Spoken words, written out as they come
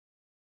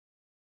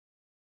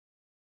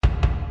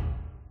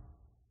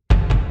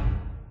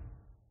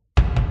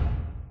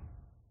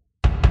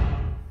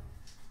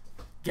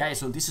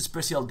Guys, on this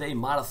special day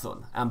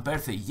marathon and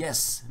birthday,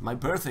 yes, my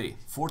birthday,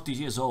 40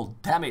 years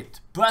old, damn it.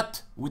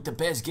 But with the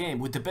best game,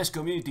 with the best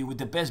community, with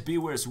the best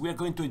viewers, we are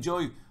going to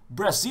enjoy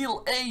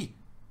Brazil A,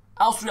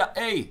 Austria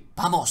A.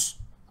 Vamos,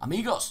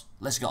 amigos,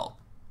 let's go.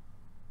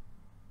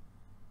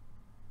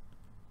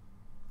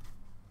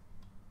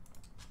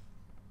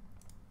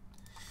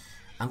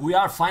 And we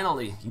are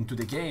finally into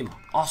the game.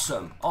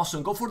 Awesome,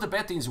 awesome. Go for the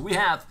bettings. We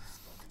have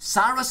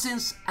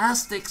Saracens,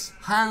 Aztecs,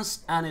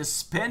 Hans, and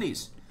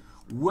Spanish.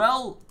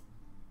 Well,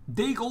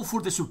 they go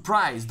for the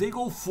surprise. They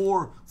go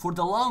for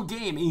the long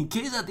game. In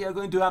case that they are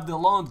going to have the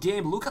long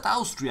game, look at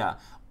Austria.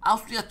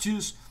 Austria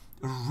choose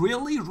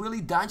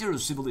really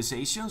dangerous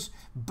civilizations,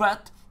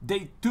 but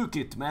they took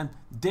it, man.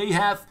 They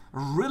have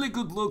really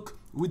good look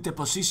with the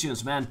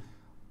positions, man.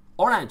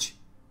 Orange,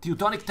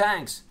 Teutonic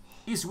tanks,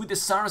 is with the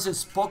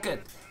Saracens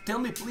pocket. Tell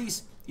me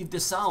please if the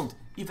sound,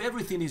 if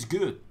everything is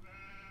good.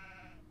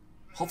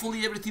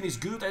 Hopefully everything is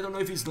good. I don't know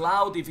if it's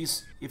loud, if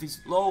it's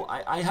low.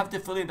 I have the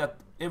feeling that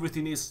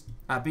everything is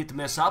a bit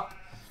messed up.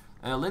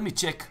 Let me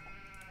check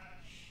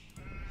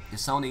the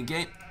sound in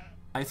game.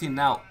 I think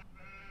now.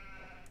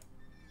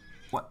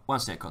 One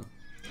second.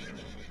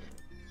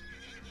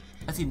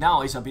 I think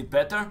now it's a bit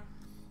better.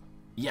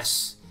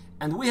 Yes,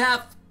 and we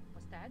have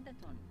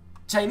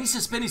Chinese,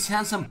 Spanish,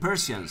 Hans, and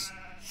Persians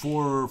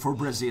for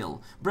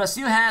Brazil.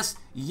 Brazil has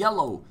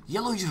yellow.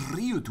 Yellow is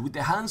Ryut with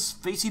the Hans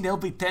facing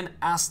LV10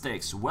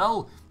 Aztecs.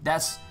 Well,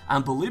 that's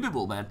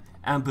unbelievable, man.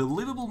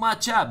 Unbelievable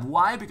matchup.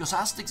 Why? Because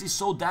Aztecs is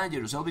so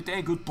dangerous.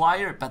 LV10 good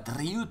player, but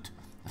Ryut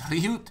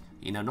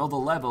in another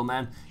level,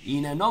 man.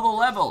 In another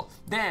level.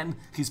 Then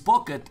his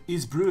pocket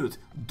is Brute.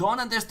 Don't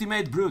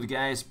underestimate Brute,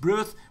 guys.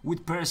 Brute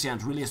with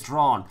Persians, really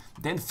strong.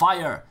 Then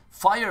Fire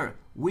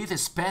with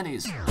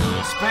Spanish.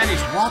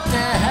 Spanish, what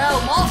the hell?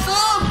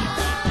 Awesome!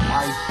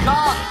 My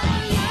god!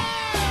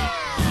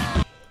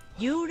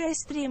 Your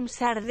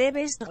streams are the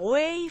best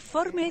way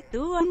for me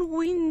to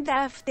unwind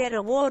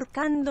after work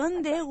and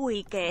on the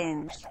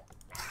weekends.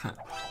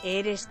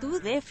 Here's to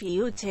the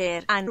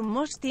future, and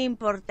most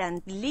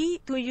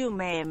importantly, to you,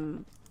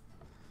 mem.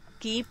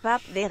 Keep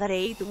up the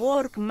great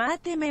work,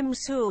 mate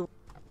memsu.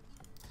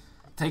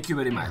 Thank you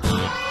very much.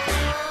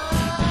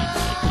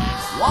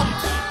 What?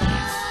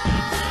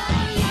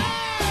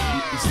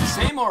 Is the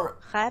same or?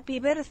 Happy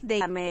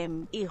birthday,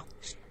 mem.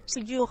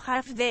 You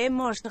have the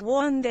most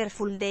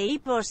wonderful day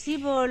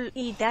possible.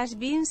 It has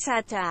been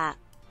such a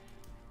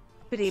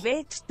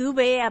privilege to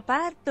be a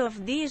part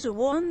of this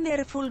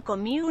wonderful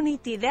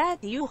community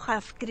that you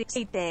have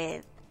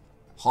created.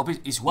 Hope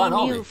it's one I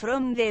only. knew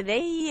from the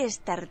day I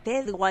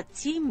started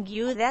watching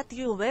you that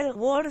you were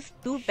worth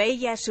to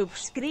pay a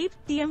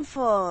subscription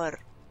for.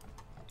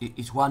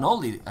 It's one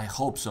only. I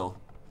hope so.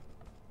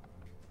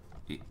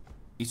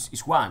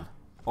 It's one,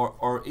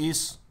 or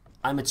is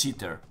I'm a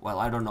cheater? Well,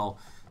 I don't know.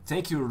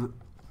 Thank you.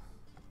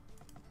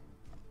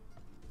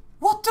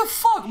 What the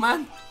fuck,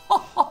 man?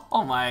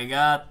 Oh my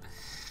god.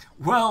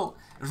 Well,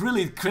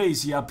 really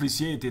crazy,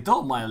 appreciate it.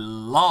 Oh my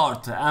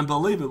lord,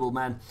 unbelievable,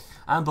 man.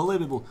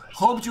 Unbelievable.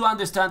 Hope you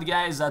understand,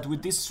 guys, that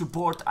with this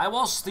support, I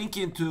was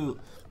thinking to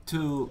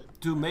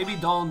maybe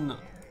don't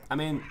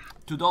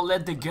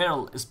let the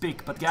girl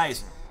speak, but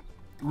guys,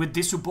 with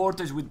these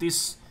supporters, with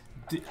this,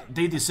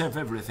 they deserve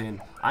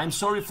everything. I'm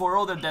sorry for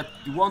others that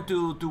want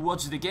to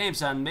watch the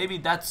games and maybe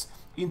that's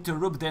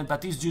interrupt them,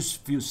 but it's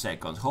just few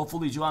seconds.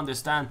 Hopefully you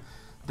understand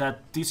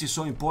that this is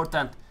so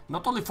important,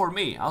 not only for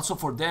me, also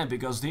for them,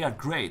 because they are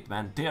great,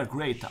 man. They are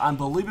great.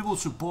 Unbelievable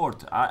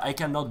support. I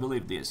cannot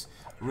believe this.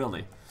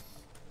 Really.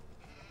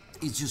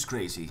 It's just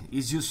crazy.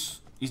 It's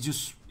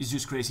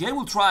just crazy. I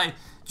will try,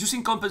 just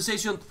in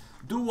compensation,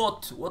 do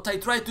what I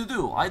try to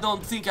do. I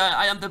don't think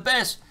I am the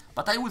best,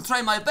 but I will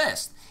try my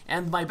best.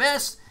 And my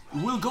best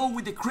will go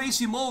with the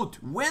crazy mode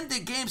when the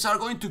games are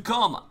going to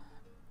come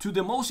to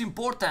the most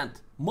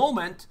important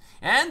moment,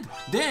 and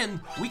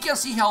then we can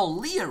see how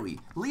Leary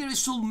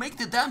should make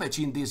the damage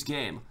in this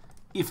game.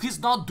 If he's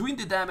not doing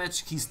the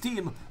damage, his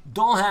team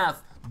don't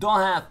have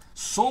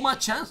so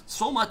much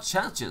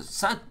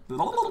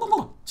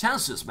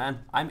chances, man.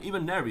 I'm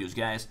even nervous,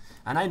 guys,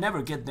 and I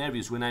never get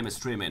nervous when I'm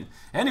streaming.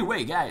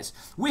 Anyway, guys,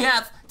 we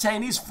have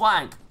Chinese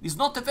flank. It's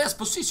not the best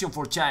position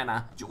for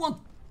China. You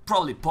want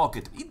probably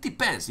pocket. It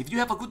depends. If you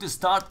have a good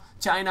start,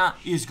 China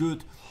is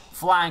good.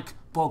 Flank,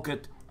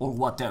 pocket, or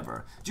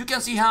whatever. You can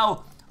see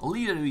how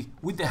Leary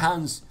with the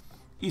Hans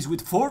is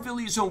with 4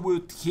 villies on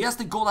wood. He has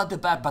the goal at the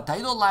back, but I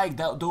don't like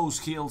those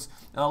hills.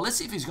 Let's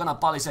see if he's gonna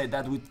palisade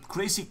that with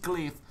crazy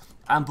cliff.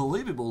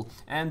 Unbelievable.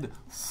 And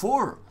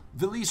 4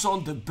 villies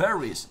on the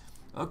berries.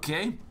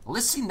 Okay,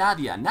 let's see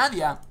Nadia.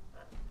 Nadia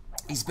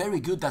is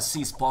very good at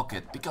C's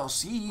pocket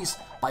because he is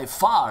by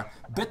far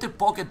better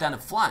pocket than a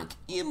flank,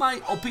 in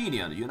my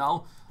opinion, you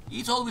know.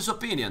 It's always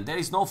opinion, there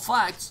is no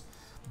facts,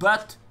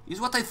 but it's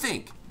what I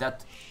think,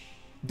 that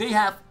they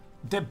have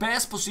the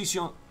best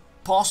position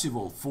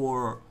possible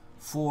for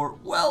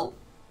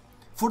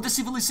the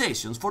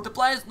civilizations. For the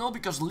players, no,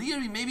 because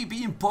Leary maybe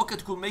being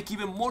pocket could make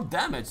even more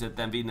damage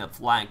than being a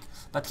flank,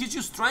 but he's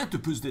just trying to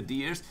push the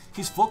deers.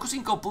 He's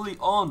focusing completely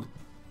on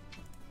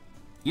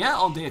Yeah,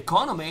 on the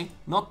economy,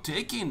 not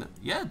taking,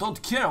 yeah,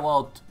 don't care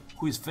about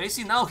who is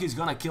facing. Now he's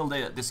gonna kill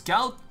the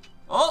scout.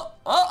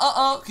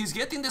 Oh, he's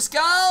getting the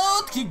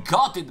scout. He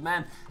got it,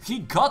 man. He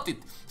got it.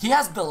 He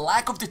has the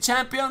lack of the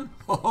champion.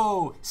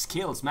 Oh,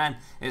 skills, man.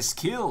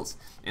 Skills.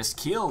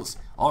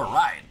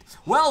 Alright.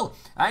 Well,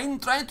 I'm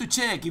trying to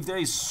check if there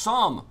is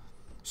some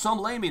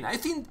laming. I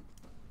think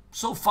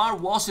so far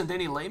wasn't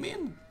any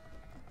laming.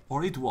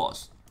 Or it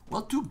was.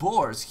 Well, 2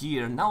 boards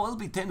here. Now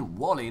LB10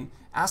 walling.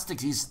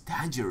 Aztec is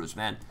dangerous,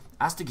 man.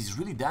 Aztec is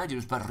really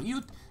dangerous, but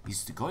Ryut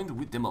is going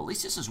with the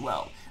malicious as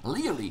well.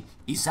 Leary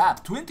is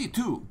up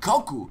 22.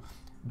 Goku,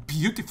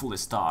 beautiful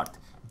start.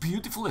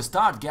 Beautiful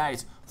start,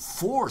 guys.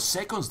 4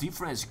 seconds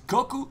difference.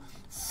 Goku,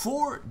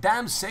 4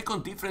 damn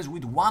second difference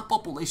with 1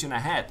 population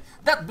ahead.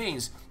 That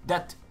means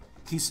that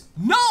he's...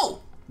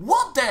 No!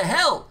 What the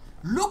hell?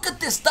 Look at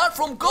the start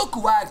from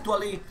Goku,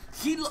 actually.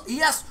 He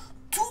has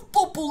 2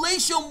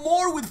 population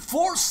more with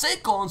 4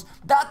 seconds.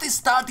 That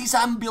start is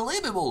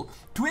unbelievable.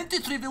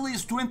 23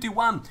 villages,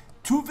 21.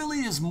 2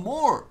 villages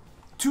more.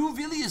 2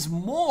 villages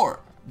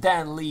more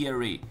than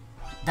Leary.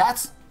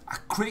 That's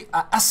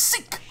a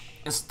sick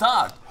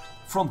start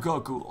from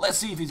Goku. Let's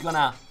see if he's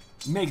gonna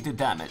make the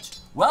damage.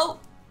 Well,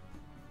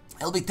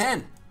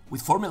 LB10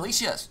 with 4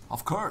 militias,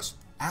 of course.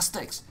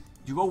 Aztecs,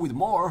 you go with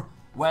more.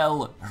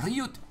 Well,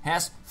 Ryut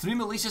has 3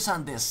 militias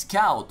and the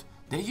scout.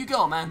 There you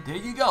go, man. There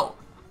you go.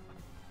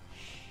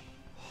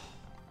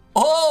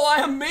 Oh,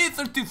 I am May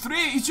 33.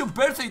 It's your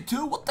birthday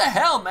too. What the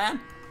hell, man?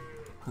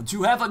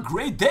 You have a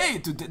great day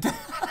today.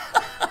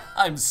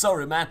 I'm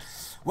sorry, man.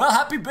 Well,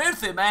 happy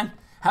birthday, man.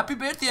 Happy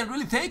birthday and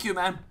really thank you,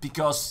 man.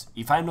 Because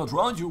if I'm not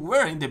wrong, you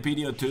were in the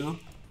video too.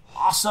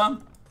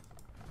 Awesome.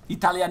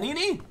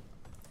 Italianini?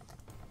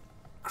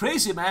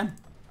 Crazy, man.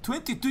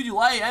 22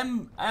 July,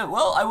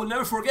 well, I will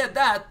never forget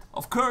that,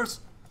 of course.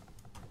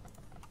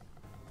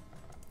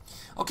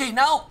 Okay,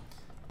 now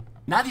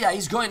Nadia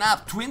is going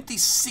up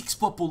 26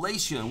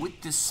 population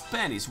with the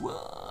Spanish.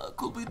 Well,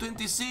 could be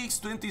 26,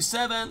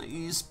 27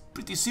 is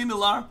pretty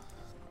similar.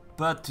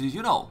 But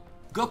you know,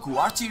 Goku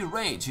archery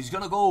range. He's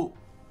gonna go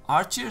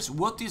archers.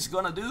 What he's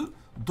gonna do?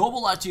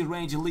 Double archery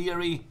range,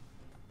 Leary.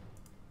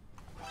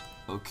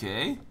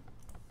 Okay.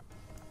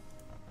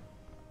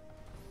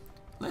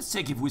 Let's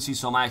check if we see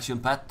some action,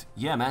 but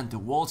yeah, man, the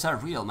walls are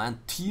real, man.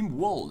 Team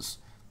walls.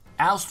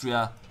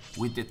 Austria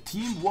with the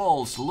team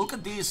walls. Look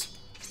at this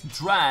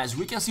trash.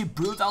 We can see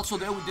Brute also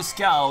there with the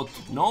scout.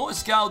 No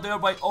scout there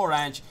by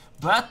Orange,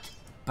 but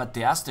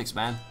the Aztecs,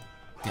 man.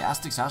 The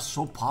Aztecs are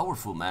so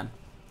powerful, man.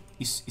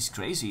 It's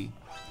crazy.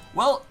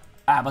 Well,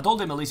 but all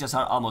the militias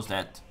are almost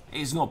dead.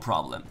 It's no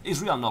problem.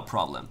 It's real no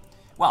problem.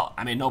 Well,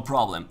 I mean, no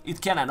problem. It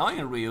can annoy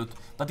Ryut,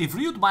 but if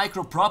Ryut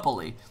micro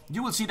properly,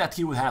 you will see that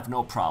he will have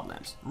no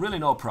problems. Really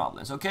no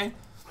problems, okay?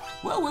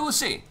 Well, we will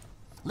see.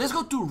 Let's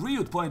go to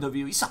Ryut point of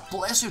view. It's a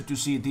pleasure to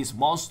see this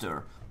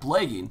monster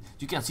playing.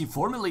 You can see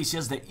 4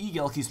 militias, the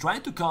eagle. He's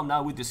trying to come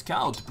now with the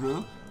scout,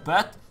 bro.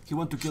 But he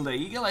wants to kill the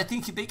eagle. I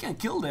think they can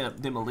kill the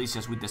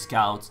militias with the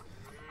scouts.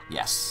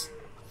 Yes.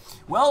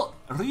 Well,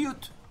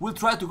 Ryut will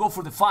try to go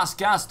for the fast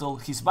castle.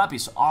 His map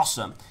is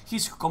awesome.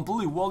 He's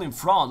completely wall in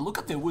front. Look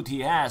at the wood he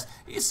has.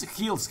 It's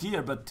hills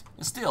here, but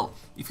still,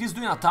 if he's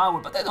doing a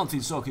tower, but I don't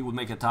think so he would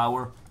make a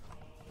tower.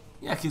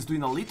 Yeah, he's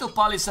doing a little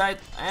palisade,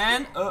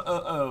 and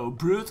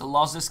Brute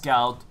lost the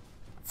scout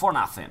for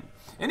nothing.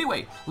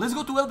 Anyway, let's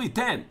go to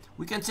LB10.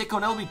 We can check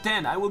on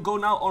LB10. I will go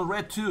now on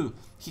red 2.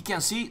 He can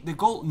see the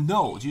goal.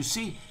 No, you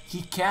see,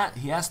 he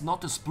has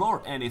not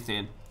explored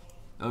anything.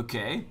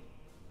 Okay.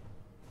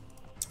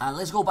 And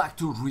let's go back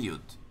to Ryut.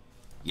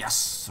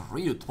 Yes,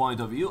 Ryut point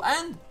of view,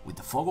 and with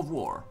the fog of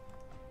war.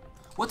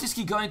 What is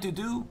he going to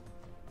do?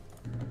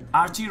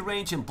 Archery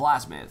range and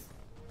plasmid.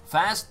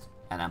 Fast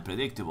and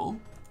unpredictable.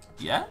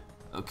 Yeah,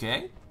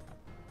 okay.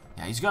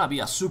 Yeah, he's gonna be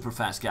a super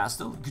fast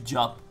castle. Good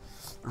job.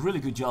 Really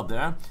good job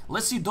there.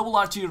 Let's see double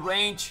archery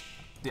range.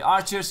 The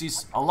archers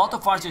is a lot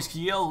of archers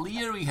here.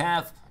 Lear we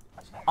have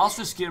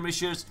also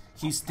skirmishers.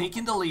 He's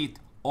taking the lead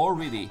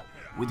already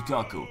with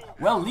Goku.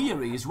 Well,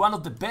 Leary is one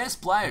of the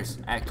best players,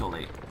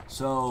 actually.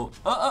 So,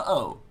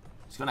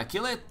 he's gonna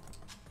kill it.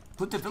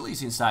 Put the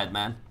villies inside,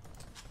 man.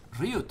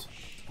 Ryut,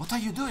 what are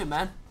you doing,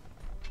 man?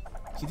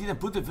 He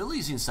didn't put the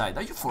villies inside.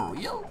 Are you for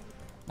real?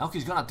 Now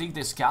he's gonna take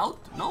the scout?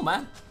 No,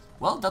 man.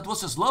 Well, that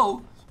was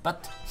slow,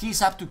 but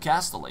he's up to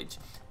castle age.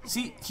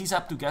 See, he's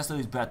up to castle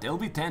age, but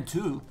LB10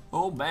 too.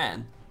 Oh,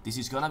 man. This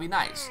is gonna be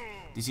nice.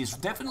 This is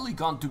definitely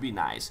going to be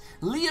nice.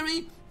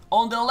 Leary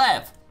on the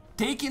left.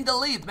 Taking the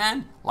lead,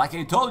 man. Like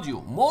I told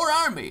you, more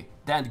army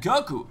than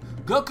Goku.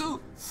 Goku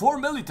 4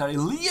 military,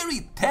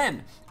 Leary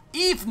 10.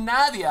 If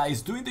Nadia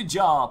is doing the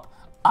job,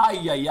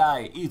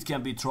 it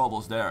can be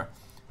troubles there.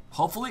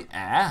 Hopefully,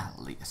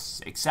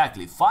 yes,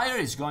 exactly. Fire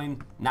is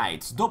going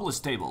nice, double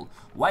stable.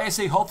 Why I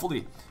say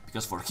hopefully?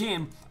 Because for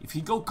him, if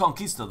he go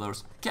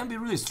conquistadors, can be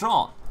really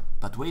strong,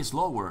 but way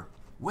slower.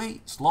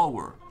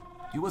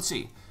 You will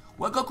see.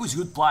 Well, Goku is a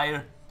good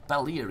player,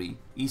 but Leary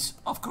is,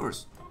 of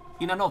course,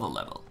 in another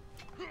level.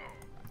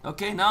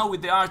 Okay, now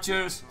with the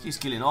archers, he's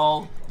killing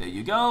all. There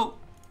you go.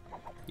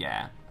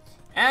 Yeah.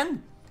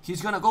 And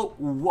He's gonna go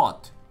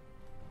what?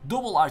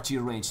 Double archery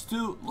range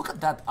 2. Look at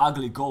that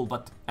ugly goal,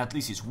 but at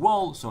least it's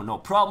wall, so no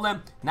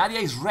problem. Nadia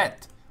is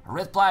red.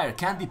 Red player,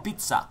 candy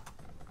pizza.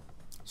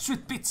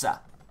 Sweet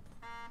pizza.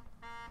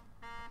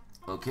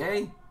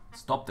 Okay,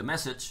 stop the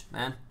message,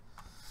 man.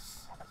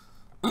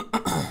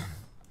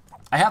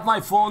 I have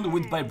my phone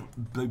with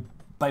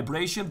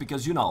vibration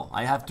because, you know,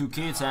 I have 2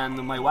 kids and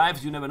my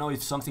wife. You never know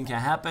if something can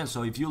happen.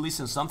 So if you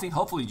listen something,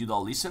 hopefully you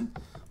don't listen.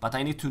 But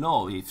I need to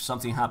know if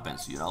something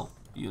happens, you know.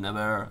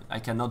 I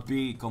cannot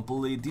be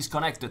completely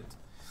disconnected.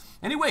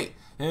 Anyway,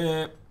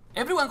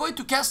 everyone going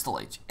to Castle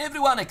Age.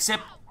 Everyone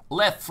except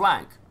left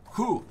flank.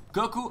 Who?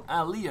 Goku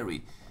and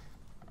Leary.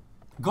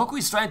 Goku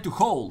is trying to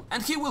hold,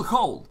 and he will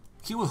hold.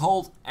 He will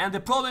hold, and the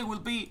problem will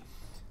be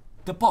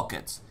the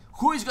pockets.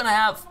 Who is gonna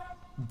have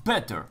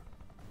better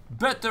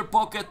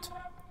pocket?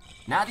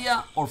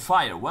 Nadia or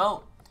Fire?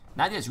 Well,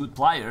 Nadia is a good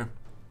player,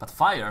 but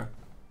Fire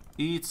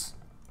is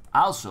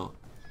also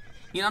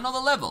in another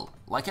level,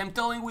 like I'm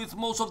telling with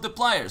most of the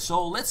players.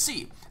 So let's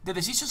see. The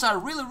decisions are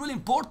really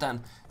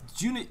important.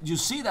 You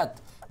see that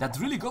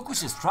really Goku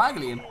is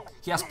struggling.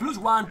 He has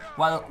 +1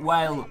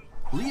 while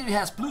Leary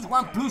has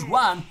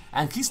 +1,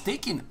 and he's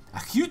taking a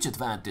huge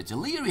advantage.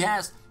 Leary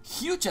has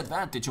huge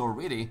advantage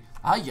already.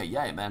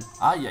 Ay, man.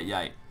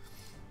 Ay.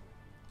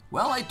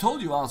 Well, I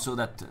told you also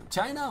that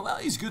China, well,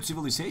 is good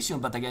civilization,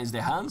 but against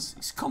the Hans,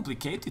 it's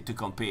complicated to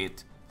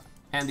compete.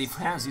 And if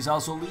Hans is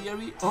also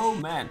Leary, oh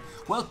man.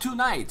 Well, 2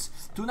 knights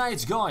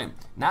going.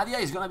 Nadia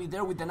is gonna be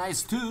there with the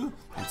knights too,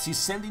 and she's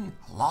sending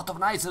a lot of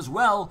knights as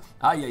well.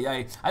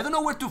 Ay. I don't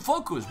know where to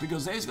focus,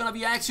 because there is gonna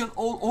be action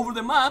all over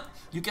the map.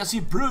 You can see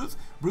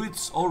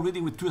Brute's already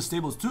with 2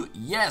 stables too.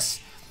 Yes.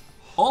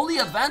 Only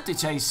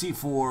advantage I see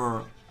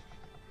for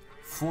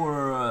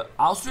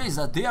Austria is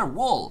that they are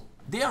wall,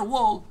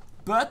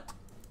 but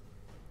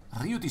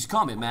Ryut is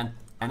coming, man.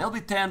 And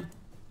LB10,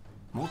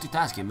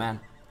 multitasking, man.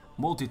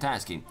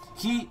 Multitasking.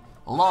 He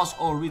lost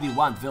already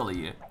 1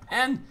 villager,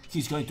 and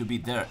he's going to be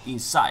there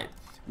inside.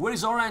 Where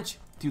is Orange?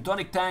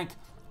 Teutonic tank.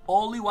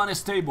 Only 1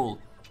 stable.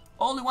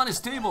 Only 1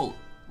 stable.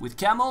 With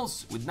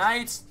camels, with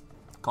knights.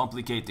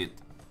 Complicated.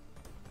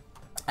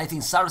 I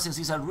think Saracens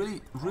is a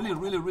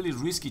really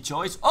risky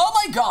choice. Oh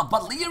my god,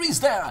 but Leary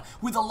is there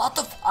with a lot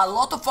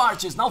of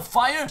archers. Now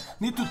Fire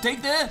need to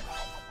take the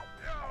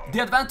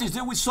advantage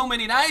there with so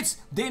many knights.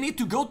 They need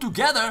to go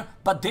together,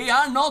 but they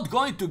are not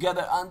going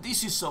together. And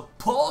this is a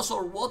pause,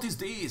 or what is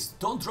this?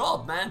 Don't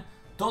drop, man.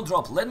 Don't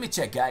drop. Let me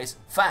check, guys.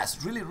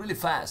 Fast. Really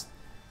fast.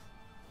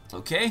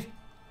 Okay?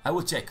 I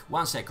will check.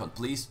 1 second,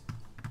 please.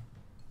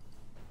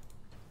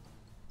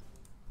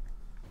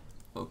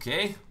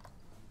 Okay.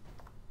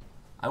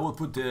 I will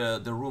put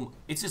the room.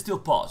 It's still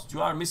paused.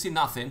 You are missing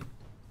nothing.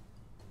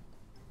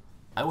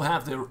 I will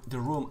have the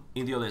room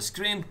in the other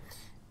screen.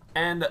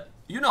 And,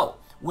 you know,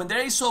 when there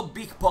is so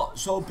big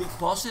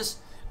pauses,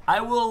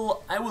 I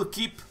will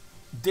keep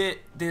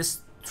the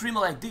stream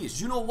like this.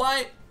 You know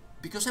why?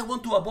 Because I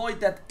want to avoid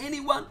that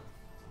anyone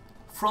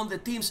from the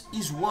teams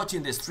is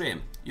watching the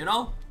stream. You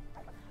know,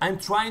 I'm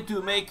trying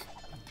to make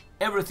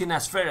everything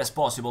as fair as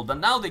possible. But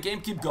now the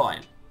game keep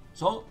going.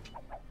 So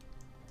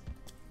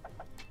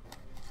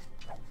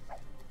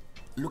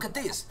look at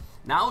this.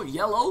 Now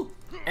yellow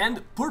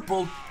and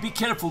purple, be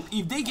careful.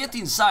 If they get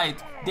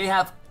inside, they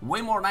have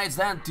way more knights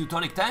than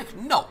Teutonic tank.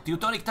 No,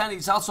 Teutonic tank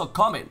is also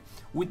coming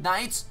with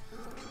knights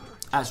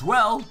as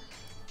well.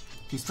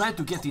 He's trying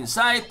to get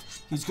inside.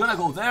 He's gonna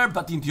go there,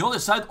 but in the other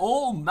side,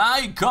 oh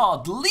my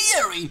god,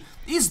 Leary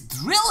is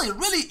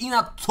really in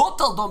a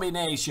total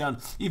domination.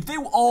 If they,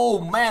 oh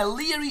man,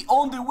 Leary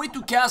on the way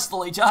to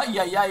Castle Age.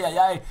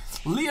 Ay.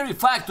 Leary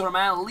factor,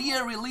 man.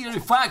 Leary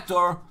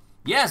factor.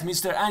 Yes,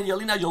 Mr.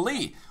 Angelina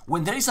Jolie.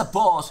 When there is a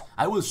pause,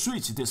 I will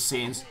switch the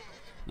scenes.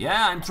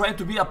 Yeah, I'm trying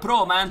to be a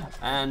pro, man,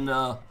 and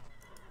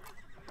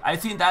I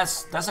think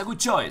that's a good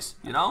choice,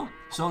 you know.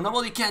 So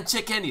nobody can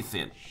check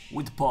anything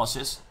with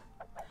pauses.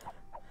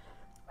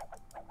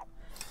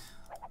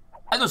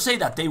 I don't say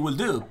that they will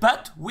do,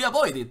 but we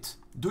avoid it.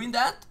 Doing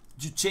that,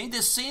 you change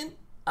the scene,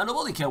 and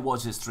nobody can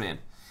watch the stream.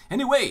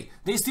 Anyway,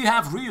 they still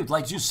have Ryut,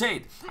 like you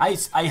said. I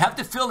have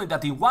the feeling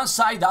that in one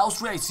side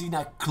Austria is in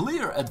a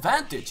clear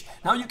advantage.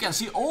 Now you can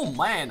see, oh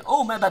man,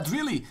 but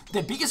really,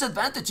 the biggest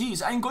advantage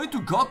is, I'm going to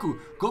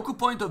Goku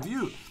point of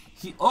view.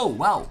 Oh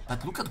wow,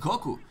 but look at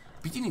Goku,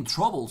 beating in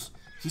troubles.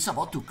 He's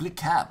about to click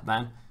cap,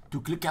 man,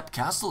 to click up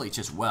Castle Age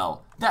as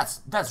well.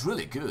 That's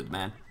really good,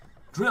 man,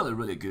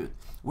 really good.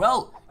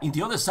 Well, in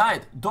the other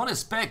side, don't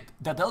expect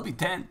that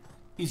LB10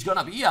 is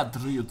gonna be at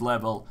Ryut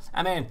level.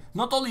 I mean,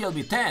 not only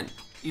LB10,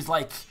 it's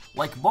like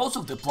most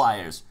of the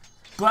players,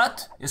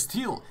 but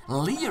still,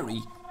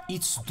 Leary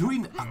is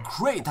doing a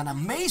great, an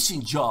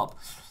amazing job.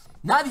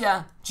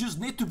 Nadia just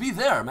need to be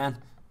there, man.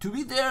 To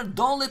be there,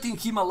 don't letting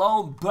him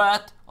alone,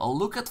 but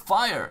look at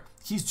Fire.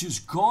 He's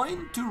just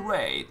going to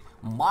raid.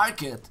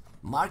 Market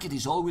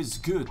is always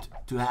good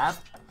to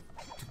have,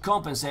 to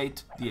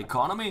compensate the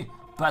economy,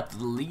 but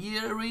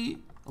Leary,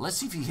 let's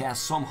see if he has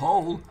some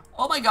hole.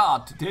 Oh my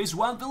god, there is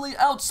one village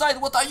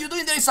outside. What are you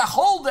doing? There is a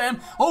hole there.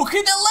 Oh,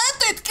 he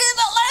deleted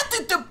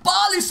the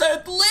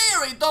palisade.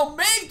 Leary, don't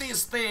make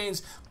these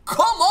things.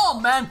 Come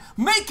on, man,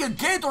 make a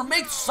gate or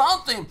make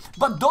something,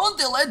 but don't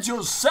delete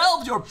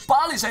yourself, your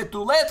palisade,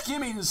 to let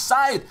him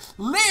inside.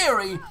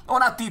 Leary,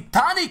 on a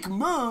titanic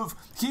move,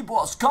 he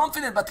was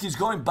confident, but he's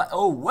going back.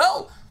 Oh,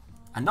 well,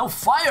 and now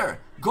fire,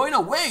 going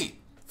away.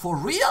 For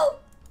real?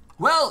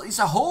 Well, it's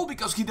a hole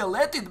because he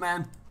deleted,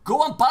 man.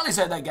 Go on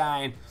palisade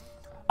again.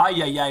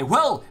 Ay,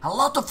 well, a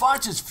lot of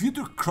archers,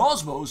 future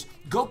crossbows.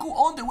 Goku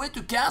on the way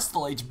to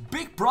Castle Age,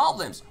 big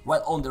problems.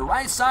 While on the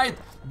right side,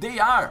 they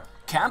are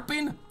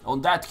camping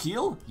on that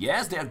hill.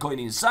 Yes, they are going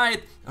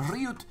inside.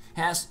 Ryut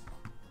has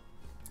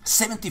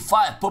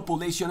 75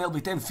 population,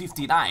 LB10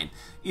 59.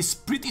 It's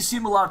pretty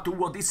similar to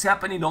what is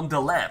happening on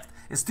the left.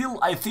 Still,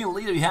 I think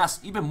Leary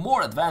has even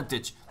more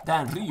advantage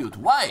than Ryut.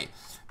 Why?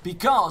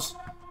 Because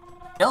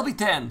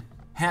LB10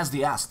 has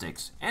the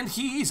Aztecs, and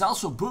he is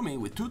also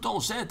booming with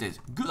 2-tone centers,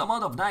 good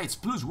amount of knights,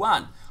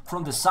 +1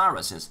 from the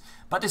Saracens.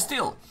 But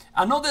still,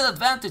 another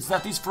advantage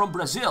that is from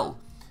Brazil,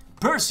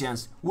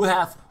 Persians will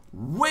have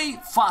way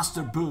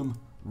faster boom,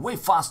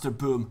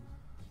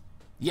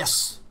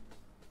 yes,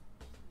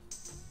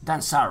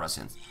 than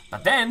Saracens.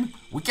 But then,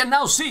 we can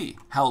now see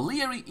how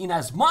Leary, in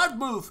a smart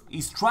move,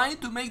 is trying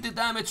to make the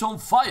damage on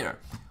fire.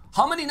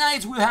 How many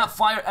knights will have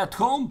fire at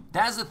home?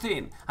 That's the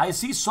thing. I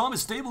see some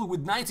stable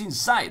with knights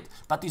inside,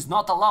 but it's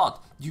not a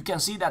lot. You can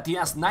see that he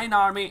has 9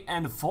 army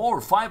and 4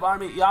 or 5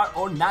 army are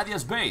on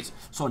Nadia's base.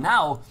 So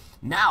now,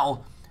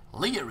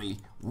 Leary,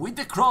 with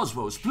the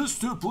crossbows,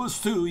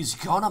 +2 is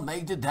gonna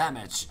make the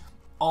damage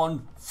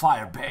on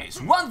fire base.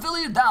 1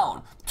 villager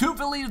down, 2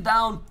 villager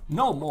down,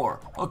 no more.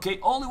 Okay,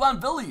 only 1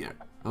 villager.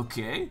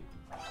 Okay.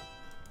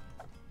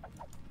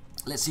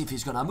 Let's see if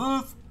he's gonna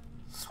move.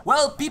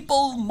 Well,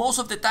 people most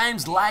of the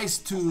times lies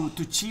to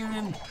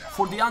cheering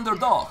for the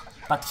underdog.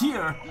 But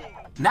here,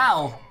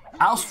 now,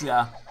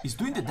 Austria is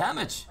doing the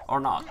damage or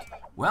not.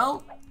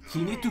 Well,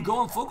 he need to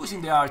go and focus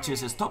in the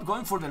archers, stop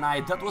going for the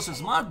knight. That was a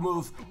smart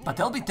move, but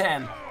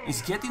LB10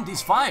 is getting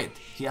this fight.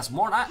 He has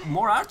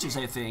more archers,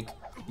 I think.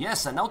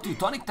 Yes, and now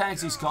Teutonic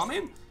tanks is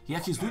coming. Yeah,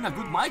 he's doing a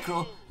good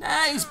micro.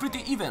 Nah, he's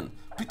pretty even,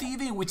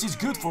 which is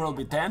good for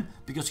LB10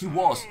 because he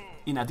was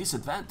in a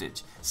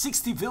disadvantage.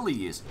 60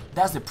 villages,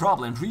 that's the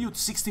problem. Ryut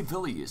 60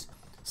 villages.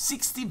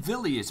 60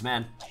 villages,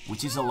 man,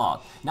 which is a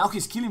lot. Now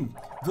he's killing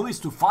villages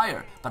to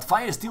fire, but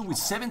fire is still with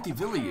 70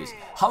 villages.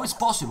 How is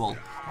possible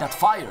that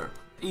fire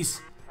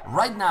is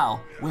right now,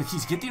 when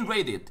he's getting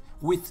raided,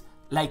 with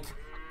like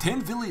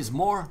 10 villages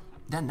more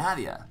than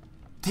Nadia?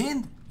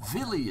 10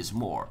 villages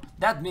more.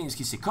 That means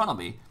his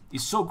economy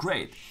is so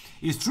great.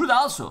 It's true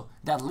also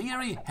that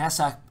Leary has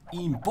a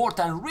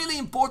really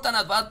important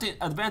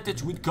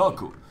advantage with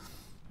Goku.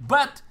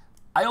 But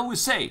I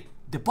always say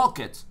the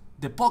pockets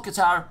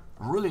are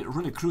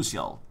really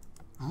crucial,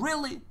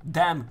 really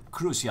damn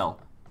crucial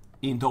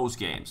in those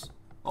games.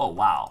 Oh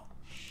wow.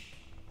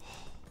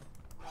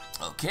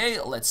 Okay,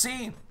 let's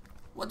see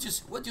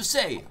what you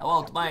say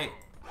about my.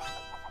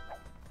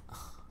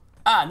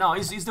 Ah no,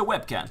 it's the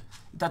webcam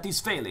that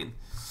is failing.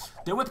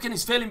 The webcam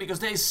is failing because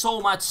there is so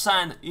much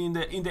sun in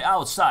the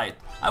outside.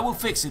 I will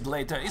fix it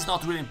later. It's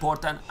not really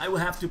important. I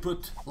will have to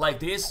put like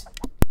this.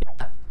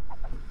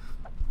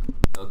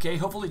 Okay,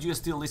 hopefully you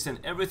still listen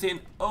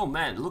everything. Oh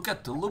man, look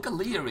at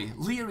Leary.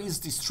 Leary is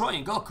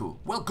destroying Goku.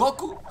 Well,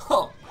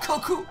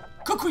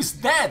 Goku is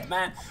dead,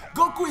 man.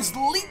 Goku is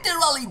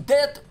literally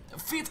dead.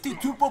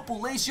 52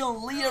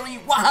 population, Leary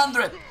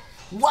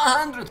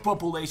 100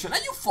 population. Are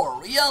you for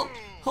real?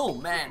 Oh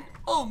man.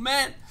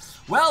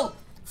 Well,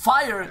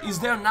 fire is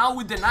there now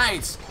with the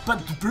knights,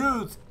 but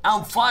Brute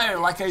and fire,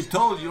 like I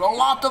told you, a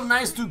lot of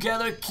knights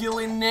together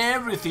killing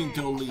everything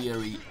to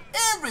Leary.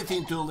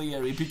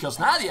 Because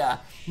Nadia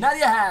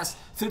has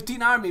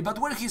 13 army, but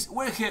where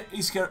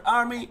is her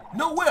army?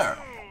 Nowhere.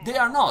 They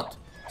are not.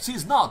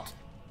 She's not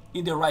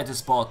in the right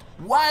spot.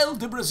 While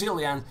the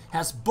Brazilian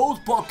has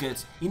both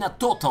pockets in a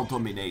total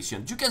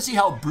domination. You can see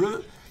how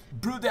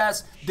Brute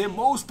has the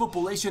most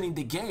population in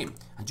the game.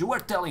 And you were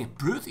telling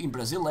Brute in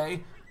Brazil, eh?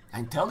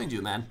 I'm telling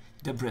you, man.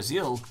 The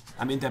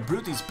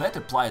Brute is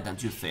better player than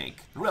you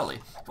think.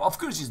 Really. Of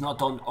course he's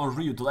not on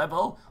Ryut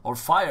level or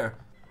fire.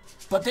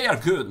 But they are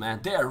good,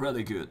 man. They are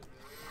really good.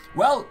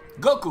 Well,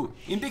 Goku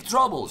in big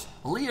troubles.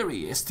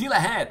 Leary is still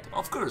ahead.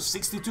 Of course,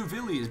 62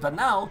 villages, but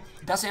now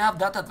doesn't have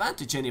that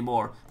advantage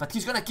anymore. But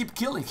he's gonna keep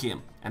killing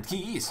him. And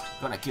he is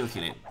gonna kill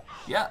him.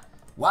 Yeah.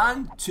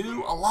 1,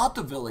 2, a lot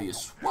of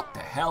villages. What the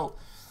hell?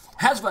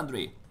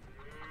 Husbandry.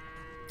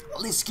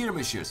 Least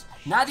skirmishers.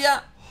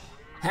 Nadia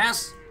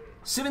has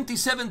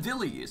 77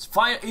 villages.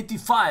 Fire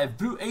 85,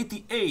 Brew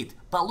 88.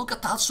 But look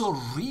at also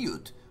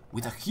Ryut,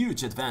 with a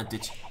huge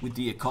advantage with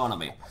the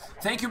economy.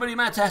 Thank you very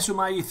much,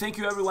 Asumai. Thank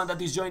you everyone that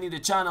is joining the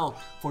channel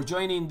for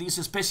joining this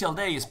special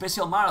day,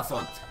 special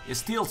marathon. You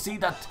still see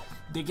that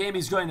the game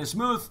is going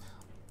smooth.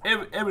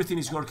 Everything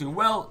is working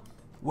well.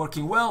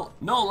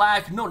 No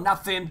lag, no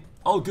nothing.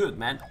 All good,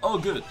 man. All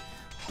good.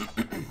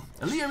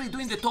 Leary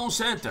doing the tone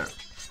center.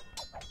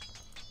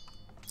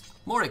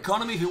 More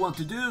economy he want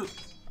to do.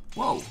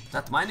 Whoa,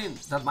 that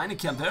mining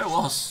camp there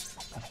was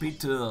a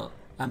bit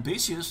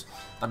ambitious.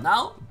 But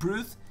now,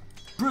 Brute,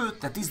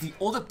 that is the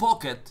other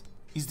pocket.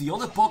 The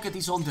other pocket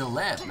is on the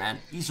left, man.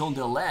 He's on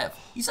the left.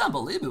 It's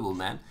unbelievable,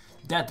 man.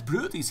 That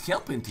Brute is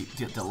helping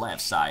the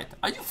left side.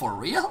 Are you for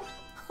real?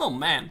 Oh,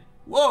 man.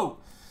 Whoa.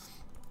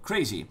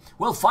 Crazy.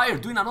 Well, Fire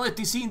doing another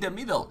TC in the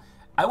middle.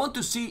 I want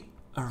to see...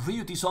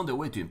 Ryut is on the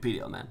way to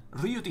Imperial, man.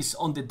 Ryut is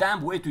on the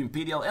damn way to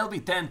Imperial.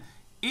 LB10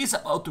 is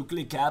about to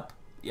click up.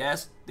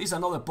 Yes, this is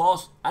another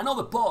pause.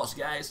 Another pause,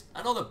 guys.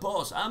 Another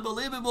pause.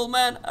 Unbelievable,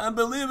 man.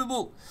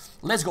 Unbelievable.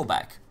 Let's go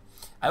back.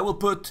 I will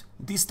put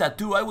this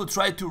tattoo. I will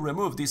try to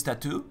remove this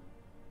tattoo.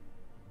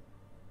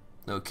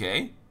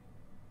 Okay.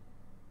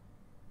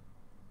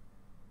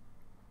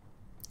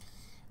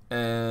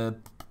 Well,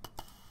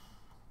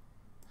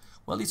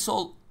 it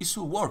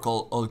should work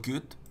all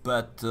good,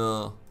 but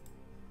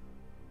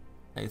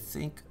I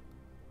think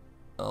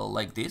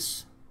like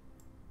this.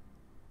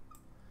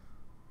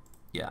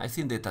 Yeah, I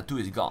think the tattoo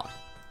is gone.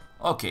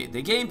 Okay,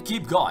 the game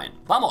keep going.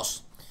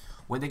 Vamos!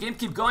 When the game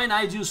keep going,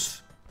 I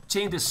just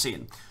change the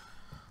scene.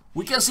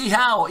 We can see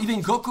how,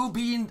 even Goku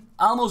being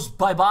almost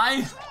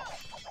bye-bye,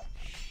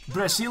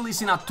 Brazil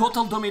is in a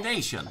total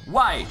domination.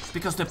 Why?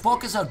 Because the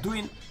Pokés are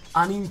doing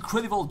an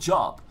incredible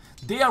job.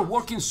 They are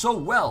working so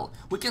well.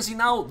 We can see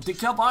now the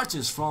Cap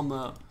Archers from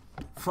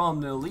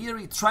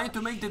Leary trying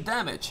to make the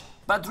damage.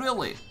 But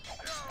really,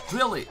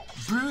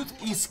 Brute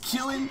is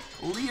killing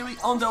Leary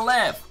on the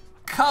left.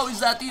 How is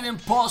that even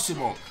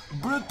possible?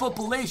 Brute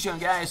population,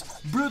 guys.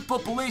 Brute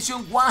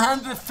population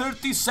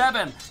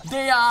 137.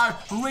 They are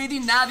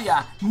raiding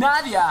Nadia.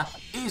 Nadia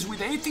is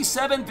with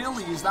 87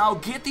 villages now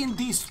getting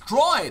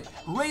destroyed.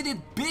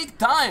 Raided big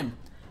time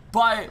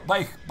by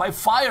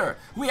Fire.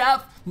 We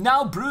have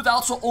now Brute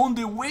also on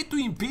the way to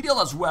Imperial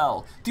as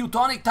well.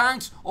 Teutonic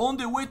tanks on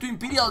the way to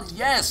Imperial,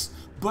 yes.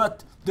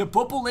 But the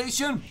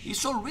population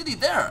is already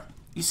there.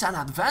 It's an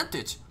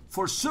advantage,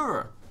 for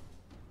sure.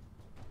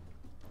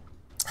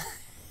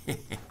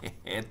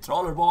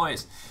 Troller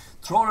boys.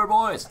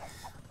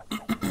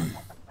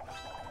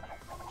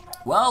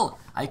 Well,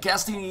 I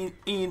cast in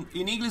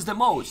English the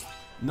most,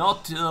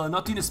 not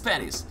in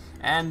Spanish,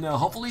 and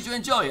hopefully you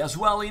enjoy as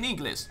well in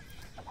English.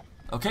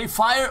 Okay,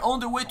 Fire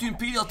on the way to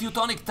Imperial,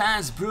 Teutonic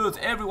tanks, Brute,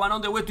 everyone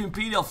on the way to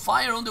Imperial,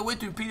 Fire on the way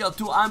to Imperial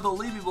too,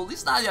 unbelievable.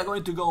 Is Nadia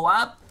going to go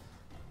up?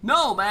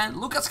 No, man,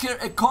 look at her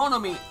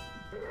economy,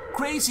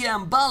 crazy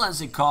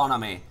unbalanced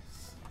economy.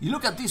 You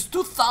look at this,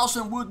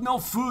 2,000 wood, no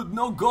food,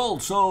 no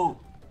gold, so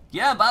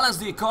yeah, balance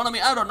the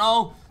economy, I don't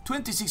know.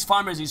 26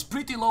 farmers is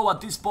pretty low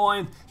at this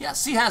point.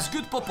 Yes, he has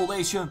good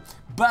population,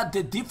 but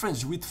the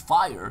difference with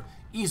Fire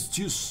is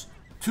just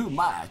too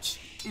much.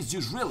 It's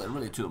just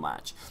really too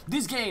much.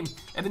 This game,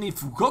 even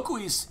if Goku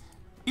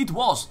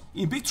was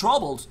in big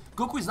troubles,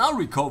 Goku is now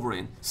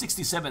recovering.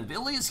 67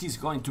 villages, he's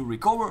going to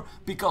recover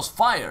because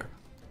Fire,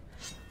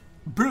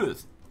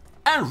 Brute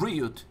and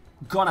Ryut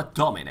gonna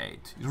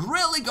dominate.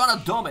 Really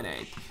gonna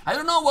dominate. I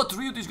don't know what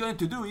Ryut is going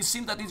to do. It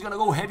seems that he's gonna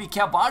go heavy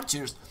Cap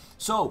Archers.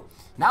 So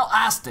now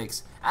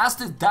Aztecs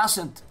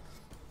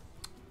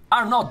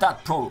are not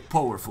that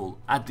powerful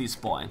at this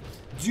point.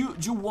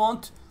 You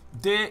want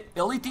the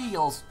Elite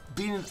Eagles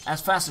being as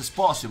fast as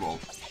possible,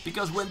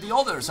 because when the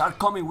others are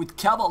coming with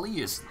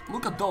Cavaliers,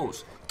 look at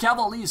those.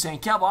 Cavaliers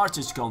and Cap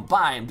Archers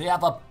combined, they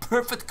have a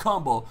perfect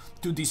combo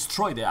to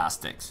destroy the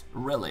Aztecs.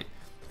 Really.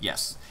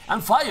 Yes.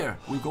 And Fire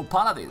will go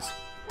Paladins.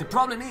 The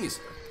problem is,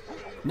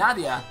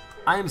 Nadia,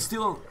 I am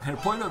still, her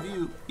point of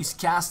view is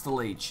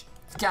Castle Age.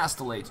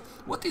 Castle Age.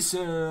 What is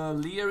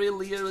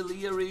Leary?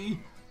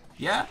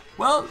 Yeah,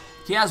 well,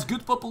 he has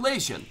good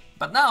population,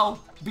 but now,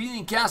 being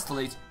in Castle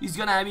Age, he's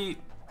gonna be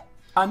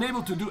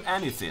unable to do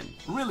anything,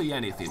 really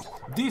anything.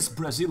 This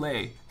Brazil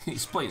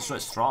is playing so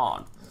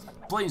strong.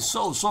 Playing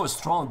so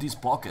strong, these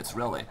pockets,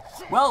 really.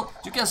 Well,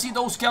 you can see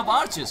those Cap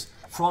Archers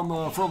from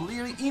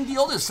Leary in the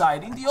other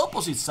side, in the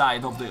opposite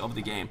side of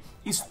the game.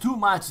 It's too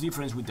much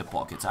difference with the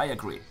pockets, I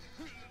agree.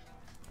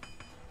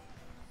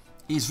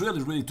 It's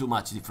really too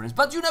much difference,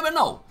 but you never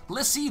know.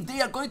 Let's see if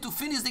they are going to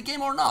finish the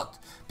game or not,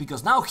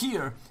 because now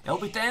here,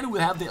 LB10 will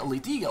have the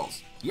Elite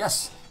Eagles,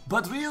 yes,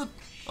 but Ryut,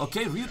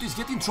 okay, Ryut is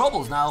getting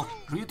troubles now.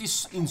 Ryut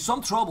is in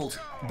some troubles,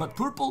 but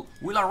Purple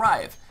will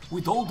arrive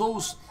with all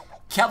those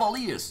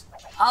Cavaliers,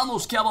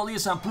 almost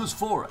Cavaliers and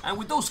 +4, and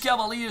with those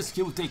Cavaliers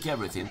he will take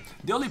everything.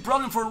 The only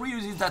problem for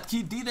Ryut is that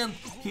he didn't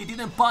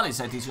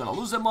polish it. He's gonna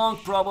lose the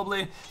monk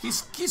probably.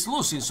 He's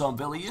losing some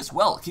villages.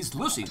 Well, he's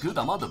losing good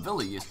amount of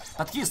villages,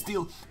 but he's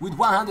still with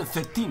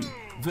 113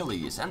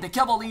 villages, and the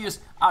Cavaliers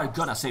are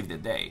gonna save the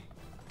day.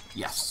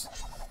 Yes.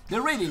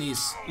 The rating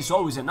is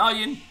always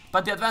annoying,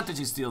 but the advantage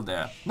is still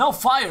there. Now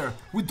Fire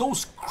with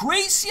those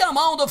crazy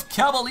amount of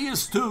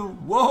Cavaliers too.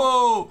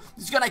 Whoa!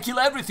 It's gonna kill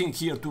everything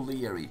here to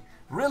Leary.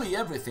 Really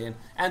everything,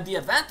 and the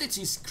advantage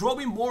is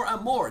growing more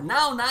and more.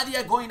 Now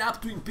Nadia going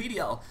up to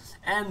Imperial,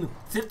 and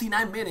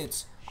 39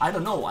 minutes. I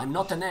don't know, I'm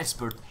not an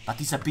expert, but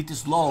it's a bit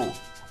slow.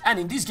 And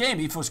in this game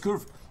it was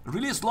curved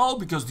really slow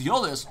because the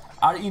others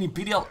are in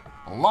Imperial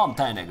a long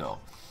time ago.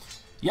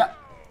 Yeah,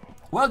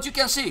 well, you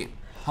can see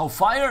how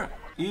Fire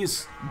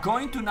is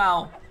going to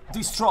now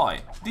destroy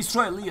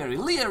Leary.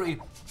 Leary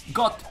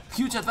got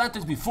huge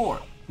advantage before.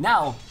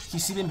 Now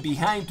he's even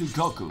behind to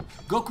Goku.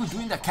 Goku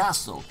doing the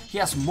castle. He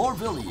has more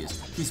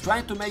villages. He's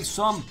trying to make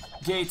some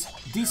gates.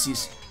 This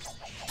is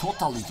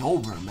totally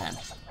over, man.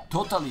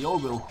 Totally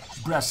over.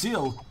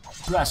 Brazil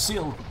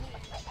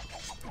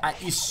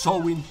is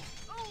showing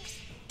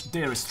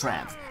their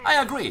strength.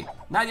 I agree.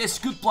 Nadia is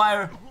a good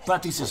player,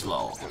 but he's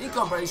slow. In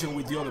comparison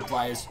with the other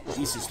players,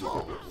 he's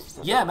slow.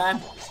 Yeah,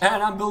 man.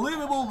 And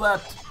unbelievable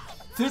that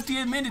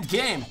 38-minute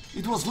game.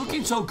 It was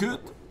looking so good.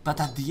 But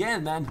at the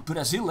end, man,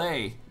 Brazil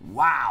A.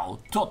 Wow,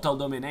 total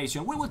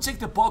domination. We will check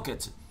the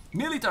pockets.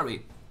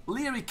 Military.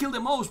 Leary killed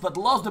the most, but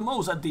lost the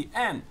most at the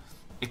end.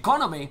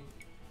 Economy.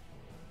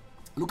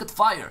 Look at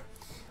Fire.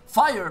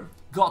 Fire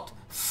got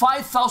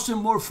 5,000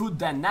 more food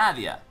than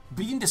Nadia.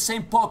 Being the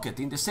same pocket,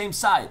 in the same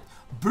side.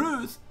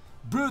 Brute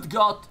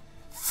got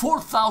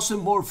 4,000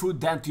 more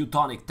food than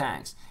Teutonic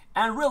tanks.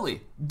 And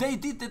really, they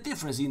did the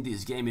difference in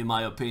this game, in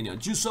my opinion.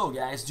 You saw,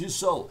 guys, you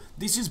saw.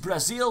 This is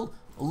Brazil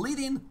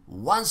leading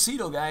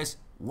 1-0, guys.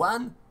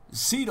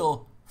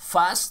 1-0,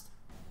 fast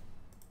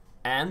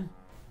and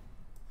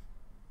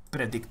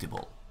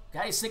predictable.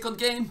 Guys, second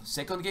game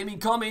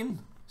incoming.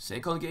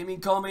 Second game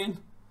incoming.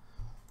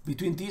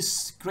 Between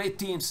these great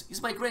teams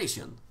is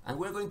migration. And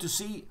we're going to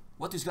see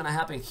what is going to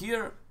happen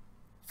here.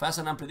 Fast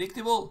and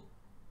unpredictable.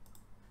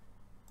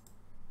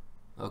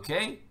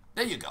 Okay,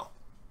 there you go.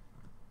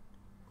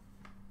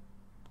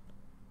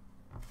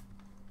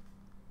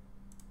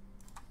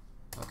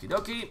 Okie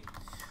dokie.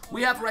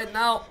 We have right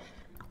now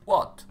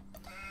what?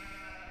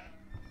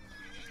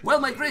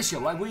 Well,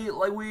 migration, like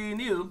we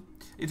knew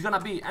it's gonna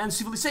be, and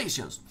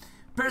civilizations.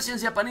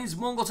 Persians, Japanese,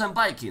 Mongols, and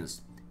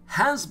Vikings.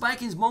 Hans,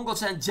 Vikings,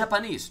 Mongols, and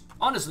Japanese.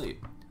 Honestly,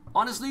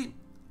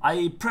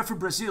 I prefer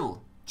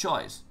Brazil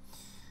choice.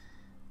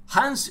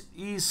 Hans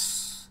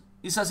is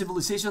a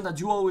civilization that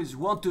you always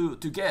want to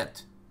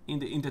get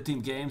in the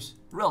team games,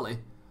 really.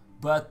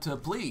 But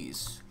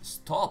please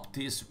stop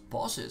these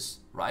bosses,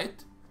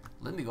 right?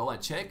 Let me go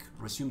and check.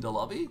 Resume the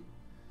lobby.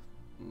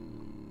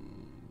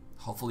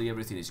 Hopefully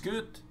everything is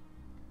good.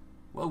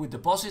 Well, with the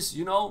bosses,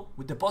 you know,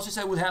 with the bosses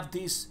I will have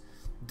this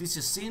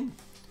scene.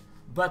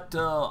 But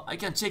I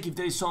can check if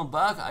there is some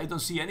bug. I don't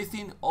see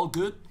anything. All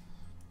good.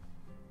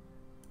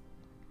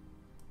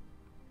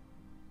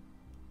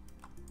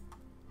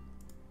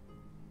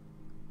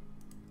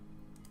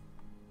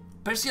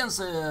 Persians,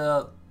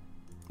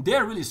 they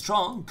are really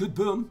strong. Good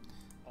boom.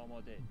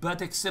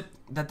 But except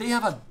that they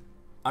have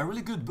a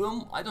really good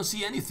boom, I don't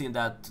see anything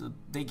that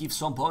they give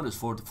some bonus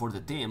for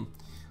the team.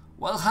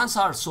 Well, Hans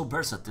are so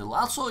versatile.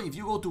 Also, if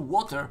you go to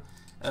water,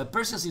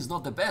 Persians is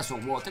not the best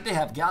on water. They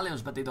have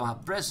galleons, but they don't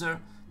have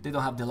pressure. They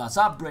don't have the last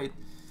upgrade.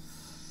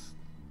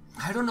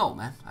 I don't know,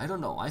 man. I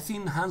don't know. I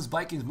think Hans,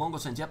 Vikings,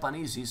 Mongols, and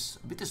Japanese is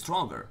a bit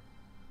stronger.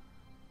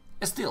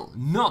 Still,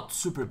 not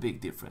super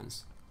big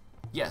difference.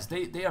 Yes,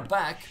 they are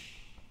back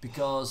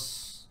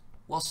because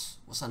was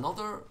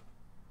another.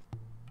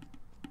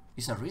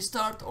 Is a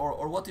restart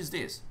or what is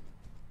this?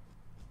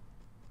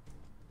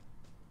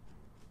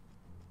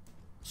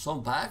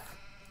 Some back?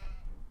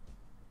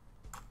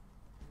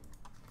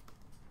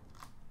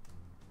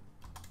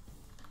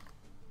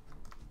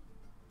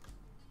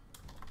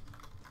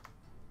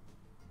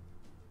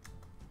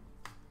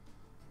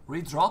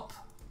 Redrop?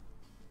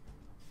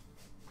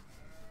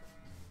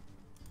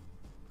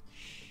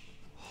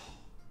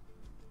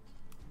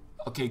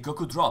 Okay,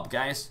 Goku drop,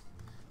 guys.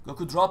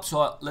 Goku drop,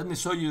 so let me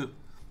show you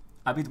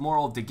a bit more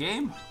of the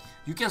game.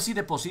 You can see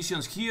the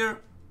positions here.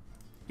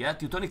 Yeah,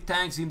 Teutonic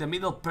tanks in the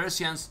middle,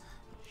 Persians,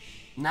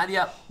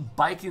 Nadia,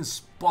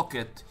 Vikings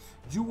pocket.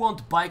 You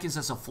want Vikings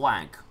as a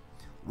flank.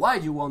 Why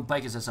you want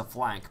Vikings as a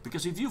flank?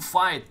 Because if you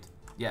fight,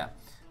 yeah,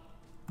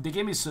 the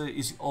game is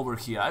over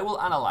here. I will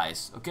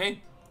analyze,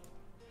 okay?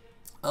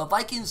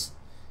 Vikings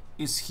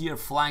is here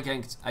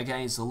flanking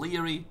against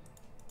Leary.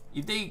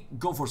 If they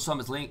go for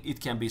some sling, it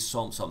can be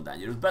some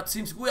dangerous. But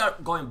since we are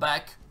going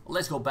back,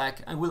 let's go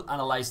back and we'll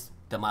analyze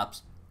the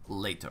maps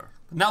later.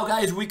 Now,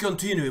 guys, we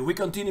continue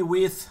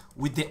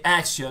with the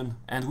action,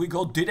 and we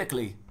go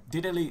directly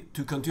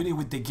to continue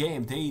with the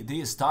game.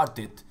 They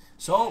started,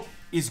 so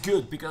it's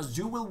good because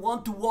you will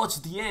want to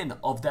watch the end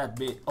of that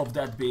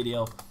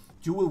video.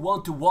 You will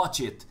want to watch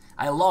it.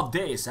 I love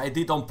this. I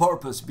did on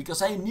purpose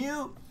because I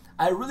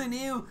really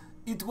knew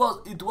it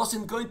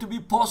wasn't going to be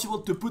possible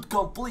to put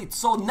complete.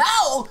 So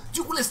now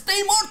you will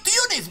stay more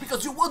tuned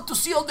because you want to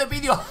see all the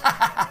video.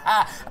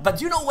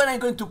 But you know when I'm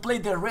going to play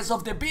the rest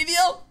of the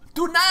video?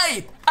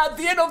 Tonight, at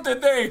the end of the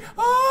day.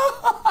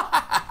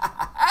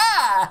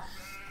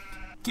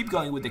 Keep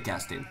going with the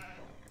casting.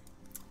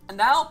 And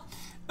now,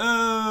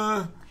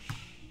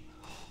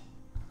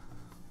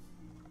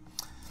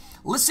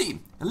 let's see.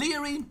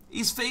 Leary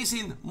is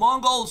facing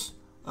Mongols,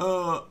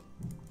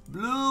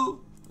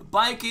 blue,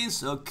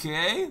 Vikings,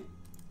 okay.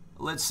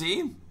 Let's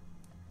see.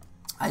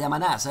 I am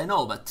an ass, I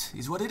know, but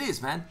it's what it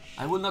is, man.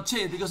 I will not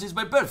change because it's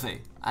my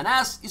birthday. An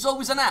ass is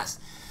always an ass.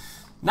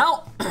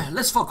 Now,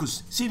 let's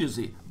focus,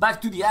 seriously,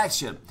 back to the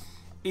action.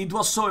 It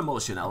was so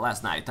emotional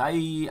last night.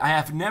 I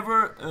have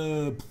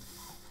never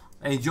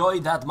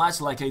enjoyed that much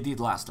like I did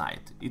last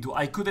night.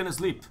 I couldn't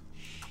sleep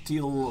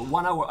till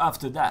 1 hour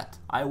after that.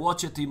 I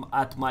watched him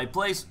at my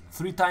place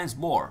 3 times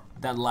more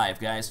than live,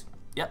 guys.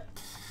 Yep.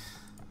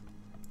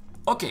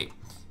 Okay,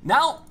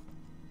 now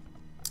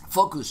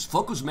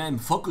focus, man,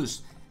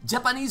 focus.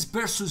 Japanese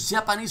versus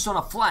Japanese on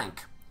a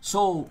flank.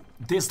 So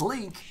this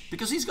link,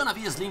 because he's gonna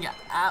be a link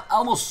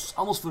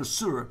almost for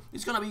sure,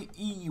 it's gonna be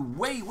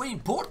way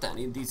important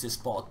in this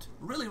spot.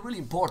 Really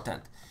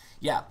important.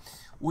 Yeah,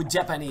 with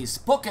Japanese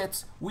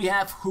pockets we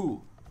have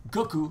who?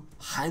 Goku,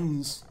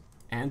 Hans,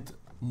 and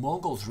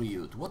Mongol's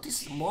Ryut. What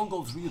is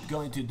Mongol's Ryut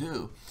going to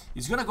do?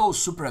 He's gonna go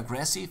super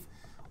aggressive,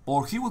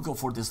 or he will go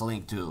for this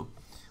link too.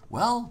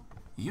 Well,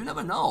 you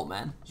never know,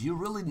 man. You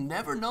really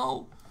never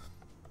know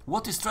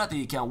what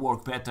strategy can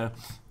work better.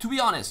 To be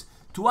honest,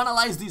 to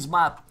analyze this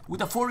map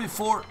with a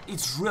 4v4,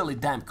 it's really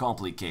damn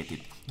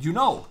complicated. You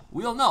know,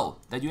 we all know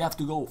that you have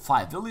to go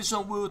 5 villages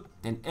on wood,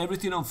 then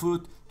everything on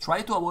foot.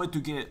 Try to avoid to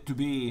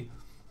be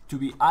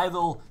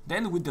idle.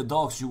 Then with the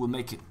dogs you will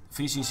make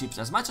fishing ships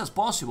as much as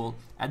possible.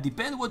 And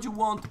depend what you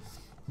want,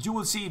 you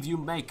will see if you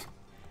make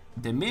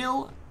the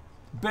mill,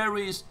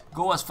 berries,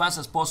 go as fast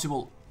as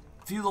possible,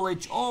 feudal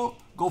age, or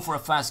go for a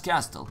fast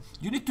castle.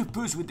 You need to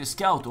push with the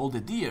scout all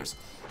the deers.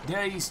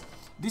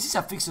 This is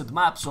a fixed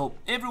map, so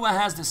everyone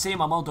has the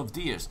same amount of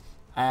deers.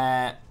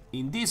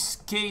 In this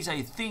case,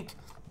 I think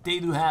they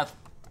do have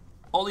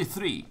only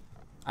 3.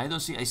 I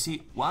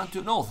see 1,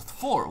 2, no,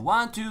 4.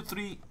 1, 2,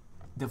 3.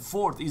 The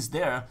 4th is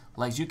there,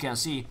 like you can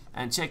see,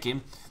 and check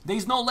him. There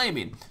is no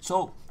laming,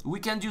 so we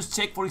can just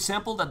check, for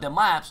example, that the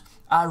maps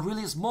are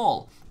really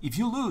small. If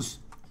you lose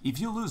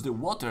the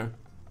water,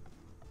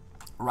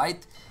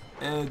 right,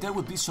 there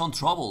would be some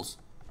troubles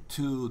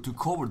to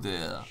cover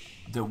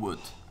the wood.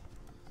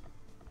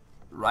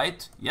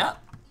 Right? Yeah.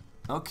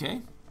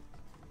 Okay.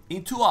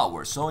 In 2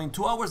 hours. So in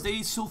 2 hours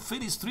they should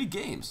finish 3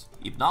 games.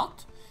 If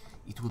not,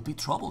 it will be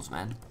troubles,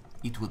 man.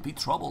 It will be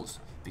troubles.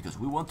 Because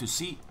we want to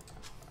see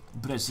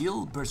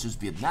Brazil versus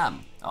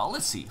Vietnam.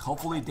 Let's see.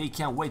 Hopefully they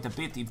can wait a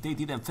bit if they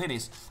didn't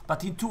finish.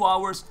 But in 2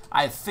 hours,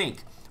 I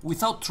think,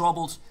 without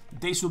troubles,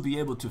 they should be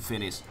able to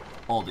finish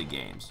all the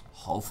games.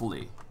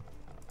 Hopefully.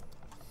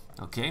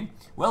 Okay.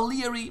 Well,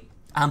 Leary,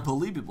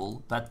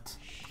 unbelievable, but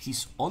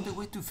he's on the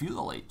way to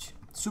feudal age.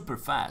 Super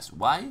fast.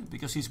 Why?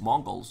 Because he's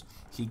Mongols.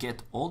 He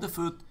get all the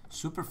food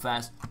super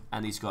fast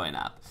and he's going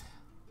up.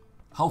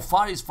 How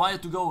far is fire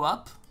to go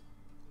up?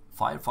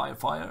 Fire.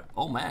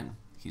 Oh man,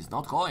 he's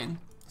not going.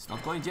 He's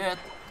not going yet.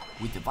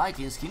 With the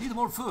Vikings, he needs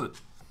more food.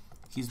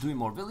 He's doing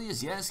more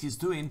villages. Yes,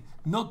 he's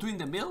not doing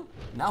the mill.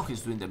 Now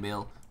he's doing the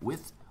mill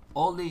with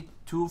only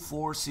 2,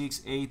 4,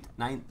 6, 8,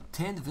 9,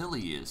 10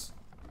 villages.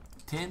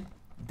 10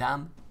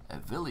 damn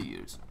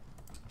villages.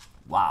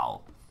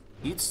 Wow.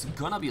 It's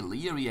gonna be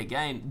Leary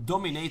again,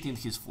 dominating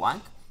his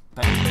flank.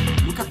 But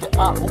look at the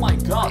oh my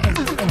god!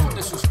 Look at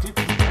the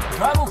subscription.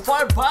 Dragon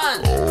Fire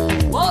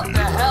Band! What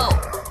the hell?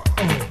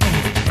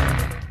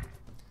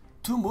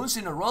 2 moons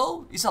in a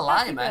row? It's a lie,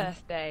 Happy man.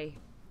 Birthday.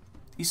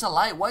 It's a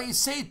lie. Why you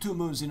say 2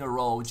 moons in a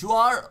row? You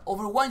are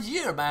over 1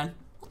 year, man.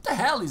 What the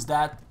hell is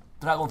that?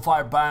 Dragon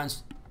Fire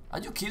Barns. Are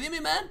you kidding me,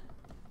 man?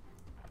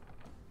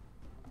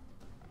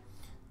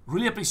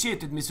 Really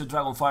appreciate it, Mr.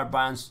 Dragon Fire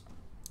Barns.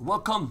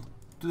 Welcome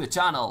to the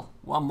channel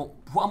one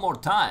more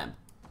time.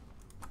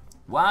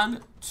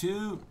 1,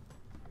 2.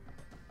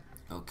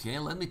 Okay,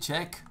 let me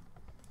check.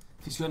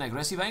 He's going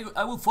aggressive.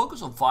 I will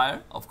focus on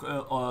fire.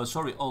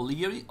 On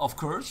Leary, of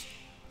course.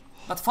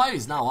 But fire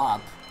is now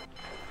up,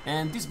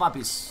 and this map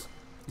is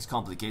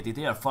complicated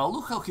here.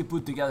 Look how he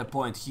put together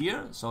point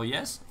here. So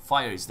yes,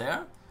 fire is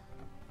there.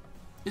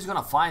 He's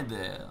gonna find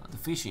the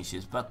fishing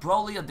ships, but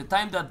probably at the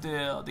time that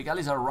the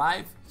galleys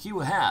arrive, he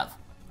will have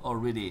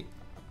already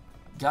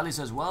galleys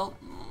as well.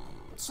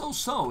 So,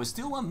 it's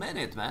still 1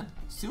 minute, man.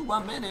 Still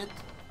 1 minute.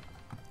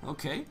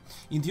 Okay.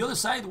 In the other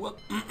side, well,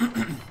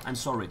 I'm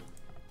sorry.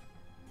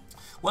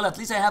 Well, at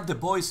least I have the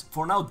boys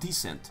for now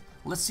decent.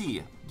 Let's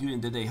see during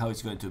the day how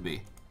it's going to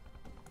be.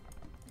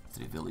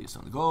 3 villages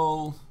on the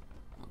goal.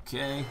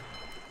 Okay.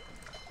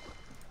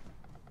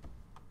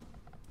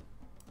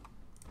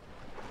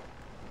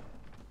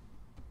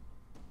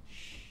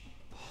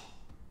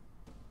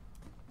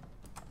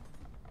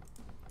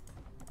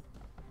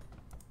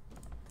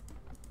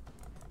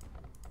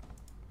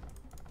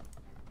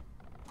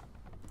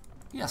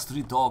 He has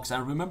 3 dogs,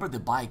 and remember the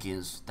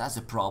Vikings, that's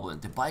the problem.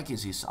 The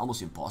Vikings is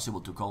almost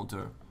impossible to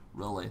counter,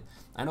 really.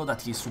 I know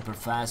that he's super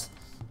fast,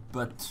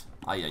 but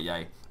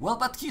ay. Well,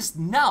 but he's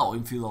now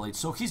in feudal age,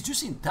 so he's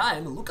just in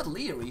time. Look at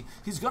Leary,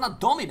 he's gonna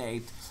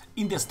dominate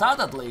in the start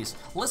at least.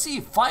 Let's see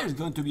if fire is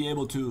going to be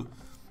able to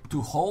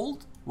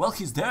hold. Well,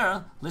 he's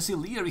there. Let's see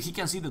Leary, he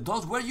can see the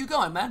dogs. Where are you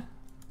going, man?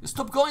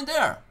 Stop going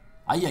there.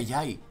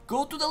 Ay.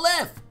 Go to the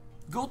left.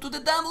 Go to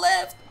the damn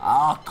left.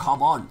 Ah,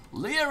 come on,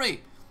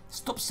 Leary.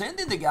 Stop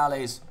sending the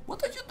galleys.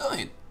 What are you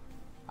doing?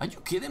 Are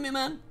you kidding me,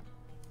 man?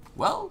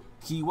 Well,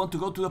 he want to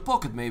go to the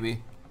pocket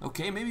maybe.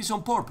 Okay, maybe it's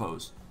on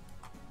purpose.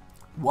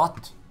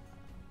 What?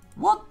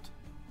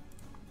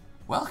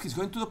 Well, he's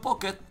going to the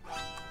pocket.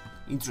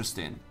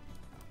 Interesting.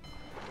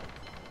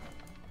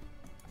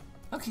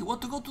 Look, he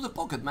wants to go to the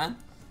pocket, man.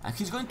 And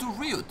he's going to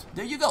Ryut.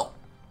 There you go.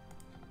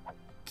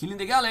 Killing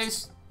the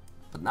galleys.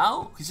 But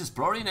now he's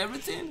exploring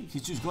everything.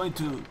 He's just going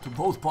to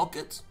both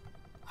pockets.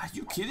 Are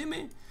you kidding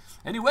me?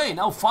 Anyway,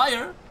 now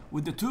Fire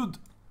with the two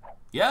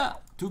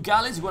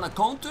galleys gonna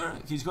counter.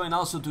 He's going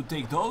also to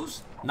take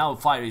those. Now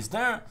Fire is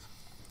there.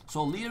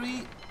 So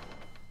Leary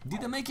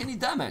didn't make any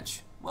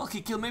damage. Well,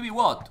 he killed maybe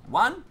what?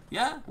 One?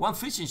 Yeah, one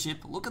fishing ship.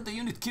 Look at the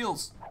unit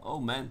kills.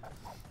 Oh man.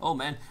 Oh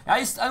man.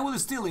 I will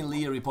still in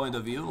Leary point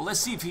of view.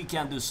 Let's see if he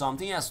can do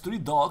something. He has 3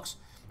 dogs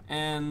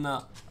and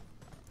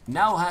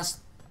now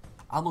has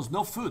almost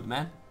no food,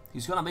 man.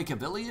 He's gonna make a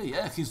villager.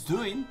 Yeah, he's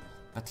doing.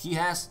 But he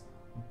has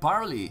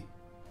barley.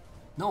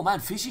 No, man,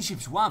 fishing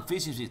ships 1,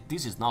 fishing ships.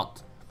 This is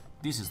not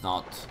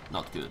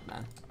good,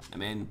 man. I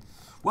mean,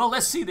 well,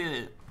 let's see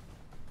the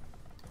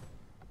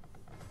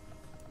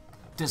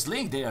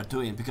slink they are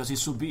doing, because it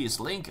should be a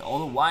slink.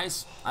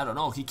 Otherwise, I don't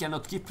know, he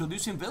cannot keep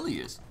producing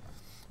villagers.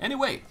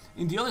 Anyway,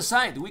 in the other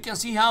side, we can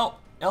see how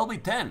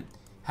LB10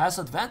 has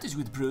advantage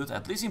with Brute,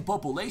 at least in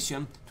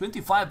population.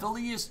 25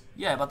 villagers,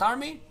 yeah, but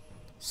army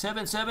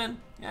 7.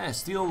 Yeah,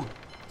 still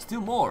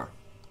more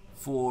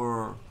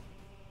for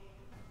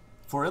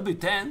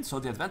LB10,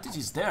 so the advantage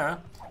is there.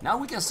 Now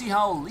we can see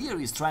how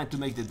Lear is trying to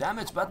make the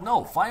damage, but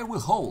no, Fire will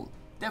hold.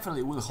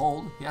 Definitely will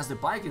hold. He has the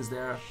Vikings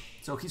there,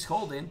 so he's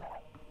holding.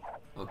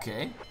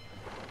 Okay.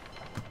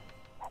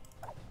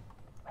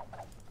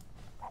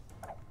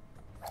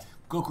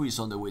 Goku is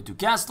on the way to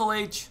Castle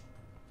Age.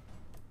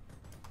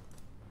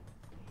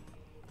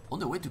 On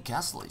the way to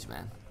Castle Age,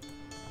 man.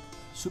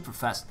 Super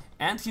fast.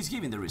 And he's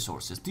giving the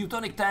resources.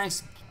 Teutonic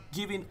tanks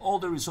giving all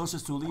the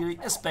resources to Leary,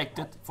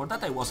 expected. For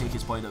that I was in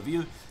his point of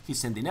view. He's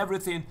sending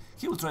everything.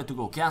 He will try to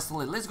go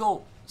Castle Age. Let's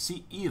go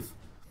see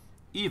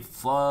if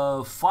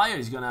Fire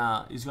is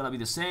gonna be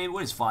the same.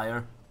 Where is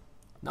Fire?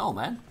 No,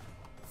 man.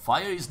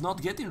 Fire is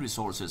not getting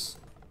resources.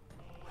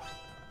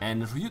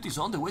 And Ryut is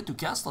on the way to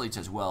Castle Age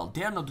as well.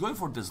 They are not going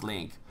for this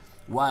link.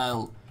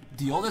 While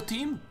the other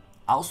team,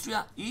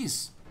 Austria,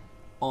 is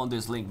on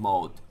this link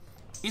mode.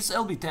 Is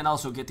LB10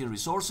 also getting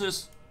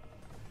resources?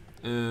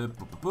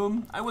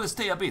 I will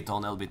stay a bit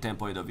on LB10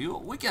 point of view.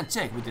 We can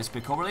check with the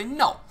spec overlay.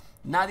 No!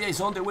 Nadia is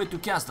on the way to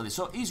Castle Age.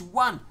 So is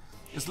one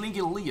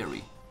linking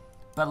Leary.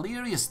 But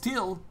Leary is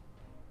still,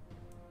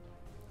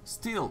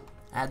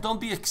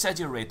 don't be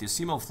exaggerated.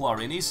 Simon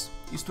Florin is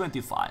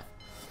 25.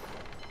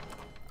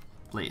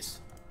 Please.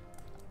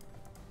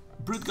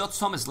 Brute got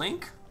some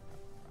slink.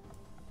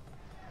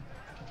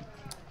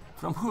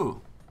 From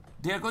who?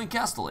 They are going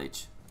Castle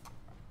Age.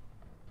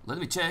 Let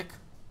me check.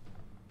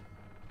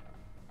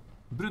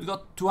 Brute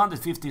got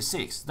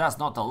 256. That's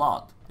not a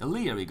lot.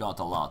 Leary got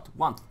a lot.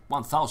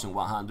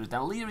 1,100.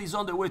 And Leary is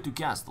on the way to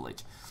Castle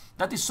Age.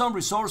 That is some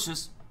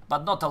resources,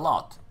 but not a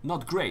lot.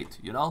 Not great,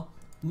 you know?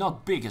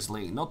 Not biggest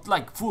link, not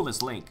like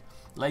fullest link,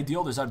 like the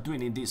others are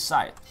doing in this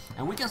side.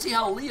 And we can see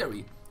how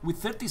Leary, with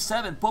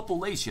 37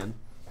 population,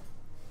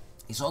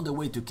 is on the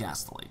way to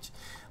Castle Age.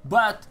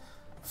 But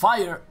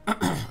Fire,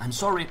 I'm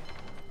sorry,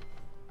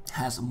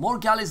 has more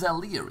galleys than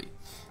Leary.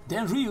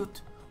 Then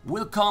Ryut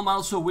will come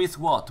also with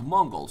what?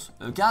 Mongols,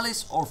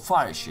 galleys or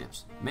fire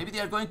ships. Maybe they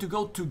are going to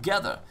go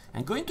together.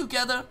 And going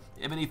together,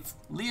 even if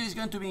Leary is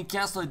going to be in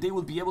Castle Age, they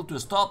will be able to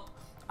stop.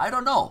 I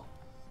don't know.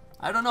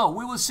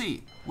 We will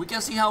see. We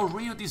can see how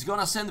Ryut is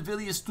gonna send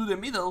villages to the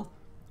middle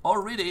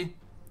already.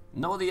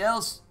 Nobody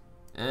else.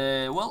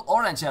 Well,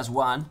 Orange has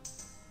one,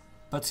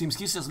 but since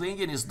his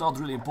slinging is not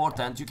really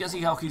important, you can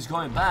see how he's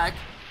going back.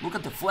 Look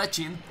at the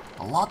fletching.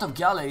 A lot of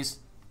galleys.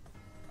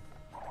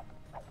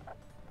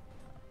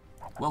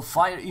 Well,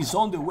 Fire is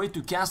on the way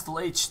to Castle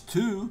Age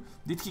 2.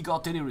 Did he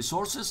got any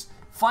resources?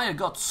 Fire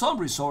got some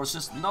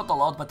resources, not a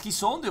lot, but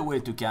he's on the way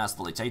to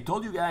Castle Age. I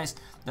told you guys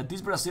that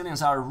these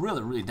Brazilians are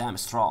really damn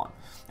strong.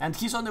 And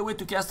he's on the way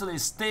to Castle Age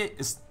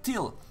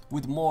still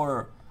with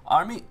more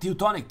army.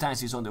 Teutonic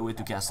tanks is on the way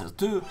to Castle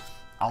 2.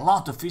 A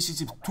lot of fishing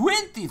ships,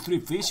 23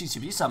 fishing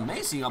ships. It's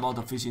amazing amount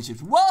of fishing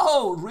ships.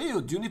 Whoa,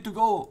 Ryut, you need to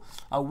go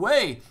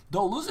away.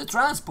 Don't lose the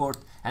transport.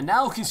 And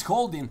now he's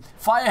holding.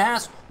 Fire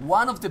has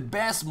one of the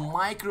best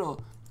micro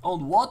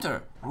on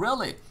water.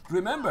 Really.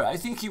 Remember, I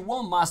think he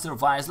won Master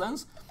of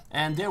Islands.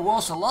 And there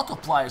was a lot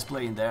of players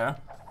playing there.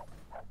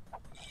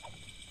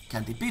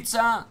 Candy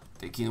Pizza,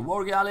 taking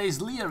War Galleys.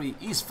 Leary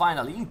is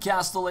finally in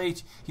Castle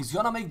Age. He's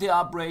gonna make the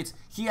upgrades.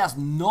 He has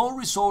no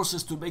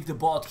resources to make the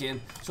Bodkin,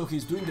 so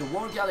he's doing the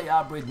War Galley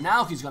upgrade.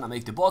 Now he's gonna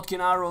make the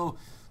Bodkin arrow.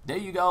 There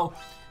you go.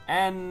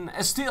 And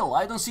still,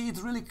 I don't see it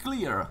really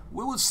clear.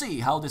 We will see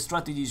how the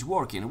strategy is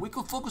working. We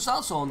could focus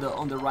also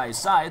on the right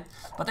side,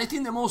 but I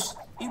think the most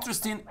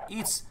interesting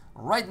is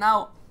right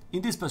now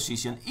in this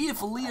position,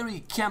 if Leary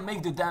can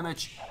make the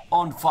damage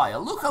on Fire.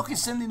 Look how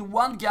he's sending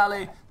one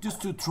galley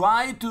just to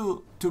try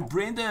to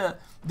bring the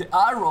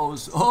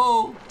arrows.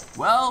 Oh,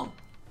 well,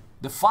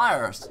 the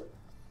fires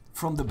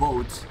from the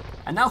boats.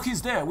 And now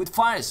he's there with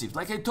fire ships.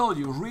 Like I told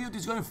you, Ryut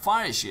is going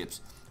fire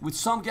ships with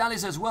some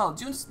galleys as well.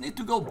 You just need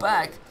to go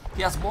back.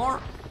 He has more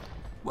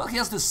Well, he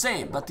has the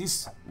same, but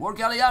his War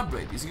Galley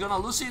upgrade, is he gonna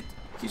lose it?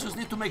 He just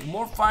need to make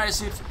more fire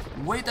ships,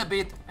 wait a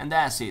bit, and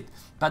that's it.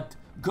 But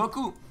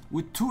Goku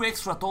with 2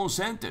 extra tone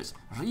centers,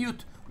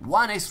 Ryut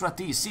 1 extra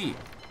TC,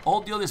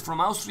 all the others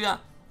from Austria,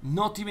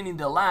 not even in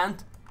the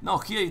land. No,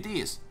 here it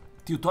is,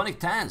 Teutonic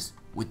tanks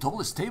with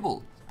double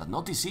stable, but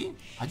not TC?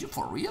 Are you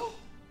for real?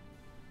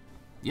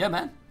 Yeah,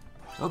 man,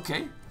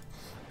 okay.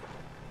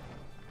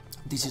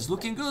 This is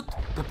looking good.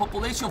 The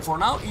population for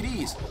now, it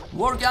is.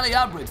 War Galley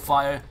upgrade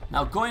fire.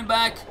 Now going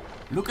back,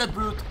 look at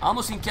Brute,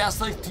 almost in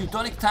castle,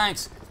 Teutonic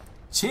tanks,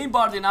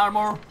 Chainbarding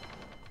armor,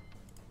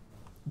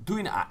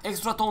 doing an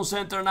extra tone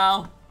center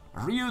now,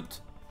 Ryut,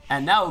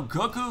 and now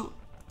Goku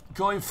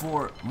going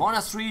for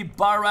Monastery,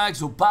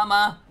 Barracks,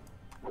 Obama,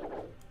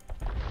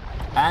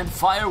 and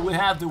Fire will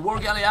have the War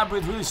Galley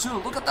upgrade really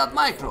soon. Look at that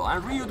micro,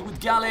 and Ryut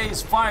with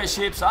galleys, fire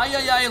ships, ay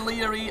ay ay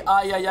Leary,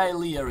 ay ay ay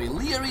Leary.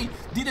 Leary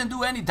didn't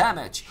do any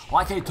damage,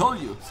 like I told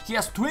you. He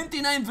has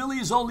 29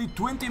 villies, only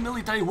 20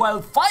 military,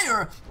 while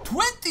Fire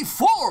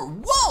 24,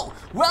 whoa!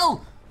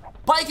 Well,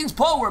 Vikings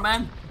power,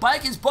 man,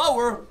 Vikings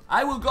power.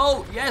 I will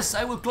go, yes,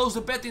 I will close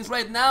the bettings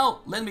right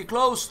now. Let me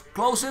close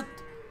it,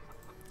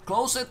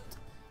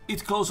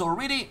 it's closed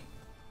already.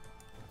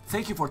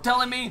 Thank you for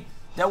telling me.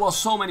 There was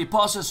so many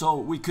pauses, so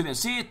we couldn't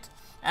see it.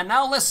 And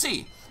now let's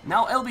see.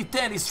 Now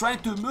LB10 is trying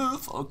to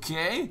move,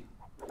 okay,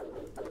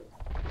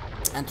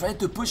 and trying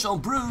to push on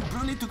Brew.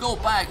 Brew need to go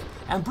back,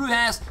 and Brew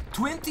has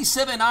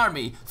 27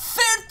 army,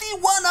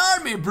 31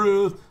 army,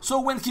 Brew. So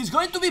when he's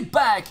going to be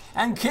back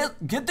and get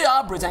the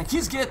upgrades, and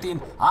he's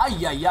getting,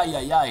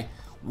 ay.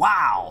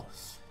 Wow.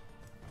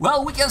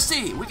 Well, we can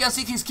see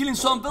he's killing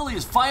some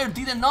villages. Fire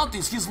didn't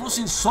notice, he's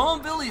losing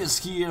some villages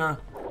here.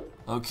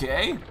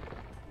 Okay,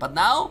 but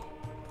now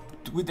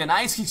with the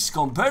knights, he's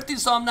converting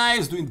some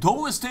knights, doing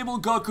double stable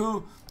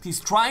Goku. He's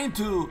trying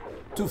to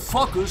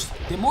focus.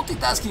 The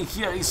multitasking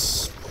here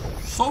is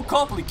so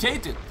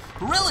complicated,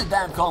 really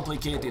damn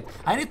complicated.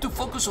 I need to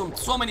focus on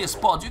so many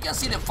spots. You can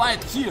see the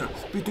fight here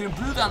between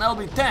Brute and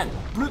LB10.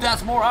 Brute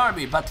has more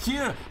army, but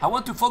here I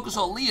want to focus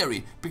on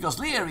Leary, because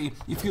Leary,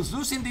 if he's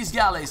losing these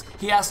galleys,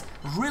 he has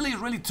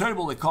really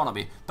terrible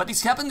economy. But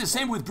it's happened the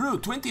same with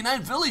Brute,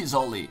 29 villages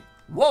only.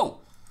 Whoa!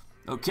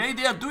 Okay,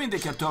 they are doing the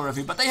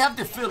cartography, but I have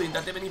the feeling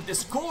that even if the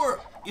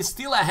score is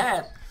still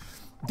ahead,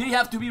 they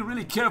have to be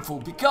really careful,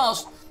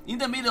 because in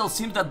the middle it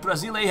seems that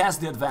Brazil has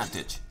the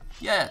advantage.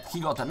 Yeah, he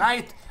got a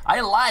knight.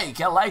 I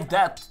like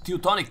that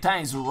Teutonic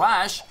tanks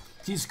rush.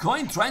 He's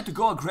trying to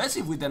go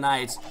aggressive with the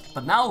knights,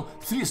 but now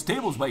 3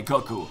 stables by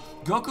Goku.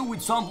 Goku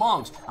with some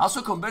monks,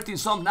 also converting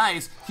some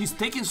knights. He's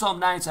taking some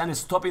knights and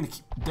stopping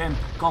them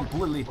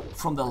completely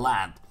from the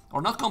land.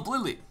 Or not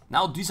completely.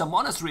 Now this is a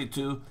monastery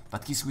too,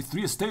 but he's with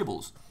 3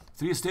 stables.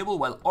 3 stable,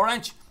 while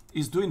Orange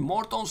is doing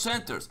more tone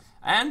centers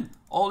and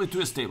only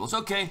 2 stables.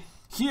 Okay,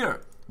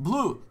 here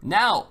Blue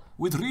now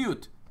with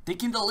Ryut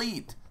taking the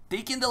lead.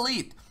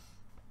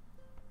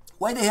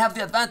 Why they have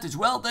the advantage?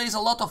 Well, there is a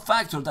lot of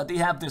factors that they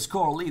have the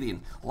score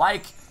leading,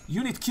 like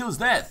unit kills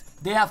death.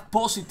 They have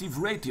positive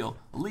ratio.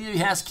 Leo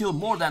has killed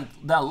more than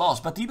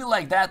lost, but even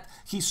like that,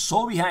 he's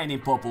so behind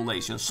in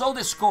population. So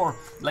the score,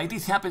 like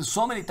this happens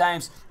so many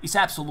times, is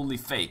absolutely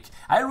fake.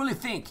 I really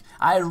think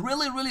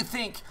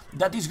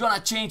that it's gonna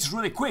change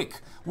really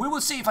quick. We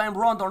will see if I'm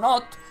wrong or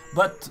not,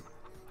 but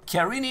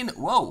Karinin,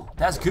 whoa,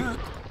 that's good.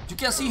 You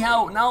can see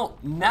how now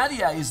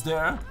Nadia is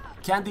there,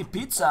 Candy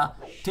Pizza,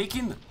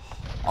 taking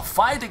a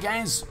fight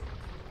against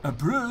a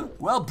Brew.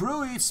 Well,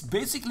 Brew is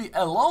basically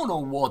alone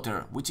on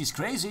water, which is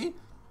crazy,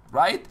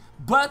 right?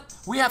 But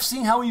we have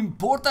seen how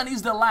important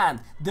is the land.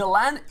 The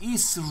land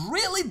is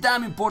really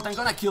damn important.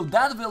 Gonna kill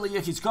that villager.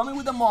 He's coming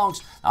with the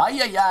monks.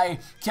 Ay.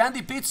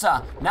 Candy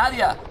Pizza.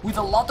 Nadia with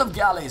a lot of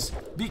galleys.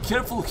 Be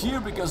careful here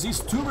because it's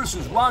 2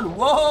 versus 1.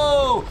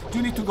 Whoa!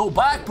 You need to go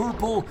back,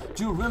 Purple.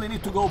 You really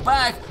need to go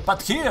back.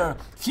 But here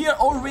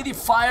already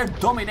Fire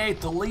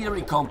dominate the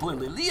Leary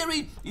completely.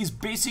 Leary is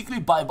basically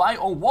bye-bye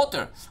on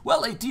water.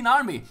 Well, 18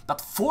 army, but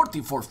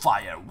 40 for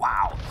Fire.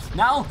 Wow.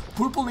 Now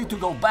Purple need to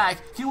go back.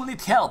 He will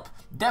need help.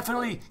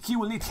 Definitely he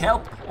will need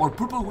help or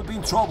Purple will be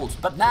in troubles.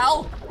 But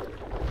now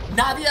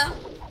Nadia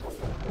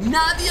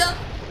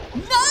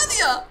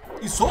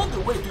is on the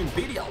way to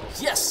Imperial.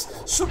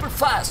 Yes, super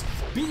fast.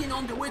 Being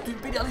on the way to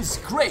Imperial is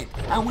great,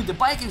 and with the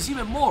Vikings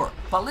even more.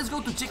 But let's go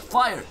to check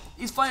Fire.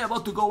 Is Fire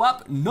about to go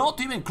up? Not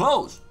even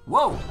close.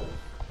 Whoa.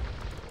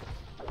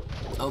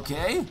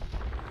 Okay.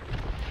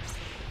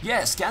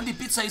 Yes, Candy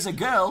Pizza is a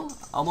girl.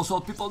 Almost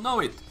all people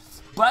know it.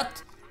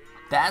 But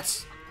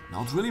that's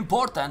not really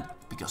important,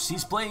 because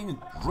he's playing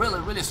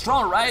really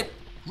strong, right?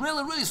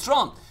 Really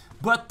strong.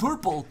 But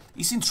Purple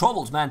is in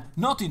troubles, man.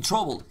 Not in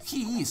trouble.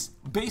 He is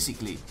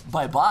basically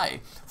bye-bye.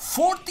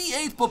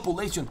 48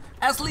 population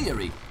as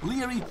Leary.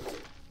 Leary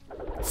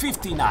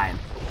 59.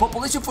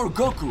 Population for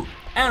Goku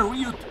and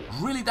Ryut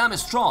really damn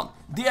strong.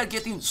 They are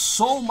getting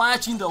so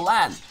much in the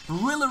land,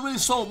 really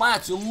so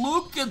much.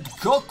 Look at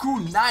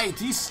Goku Knight,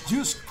 he's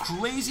just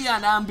crazy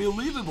and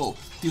unbelievable.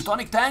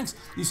 Teutonic Tanks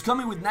is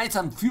coming with knights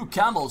and few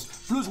camels,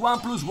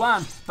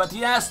 +1/+1, but he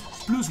has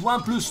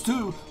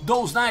 +1/+2,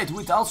 those knights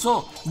with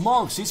also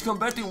monks. He's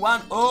converting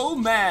one, oh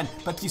man,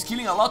 but he's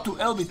killing a lot to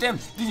LB10.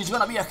 This is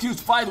gonna be a huge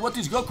fight. What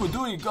is Goku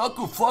doing?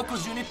 Goku,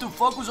 focus, you need to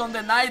focus on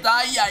the knight.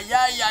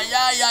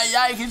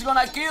 Ay, he's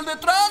gonna kill the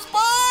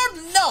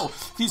transport. No,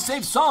 he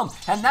saved some,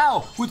 and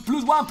now with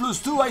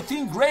 +1/+2, I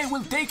think Gray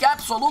will take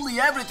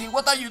absolutely everything.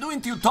 What are you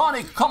doing,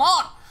 Teutonic? Come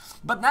on!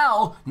 But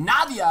now,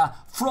 Nadia,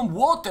 from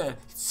water,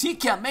 she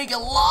can make a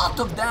lot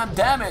of damn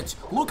damage.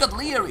 Look at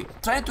Leary,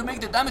 trying to make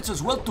the damage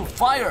as well to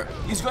fire.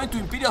 He's going to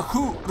Imperial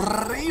who?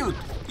 Ryut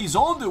is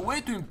on the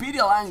way to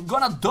Imperial and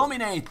gonna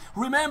dominate.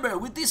 Remember,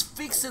 with this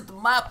fixed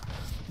map,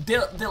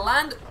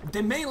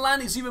 the main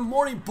land is even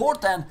more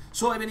important.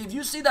 So even if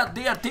you see that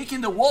they are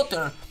taking the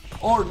water,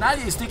 or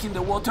Nadia is taking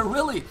the water,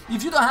 really,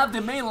 if you don't have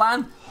the main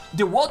land,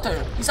 the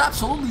water is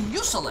absolutely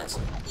useless.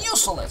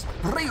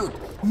 Ryut,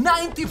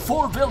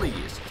 94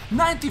 villages,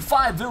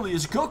 95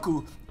 villages,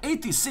 Goku,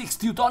 86,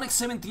 Teutonic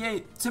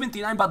 78,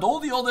 79, but all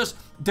the others,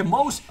 the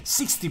most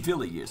 60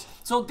 villages.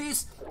 So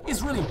this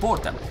is really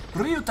important.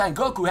 Ryut and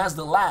Goku has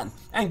the land,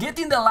 and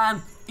getting the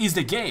land is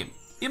the game.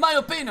 In my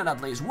opinion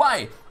at least.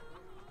 Why?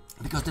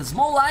 Because the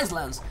small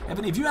islands,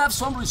 even if you have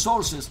some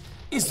resources,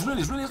 it's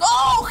really...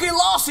 Oh, he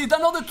lost it!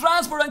 Another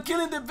transport and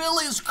killing the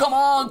village! Come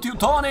on,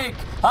 Teutonic!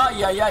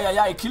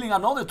 Ay, killing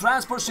another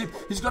transport ship.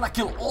 He's gonna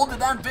kill all the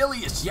damn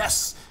villages.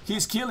 Yes,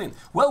 he's killing.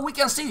 Well, we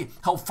can see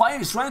how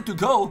fire is trying to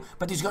go,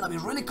 but it's gonna be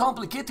really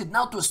complicated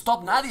now to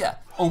stop Nadia.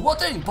 On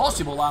water,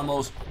 impossible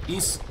almost.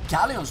 Is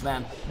galleons,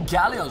 man.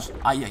 Galleons.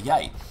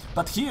 Ay.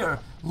 But here,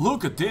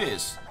 look at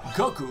this.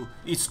 Goku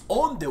is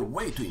on the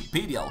way to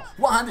Imperial.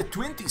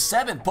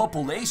 127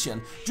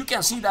 population. You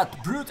can see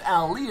that Brute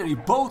and Leary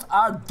both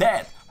are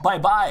dead.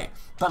 Bye-bye.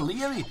 But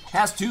Leary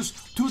has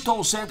just 2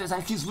 tall centers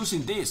and he's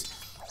losing this.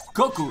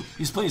 Goku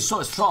is playing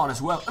so strong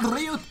as well.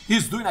 Ryut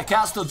is doing a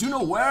castle. Do you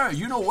know where?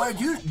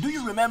 Do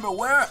you remember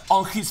where?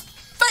 On his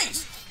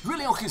face.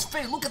 Really on his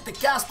face. Look at the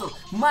castle.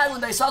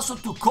 Myranda is also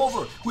to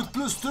cover with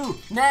 +2.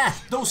 Nah,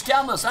 those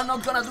camels are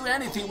not gonna do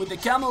anything with the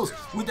camels.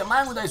 With the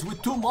Myranda with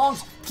 2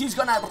 monks, he's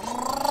gonna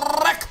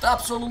wreck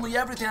absolutely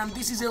everything. And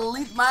this is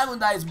elite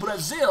Myranda.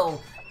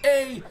 Brazil.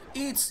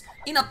 It's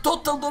in a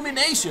total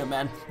domination,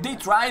 man. They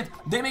tried,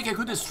 they make a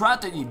good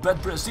strategy,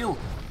 but Brazil,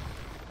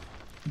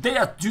 they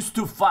are just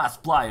too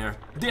fast player.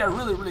 They are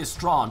really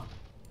strong.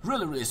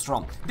 Really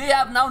strong. They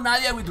have now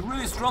Nadia with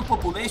really strong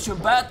population,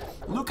 but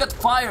look at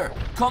Fire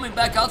coming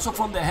back also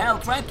from the hell,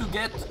 trying to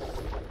get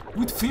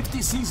with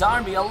 56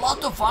 army, a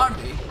lot of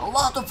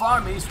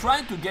army is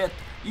trying to get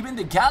even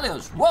the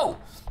galleons. Whoa!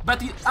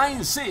 But I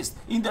insist,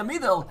 in the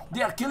middle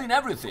they are killing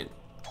everything,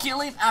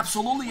 killing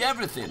absolutely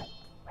everything.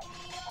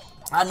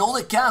 And all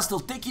the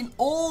castle taking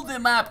all the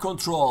map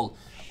control.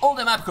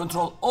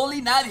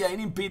 Only Nadia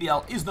in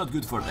Imperial is not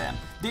good for them.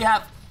 They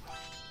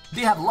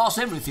have lost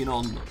everything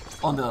on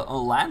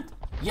land.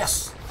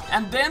 Yes.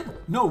 And then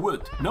no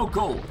wood, no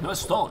gold, no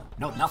stone,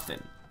 no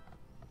nothing.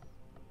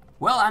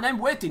 Well, and I'm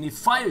waiting if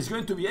Fire is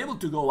going to be able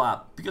to go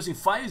up. Because if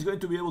Fire is going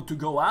to be able to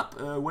go up,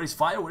 where is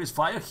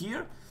Fire?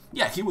 Here?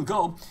 Yeah, he will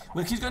go.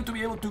 When he's going to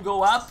be able to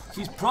go up,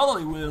 he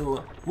probably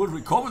will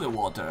recover the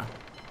water.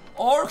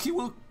 Or he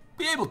will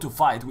be able to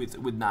fight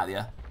with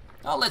Nadia.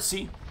 Now let's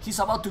see. He's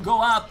about to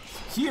go up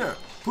here.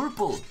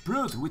 Purple,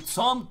 Brute with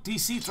some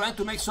TC trying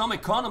to make some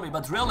economy,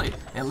 but really,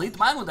 elite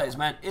Myranda,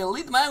 man.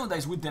 Elite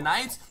Myranda with the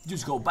knights.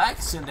 Just go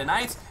back, send the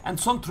knights, and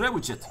some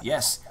trebuchet.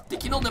 Yes,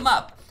 taking on the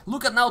map.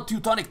 Look at now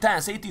Teutonic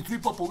Tanks, 83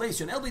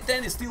 population.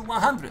 LB10 is still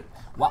 100.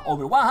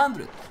 Over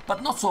 100,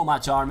 but not so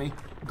much army.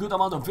 Good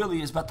amount of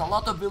villages, but a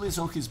lot of villages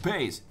on his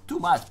base. Too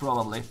much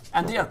probably.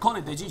 And they are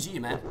calling the GG,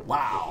 man.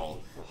 Wow.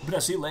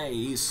 Brazil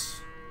is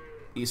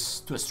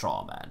too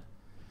strong, man.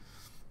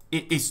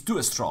 It's too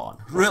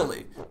strong,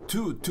 really,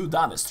 too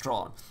damn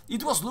strong.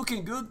 It was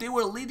looking good, they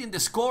were leading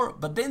the score,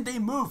 but then they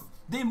moved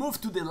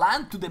to the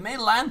land, to the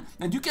mainland,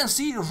 and you can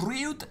see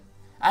Ryut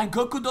and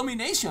Goku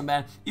domination,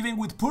 man. Even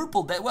with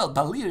Purple, well,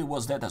 Daliri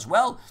was dead as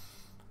well.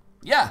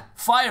 Yeah,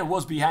 Fire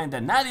was behind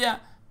the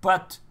Nadia,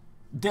 but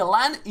the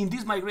land in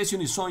this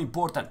migration is so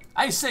important.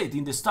 I said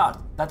in the start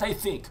that I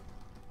think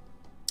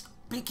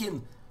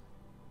picking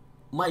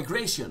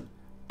migration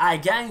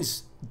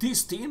against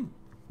this team,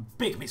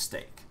 big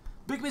mistake.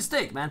 Big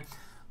mistake, man.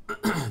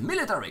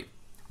 Military.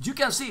 You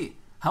can see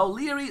how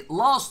Leary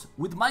lost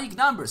with magic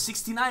numbers.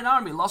 69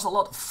 army, lost a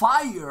lot.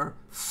 Fire.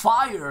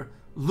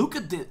 Look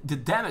at the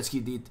damage he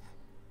did.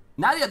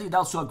 Nadia did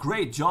also a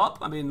great job.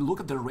 I mean,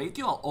 look at the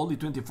ratio. Only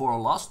 24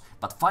 lost.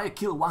 But Fire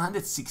killed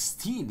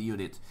 116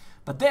 units.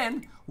 But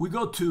then we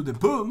go to the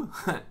Boom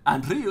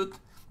and Ryut.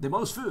 The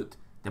most food,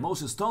 the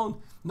most stone,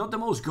 not the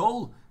most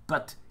gold,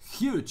 but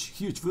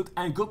huge food.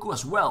 And Goku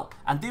as well.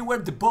 And they were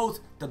the both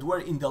that were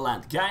in the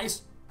land.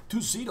 Guys,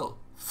 2-0.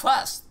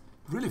 Fast.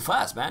 Really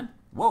fast, man.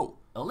 Whoa.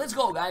 Let's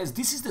go, guys.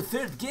 This is the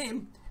 3rd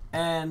game.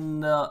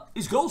 And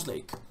it's Ghost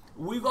Lake.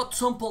 we got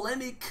some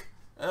polemic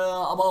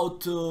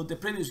about the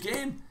previous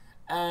game,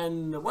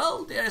 and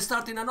well, they are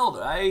starting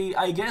another.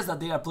 I guess that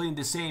they are playing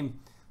the same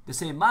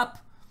map.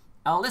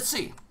 Let's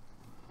see.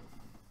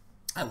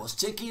 I was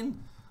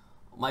checking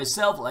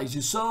myself, like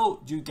you saw.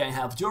 You can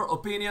have your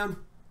opinion.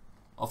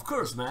 Of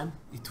course, man,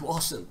 it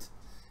wasn't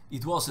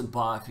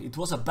Park. It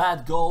was a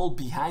bad goal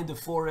behind the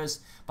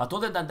forest, but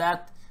other than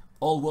that,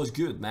 all was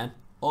good, man.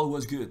 All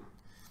was good.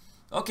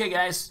 Okay,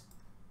 guys,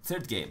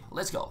 third game.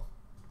 Let's go.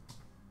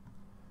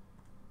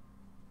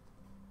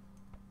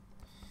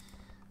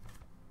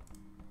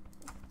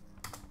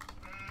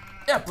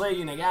 They're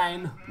playing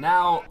again.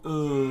 Now,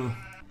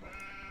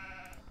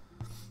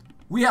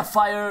 we have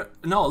fire.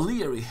 No,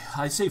 Leary.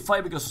 I say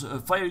fire because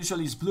fire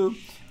usually is blue.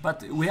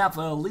 But we have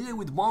Leary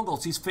with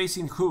Mongols. He's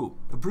facing who?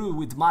 Brew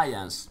with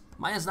Mayans.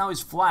 Mayans now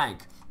is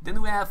flank.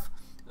 Then we have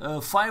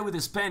fire with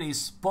the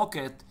Spanish,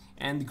 Pocket,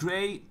 and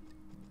Grey,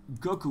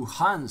 Goku,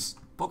 Hans,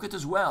 Pocket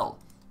as well.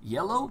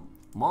 Yellow,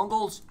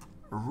 Mongols,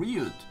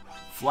 Ryut.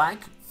 Flank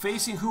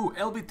facing who?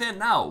 LB10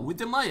 now with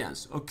the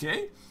Mayans.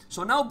 Okay.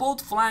 So now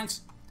both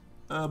flanks,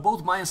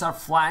 both Mayans are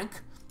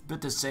flank,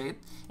 better say.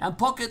 And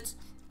Pocket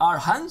are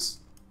Hans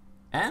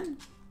and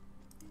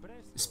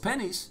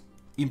Spanish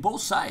in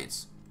both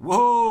sides.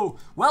 Whoa!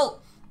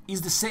 Well, it's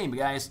the same,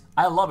 guys.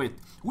 I love it.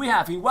 We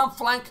have in one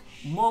flank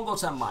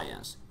Mongols and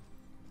Mayans.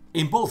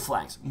 In both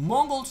flanks,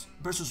 Mongols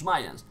versus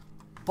Mayans.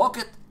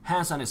 Pocket,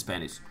 Hans and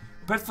Spanish.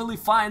 Perfectly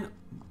fine,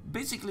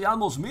 basically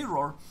almost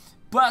mirror,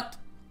 but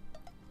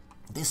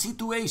the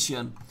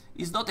situation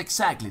is not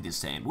exactly the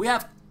same. We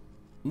have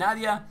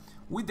Nadia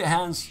with the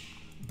Hans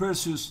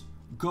versus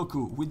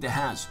Goku with the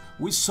Hans.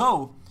 We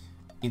saw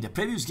in the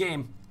previous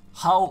game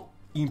how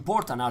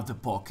important are the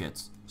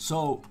pockets.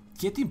 So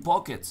getting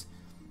pockets,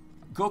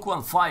 Goku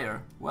on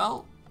fire,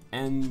 well,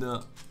 and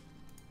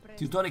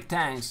Teutonic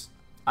tanks,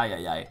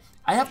 I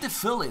have the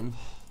feeling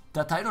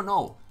that, I don't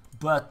know,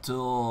 but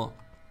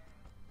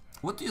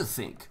what do you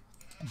think?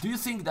 Do you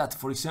think that,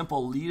 for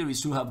example, Leary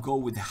should have go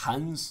with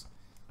Hans?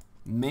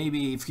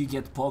 Maybe if he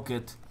get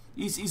Pocket,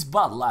 it's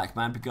bad luck,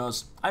 man,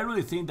 because I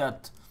really think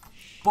that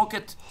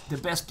Pocket, the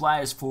best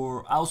players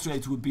for Austria,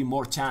 it would be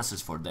more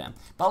chances for them.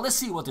 But let's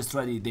see what the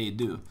strategy they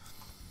do.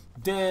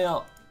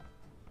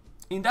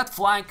 In that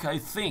flank, I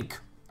think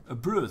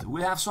Brood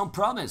will have some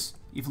promise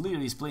if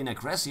Leary is playing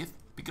aggressive,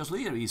 because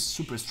Leary is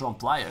super strong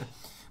player.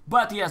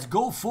 But yes,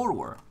 go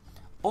forward.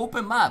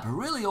 Open map,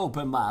 really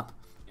open map,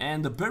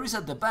 and the berries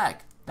at the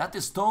back. That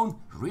is stone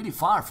really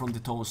far from the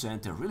town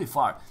center, really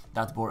far.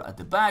 That board at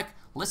the back.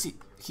 Let's see,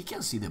 he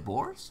can see the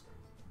boards?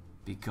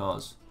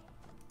 Because...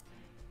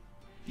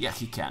 yeah,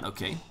 he can,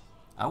 okay.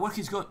 Where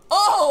he's going...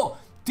 oh!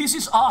 This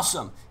is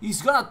awesome!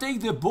 He's gonna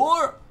take the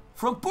board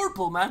from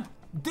purple, man.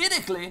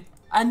 Directly.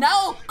 And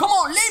now, come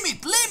on,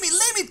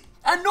 limit!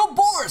 And no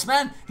boards,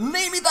 man.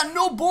 Limit and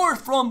no board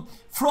from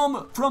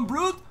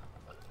Brood.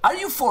 Are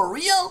you for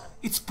real?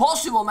 It's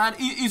possible, man.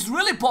 It's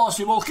really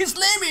possible. He's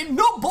limit,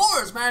 no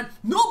boards, man.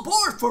 No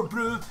board for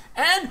Brood.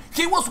 And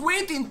he was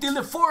waiting till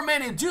the 4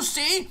 minutes. You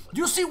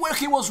see where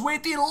he was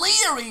waiting?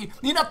 Leary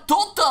in a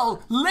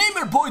total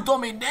Lamer Boy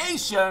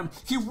domination.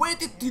 He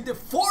waited till the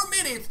 4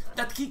 minutes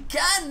that he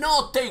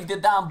cannot take the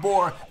damn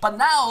board. But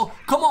now,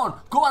 come on,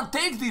 go and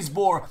take this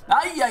board.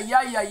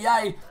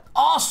 Ay.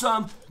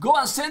 Awesome. Go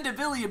and send the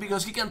villager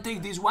because he can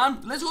take this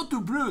one. Let's go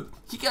to Brood.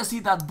 He can see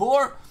that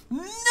board.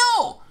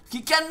 No!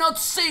 He cannot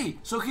see,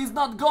 so he's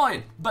not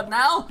going. But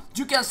now,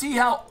 you can see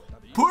how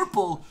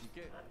purple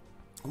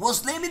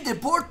was naming the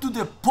board to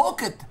the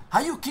pocket.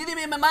 Are you kidding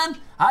me, my man?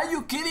 Are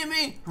you kidding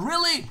me?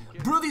 Really?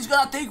 Brood is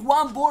gonna take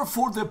one board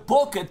for the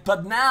pocket,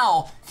 but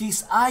now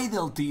he's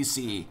idle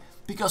TC.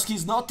 Because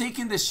he's not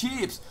taking the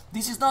ships.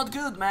 This is not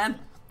good, man.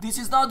 This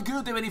is not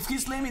good. Even if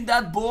he's naming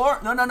that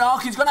board. No.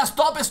 He's gonna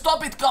stop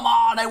it. Come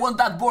on. I want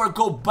that board.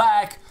 Go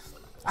back.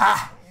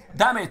 Ah,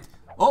 damn it.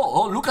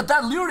 Oh, look at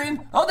that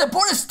luring. Oh, the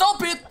board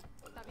stop it.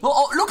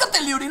 Oh, look at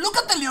the luring.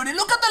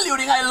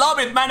 I love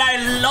it, man.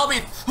 I love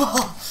it.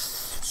 Oh,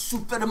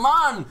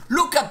 Superman.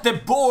 Look at the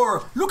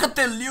board. Look at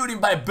the luring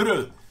by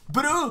Brood.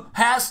 Brood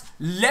has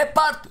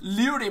leopard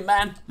luring,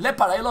 man.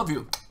 Leopard, I love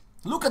you.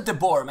 Look at the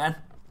board, man.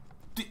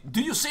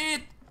 Do you see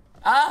it?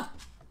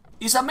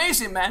 It's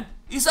amazing, man.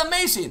 It's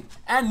amazing.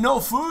 And no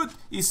food.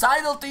 It's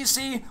idle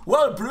TC.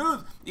 Well,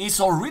 Brood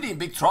is already in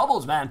big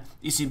troubles, man.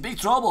 He's in big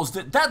troubles.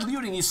 That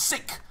luring is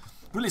sick.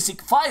 Really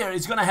sick. Fire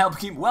is gonna help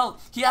him. Well,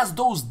 he has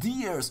those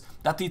deers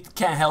that it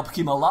can help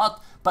him a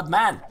lot. But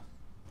man,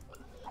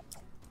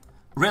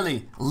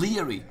 really,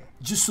 Leary,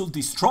 you should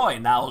destroy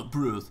now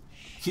Brood.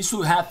 He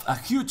should have a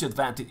huge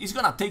advantage. He's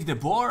gonna take the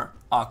board.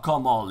 Oh,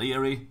 come on,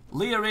 Leary.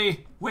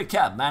 Leary, wake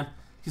up, man.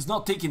 He's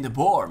not taking the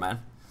board, man.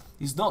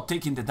 He's not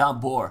taking the damn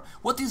board.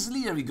 What is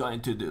Leary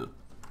going to do?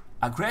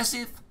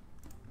 Aggressive?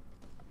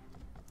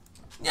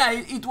 Yeah,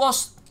 it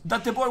was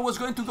that the board was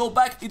going to go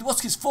back. It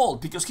was his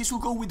fault, because he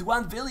should go with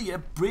one villager,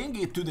 bring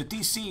it to the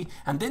TC,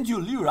 and then you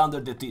lure under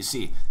the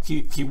TC.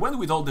 He went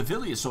with all the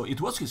villagers, so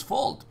it was his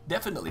fault,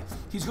 definitely.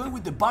 He's going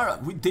with the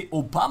Barack, with the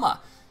Obama.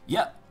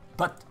 Yeah,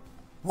 but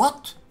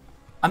what?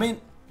 I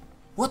mean,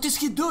 what is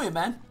he doing,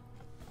 man?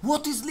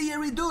 What is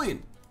Leary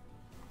doing?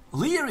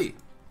 Leary,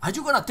 are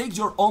you gonna take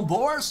your own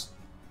boars?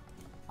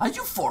 Are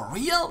you for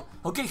real?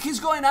 Okay, he's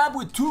going up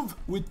with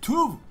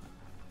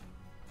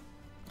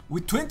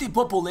 20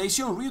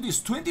 population. Rio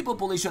is 20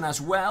 population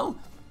as well,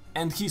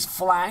 and his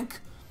flank,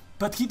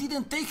 but he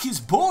didn't take his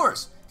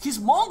boars. His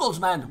Mongols,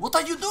 man. What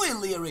are you doing,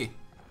 Leary?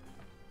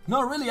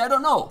 No, really, I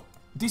don't know.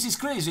 This is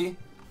crazy.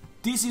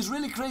 This is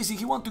really crazy.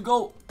 He want to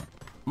go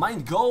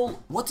mine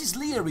goal. What is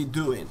Leary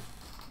doing?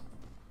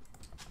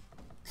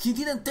 He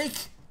didn't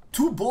take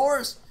 2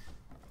 boars.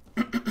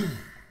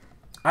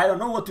 I don't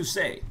know what to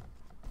say.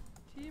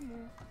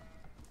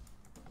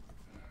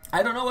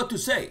 I don't know what to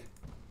say.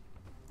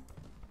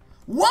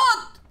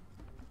 What?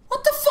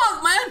 What the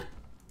fuck, man?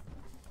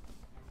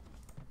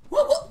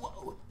 What?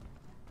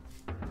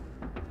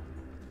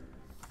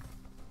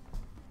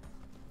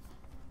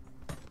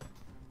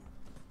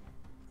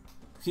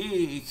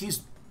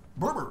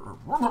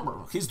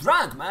 He's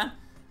drunk, man.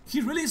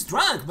 He really is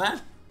drunk,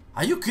 man.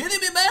 Are you kidding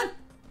me, man?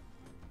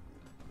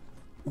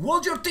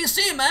 Hold your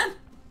TC, man.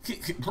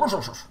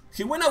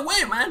 He went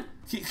away, man.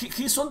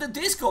 He's on the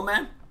disco,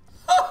 man.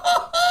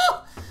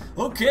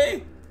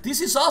 Okay,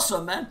 this is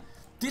awesome, man.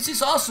 This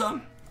is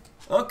awesome.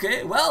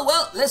 Okay, well,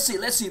 let's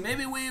see.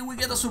 Maybe we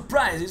get a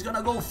surprise. He's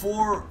gonna go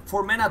for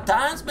men at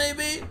times,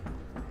 maybe.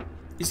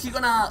 Is he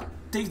gonna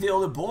take the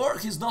other board?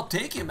 He's not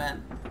taking,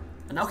 man.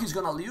 And now he's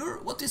gonna lure?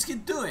 What is he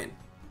doing?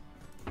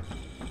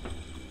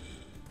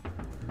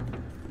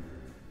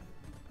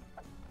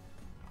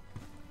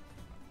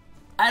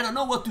 I don't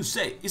know what to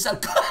say. It's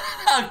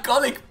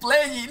alcoholic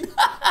playing.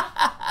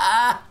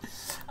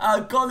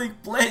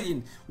 Alcoholic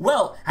playing.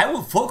 Well, I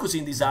will focus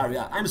in this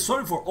area. I'm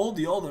sorry for all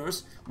the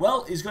others.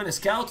 Well, he's gonna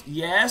scout,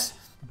 yes,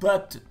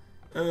 but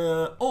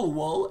all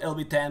wall,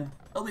 LB10.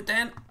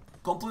 LB10,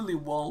 completely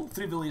wall,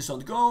 3 villages on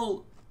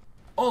goal.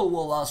 All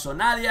wall also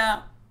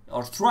Nadia,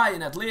 or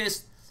trying at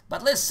least.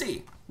 But let's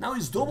see. Now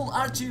it's double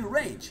archery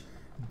range.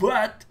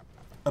 But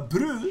a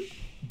Bru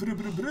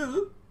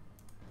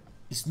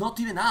is not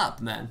even up,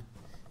 man.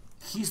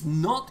 He's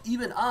not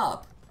even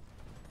up.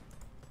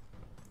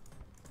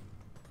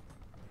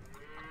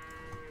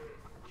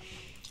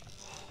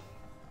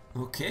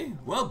 Okay,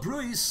 well, Bru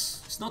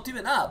is not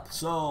even up,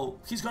 so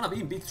he's gonna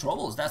be in big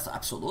troubles. That's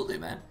absolutely,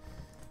 man.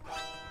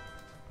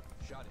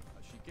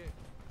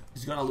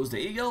 He's gonna lose the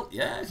eagle.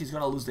 Yeah, he's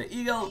gonna lose the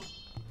eagle.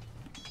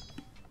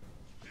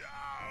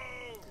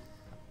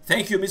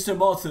 Thank you, Mr.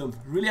 Mothum.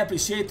 Really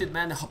appreciate it,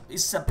 man.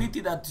 It's a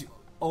pity that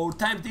our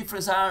time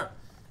difference are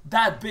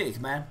that big,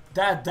 man.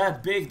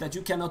 That big that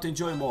you cannot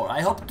enjoy more.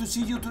 I hope to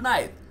see you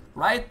tonight,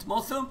 right,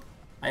 Mothum?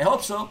 I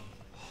hope so,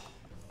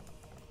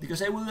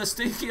 because I will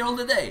stay here all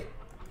the day.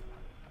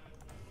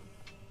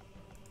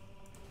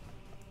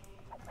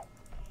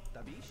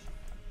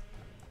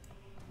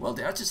 Well,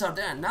 the archers are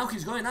there. Now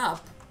he's going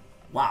up.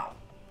 Wow.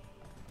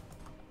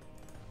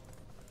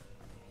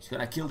 He's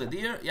gonna kill the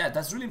deer. Yeah,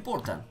 that's really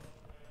important.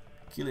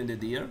 Killing the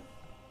deer.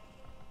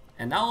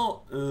 And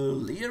now,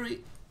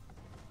 Leary.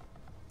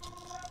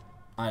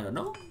 I don't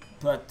know.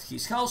 But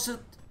he's housed.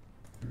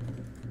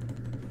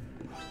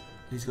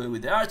 He's going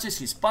with the archers.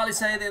 He's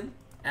palisading.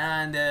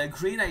 And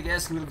green, I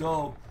guess, will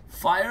go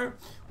fire.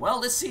 Well,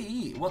 let's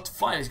see what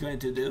fire is going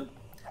to do.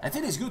 I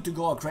think it's good to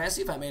go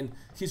aggressive. I mean,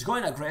 he's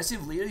going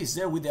aggressive. Leary is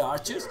there with the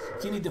archers.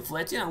 He needs the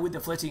fletching, and with the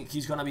fletching,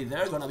 he's gonna be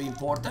there, gonna be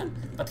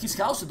important. But he's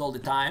housed all the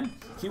time.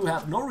 He will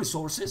have no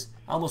resources,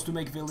 almost to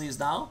make villages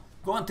now.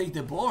 Go and take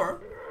the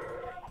boar.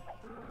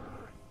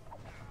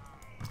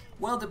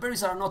 Well, the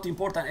berries are not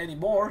important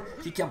anymore.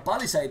 He can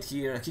palisade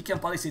here. He can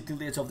palisade till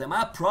the edge of the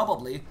map,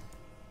 probably.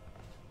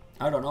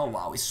 I don't know.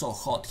 Wow, it's so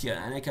hot here,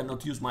 and I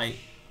cannot use my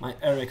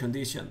air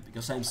condition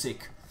because I'm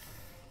sick.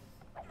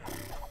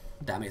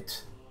 Damn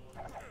it.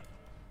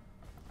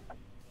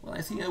 Well,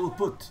 I think I will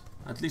put,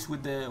 at least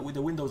with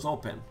the windows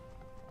open.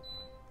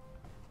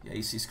 Yeah,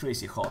 it's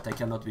crazy hot. I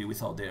cannot be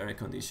without the air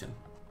condition.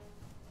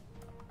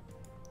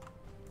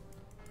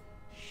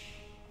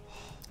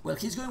 Well,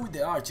 he's going with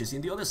the archers.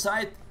 In the other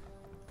side,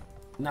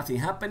 nothing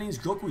happening.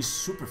 Goku is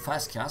super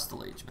fast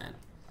Castle Age, man.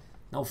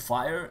 Now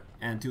fire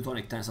and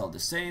Teutonic Tanks are the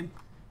same.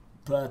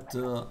 But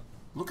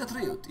look at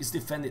Ryut. He's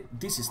defending.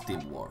 This is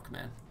teamwork,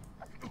 man.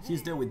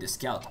 He's there with the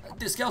scout.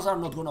 The scouts are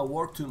not gonna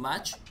work too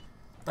much.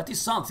 But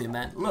it's something,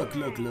 man. Look.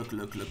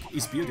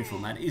 It's beautiful,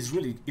 man. It's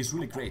really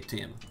great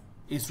team.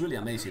 It's really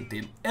amazing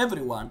team.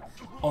 Everyone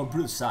on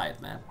Brute's side,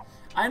 man.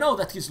 I know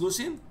that he's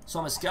losing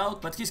some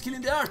scout, but he's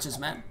killing the archers,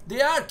 man.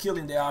 They are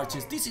killing the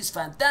archers. This is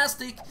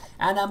fantastic.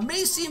 An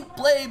amazing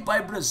play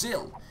by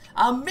Brazil.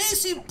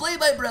 Amazing play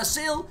by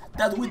Brazil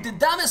that with the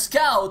damage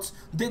scouts,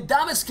 they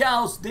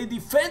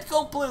defend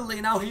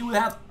completely. Now he will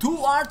have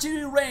 2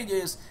 archery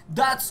ranges.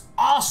 That's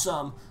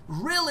awesome.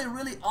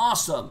 Really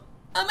awesome.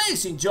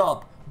 Amazing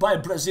job by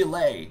Brazil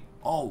A.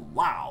 Oh,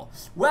 wow.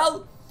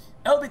 Well,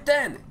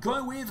 LB10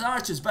 going with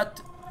archers,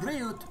 but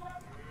Ryut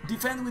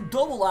defend with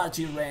double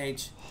archery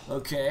range.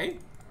 Okay,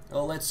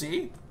 well, let's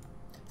see.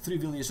 3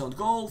 villages on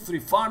goal, 3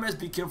 farmers,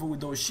 be careful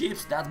with those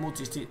ships. That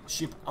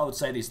multi-ship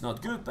outside is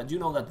not good, but you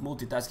know that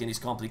multitasking is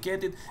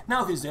complicated.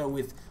 Now he's there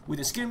with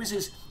the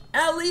skirmishes.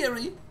 And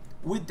Leary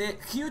with the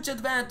huge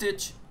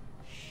advantage.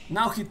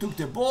 Now he took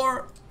the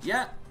boar,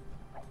 yeah.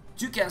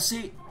 You can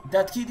see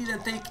that he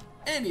didn't take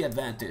any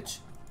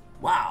advantage.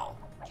 Wow.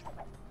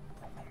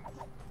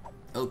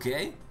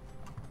 Okay.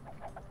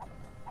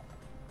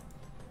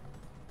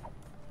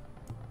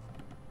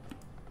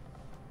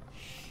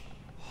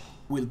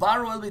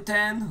 Wilbaro will be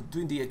 10,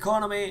 doing the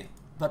economy,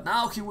 but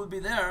now he will be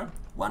there.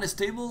 1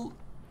 stable,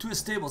 2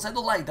 stables. I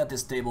don't like that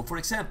stable. For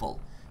example,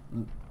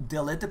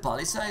 delete the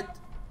palisade,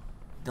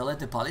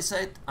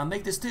 and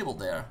make the stable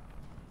there.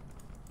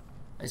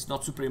 It's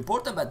not super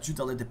important, but you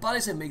delete the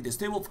palisade, make the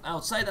stable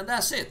outside, and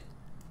that's it.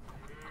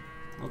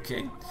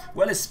 Okay.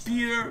 Well, a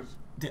spear,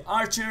 the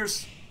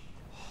archers,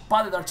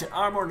 padded archer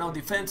armor, now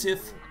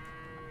defensive.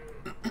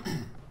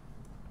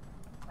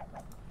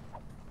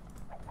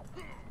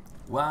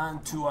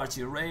 1, 2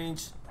 archer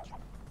range,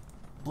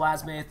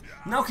 blacksmith.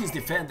 Now he's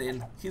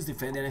defending,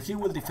 and he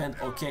will defend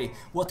okay.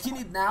 What he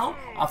need now,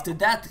 after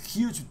that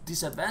huge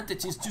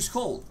disadvantage, is just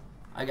hold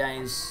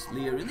against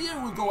Leary. Leary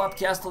will go up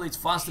castle, it's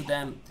faster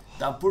than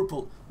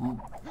purple,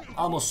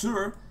 almost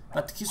sure,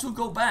 but he should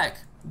go back.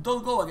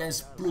 Don't go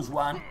against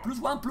 +1,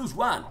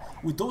 +1,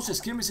 with those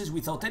skirmishes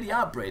without any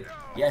upgrade.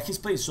 Yeah, he's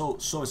playing so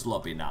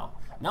sloppy now.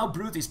 Now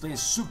Brute is playing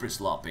super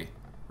sloppy,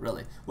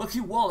 really. Well, he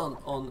won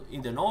on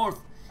in the north.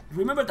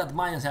 Remember that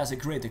Mayans has a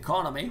great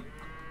economy.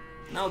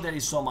 Now there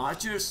is some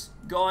archers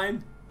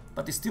going,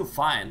 but it's still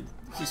fine.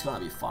 He's gonna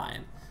be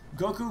fine.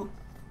 Goku,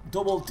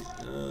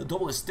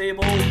 double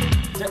stable.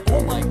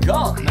 Oh my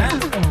god, man!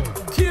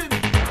 Kim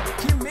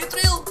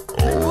Mithril?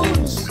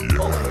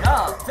 Oh my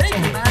god, thank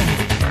you,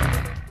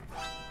 man!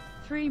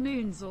 3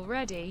 moons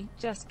already,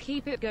 just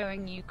keep it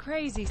going, you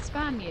crazy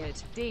Spaniard.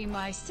 D,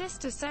 my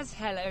sister says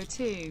hello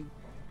too.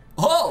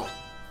 Oh!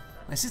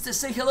 My sister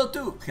say hello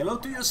too. Hello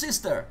to your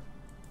sister.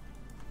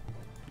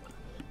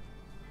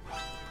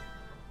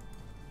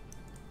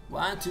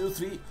 1, 2,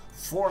 3,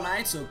 4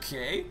 knights,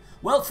 okay.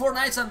 Well, 4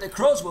 knights and the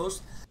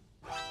crossbows.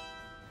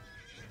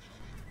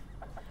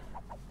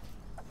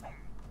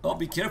 Oh,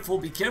 be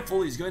careful,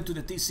 he's going to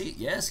the TC.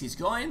 Yes, he's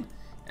going.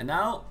 And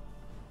now...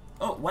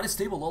 Oh, 1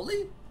 stable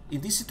only?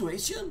 In this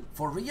situation?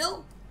 For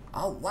real?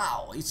 Oh,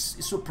 wow,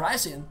 it's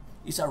surprising.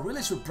 It's a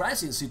really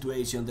surprising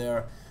situation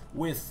there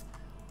with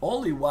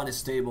only 1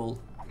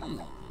 stable.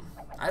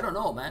 I don't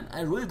know, man.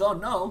 I really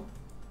don't know.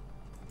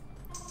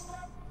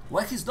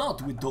 Why he's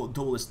not with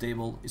double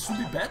stable? It should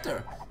be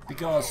better,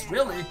 because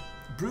really,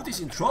 Brute is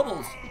in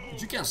trouble.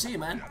 You can see,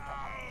 man.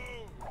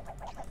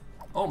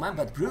 Oh man,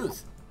 but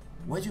Brute,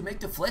 why do you make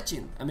the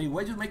fletching? I mean,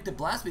 why do you make the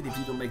blacksmith if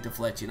you don't make the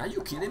fletching? Are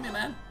you kidding me,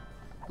 man?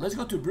 Let's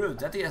go to Brute.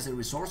 That he has the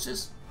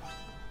resources.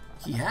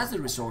 He has the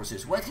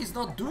resources. Why he's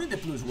not doing the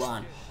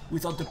 +1?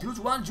 Without the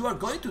 +1, you are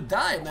going to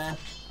die, man.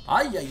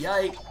 Ay,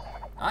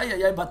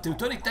 but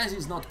Teutonic Tides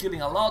is not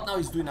killing a lot. Now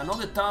he's doing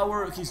another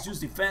tower. He's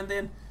just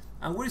defending.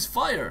 And where is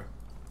Fire?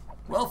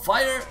 Well,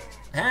 Fire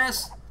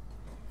has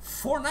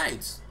 4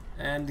 knights,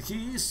 and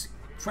he is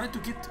trying to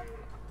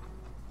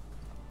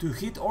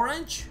hit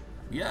Orange.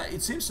 Yeah,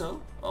 it seems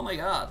so. Oh my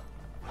god,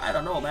 I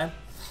don't know, man.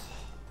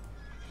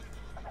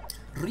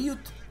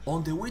 Ryut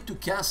on the way to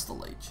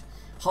Castle Age.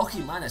 How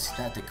he managed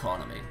that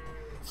economy?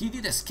 He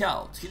did a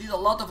scout. He did a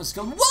lot of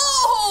scout.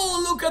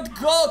 Whoa! Look at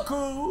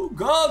Goku!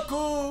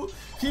 Goku!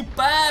 He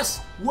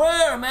passed.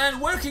 Where, man?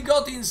 Where he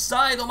got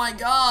inside? Oh my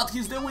god!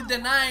 He's there with the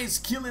knights,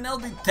 killing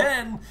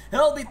LB10.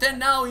 LB10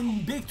 now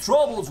in big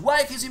troubles.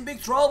 Why he's in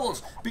big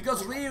troubles?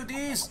 Because Ryut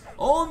is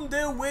on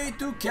the way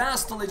to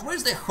Castle Age.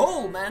 Where's the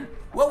hole, man?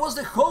 What was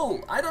the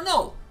hole? I don't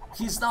know.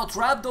 He's now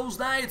trapped those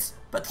knights,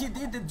 but he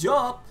did the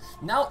job.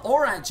 Now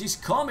Orange is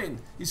coming.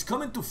 He's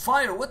coming to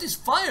Fire. What is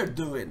Fire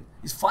doing?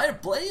 Is Fire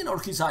playing or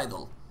he's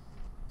idle?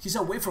 He's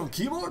away from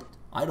keyboard?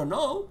 I don't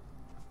know.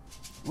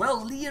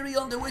 Well, Leary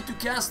on the way to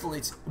Castle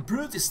Age.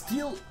 Brute is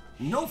still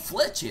no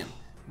fletching.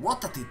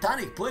 What a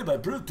titanic play by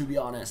Brute, to be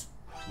honest.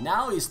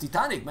 Now it's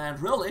titanic, man,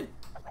 really.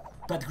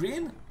 But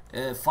Green,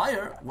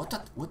 Fire,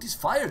 what is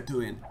Fire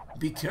doing?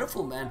 Be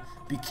careful, man.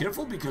 Be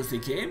careful, because the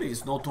game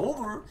is not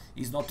over.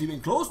 It's not even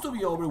close to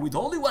be over. With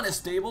only 1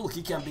 stable,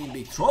 he can be in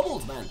big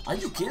trouble, man. Are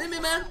you kidding me,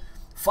 man?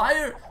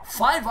 Fire,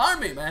 5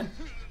 army, man.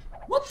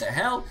 What the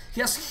hell? He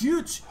has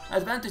huge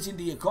advantage in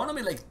the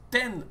economy, like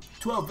 10,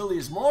 12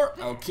 villages more.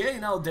 Okay,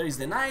 now there is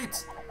the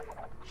knight.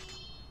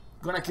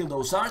 Gonna kill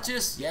those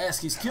archers. Yes,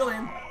 he's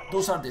killing.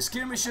 Those are the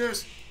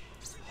skirmishers.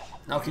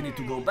 Now he need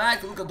to go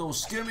back. Look at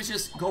those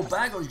skirmishes. Go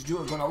back or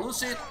you're gonna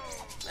lose it.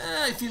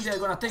 I feel they're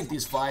gonna take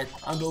this fight.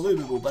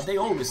 Unbelievable, but they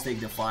always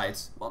take the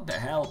fights. What the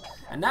hell?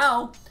 And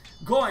now,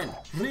 going,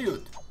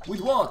 Ryut.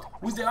 With what?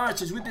 With the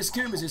archers, with the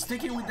skirmishes,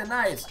 taking with the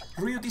knights.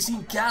 Ryut is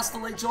in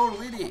Castle Age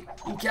already.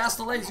 In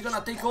Castle Age, he's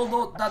gonna take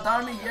all that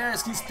army.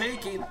 Yes, he's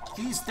taking.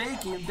 He's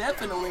taking,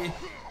 definitely.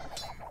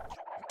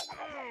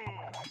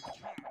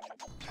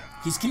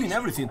 He's killing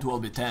everything to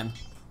LB10.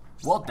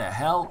 What the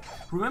hell?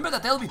 Remember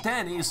that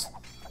LB10 is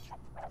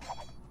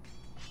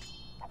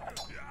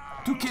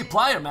 2K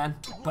player, man.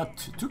 But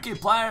 2K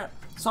player,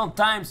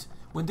 sometimes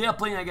when they are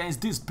playing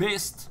against this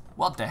beast,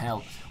 what the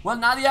hell? Well,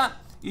 Nadia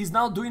is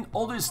now doing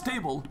all the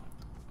stable,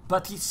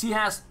 but she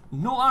has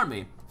no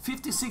army.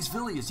 56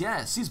 villages,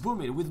 yeah, she's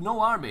booming with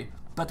no army.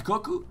 But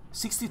Goku,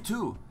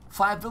 62,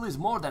 5 villages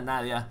more than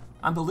Nadia.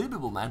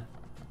 Unbelievable, man.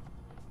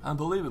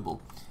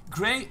 Unbelievable.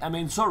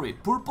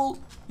 Purple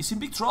is in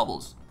big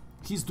troubles.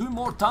 He's doing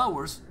more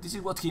towers, this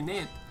is what he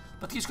needs,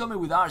 but he's coming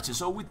with archers,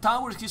 so with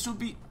towers he should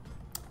be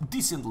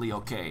decently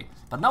okay.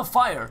 But now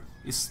Fire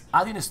is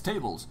adding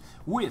stables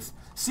with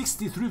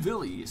 63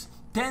 villages,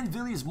 10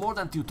 villages more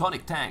than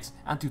Teutonic tanks,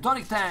 and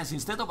Teutonic tanks,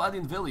 instead of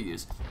adding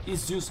villages,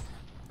 is just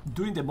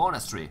doing the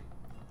monastery.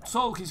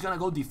 So he's gonna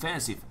go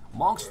defensive,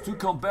 monks to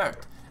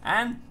convert,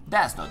 and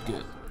that's not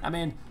good. I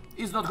mean,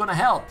 it's not gonna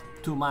help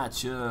too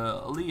much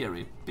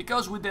Leary,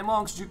 because with the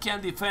monks you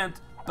can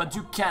defend, but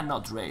you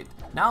cannot raid.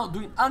 Now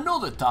doing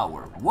another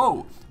tower.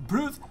 Whoa,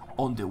 Brood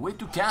on the way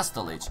to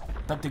Castellage.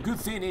 But the good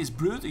thing is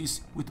Brood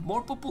is with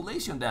more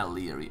population than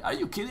Leary. Are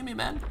you kidding me,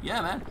 man?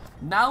 Yeah, man.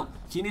 Now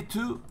he need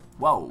to,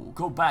 wow,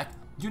 go back.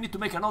 You need to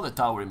make another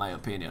tower, in my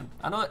opinion.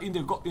 Another in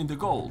the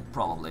goal,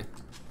 probably.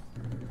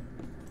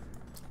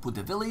 Put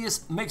the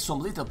villages, make some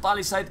little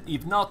palisade.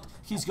 If not,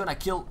 he's gonna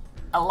kill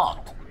a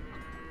lot.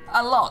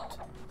 A lot.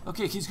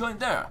 Okay, he's going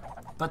there.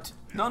 But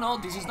no,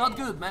 this is not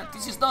good, man.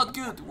 This is not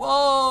good.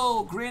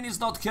 Whoa, Green is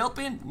not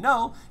helping?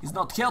 No, he's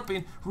not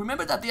helping.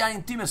 Remember that they are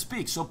in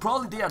TeamSpeak, so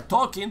probably they are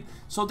talking,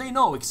 so they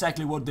know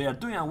exactly what they are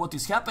doing and what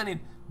is happening.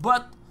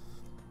 But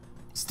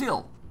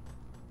still,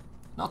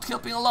 not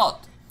helping a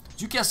lot.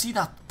 You can see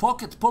that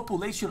pocket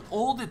population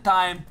all the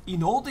time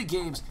in all the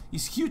games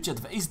is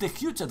the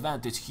huge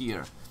advantage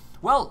here.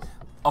 Well,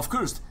 of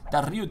course,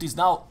 that Ryut is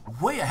now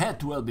way ahead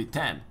to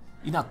LB10.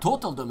 In a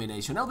total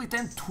domination,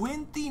 LB10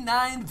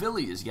 29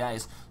 villages,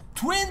 guys.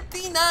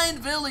 29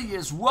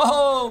 villages!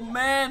 Whoa,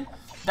 man!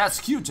 That's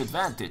huge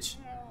advantage.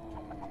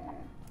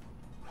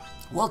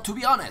 Well, to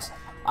be honest,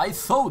 I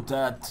thought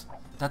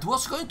that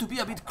was going to be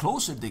a bit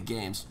closer the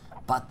games,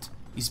 but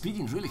it's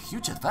being really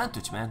huge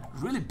advantage, man.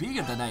 Really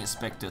bigger than I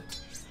expected.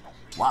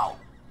 Wow.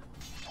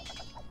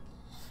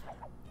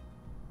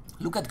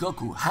 Look at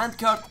Goku,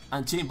 handcart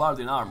and chain bard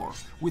in armor.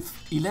 With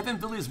 11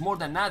 villages more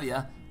than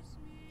Nadia,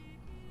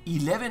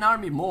 11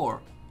 army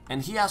more,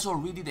 and he has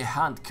already the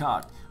hand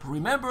card.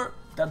 Remember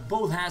that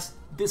both has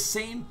the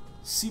same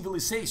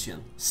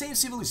civilization,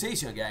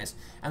 guys,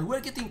 and we're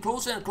getting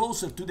closer and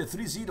closer to the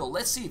 3-0.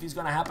 Let's see if it's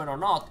gonna happen or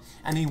not.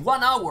 And in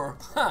 1 hour,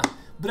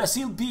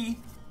 Brazil B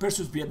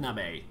versus Vietnam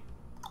A.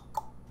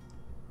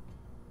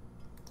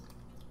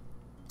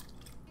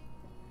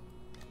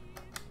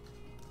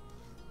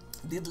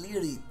 Did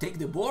Leary take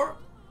the board?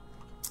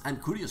 I'm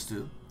curious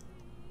too.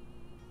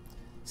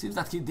 Seems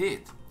that he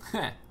did.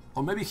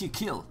 Or maybe he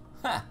killed.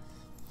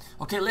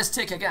 Okay, let's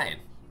check again.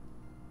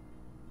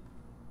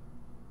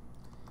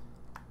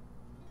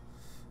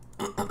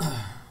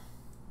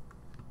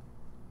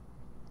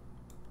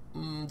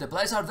 The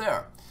players are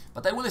there,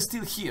 but I will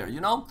still hear,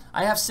 you know?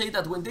 I have said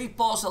that when they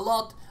pause a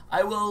lot,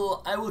 I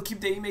will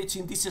keep the image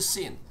in this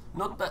scene.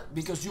 Not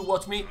because you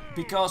watch me,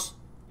 because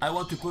I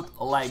want to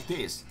put like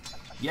this.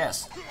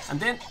 Yes, and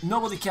then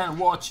nobody can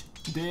watch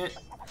the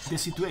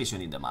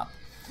situation in the map.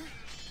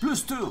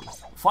 +2,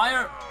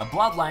 Fire,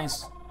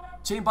 Bloodlines,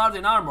 Chain Bard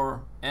in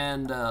armor,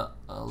 and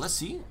let's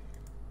see.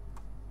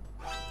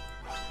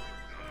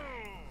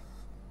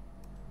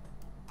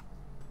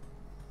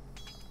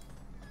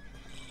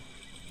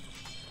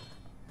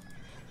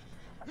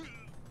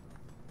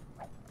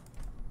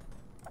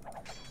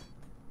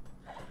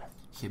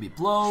 Heavy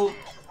blow.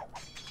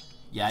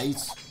 Yeah,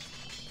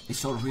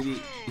 it's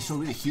already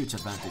huge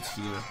advantage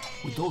here.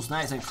 With those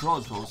knights and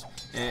crossbows,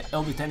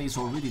 LB10 is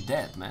already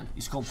dead, man.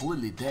 It's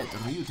completely dead.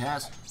 Ryut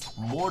has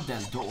more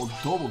than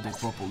double the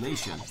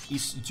population.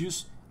 It's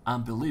just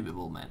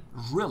unbelievable, man.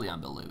 Really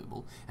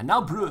unbelievable. And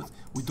now Brood,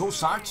 with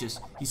those arches,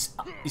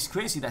 it's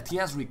crazy that he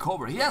has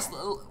recovered. He has,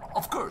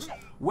 of course,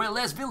 way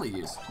less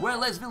villages,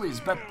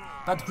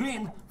 but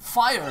Green,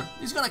 Fire,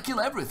 is gonna kill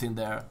everything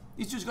there.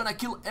 He's just gonna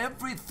kill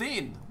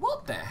everything.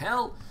 What the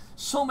hell?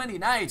 So many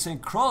knights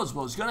and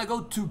crossbows gonna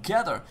go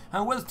together,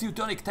 and well,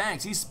 Teutonic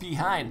tanks is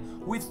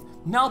behind with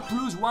now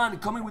 +1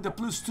 coming with the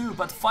 +2,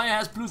 but Fire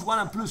has +1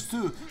 and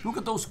 +2. Look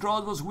at those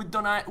crossbows with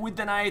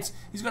the knights.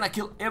 He's gonna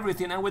kill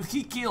everything, and when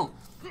he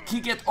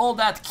get all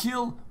that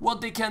kill.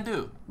 What they can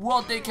do?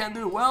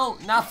 Well,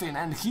 nothing.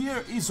 And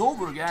here is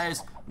over,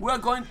 guys. We're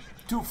going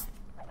to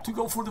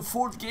go for the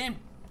 4th game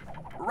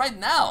right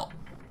now.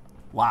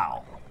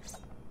 Wow.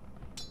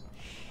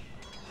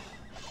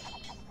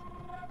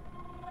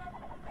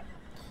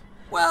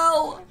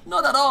 Well,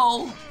 not at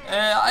all.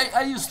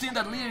 I just think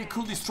that Leary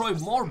could destroy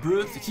more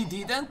Brood. He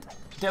didn't,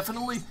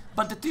 definitely,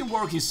 but the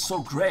teamwork is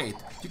so great.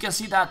 You can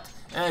see that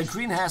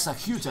Green has a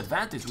huge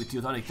advantage with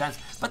Teutonic tanks,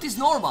 but it's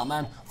normal,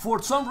 man.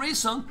 For some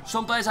reason,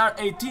 some players are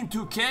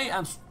 18-2K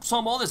and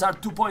some others are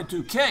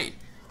 2.2K.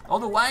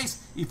 Otherwise,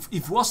 if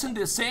it wasn't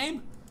the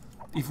same,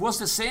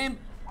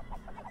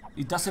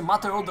 it doesn't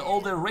matter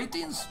all the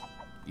ratings.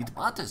 It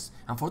matters,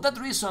 and for that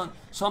reason,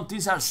 some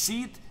teams are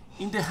seed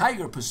in the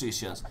higher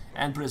positions,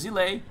 and Brazil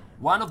A,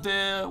 one of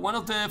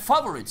the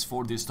favorites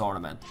for this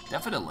tournament,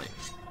 definitely.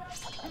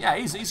 Yeah,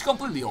 he's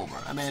completely over.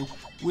 I mean,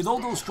 with all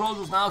those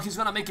crosses now, he's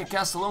gonna make a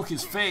castle on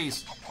his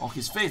face.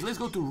 Let's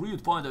go to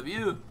Ryut point of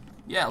view.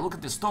 Yeah, look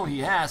at the stone he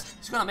has.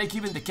 He's gonna make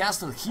even the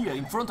castle here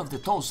in front of the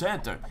town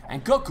center.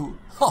 And Goku,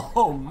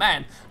 oh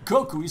man,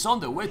 Goku is on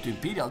the way to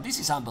Imperial. This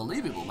is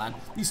unbelievable, man.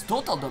 This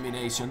total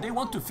domination. They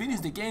want to finish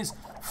the games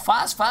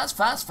fast,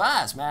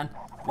 man.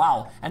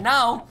 Wow. And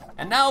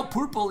now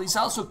Purple is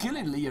also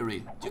killing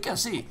Leary. You can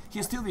see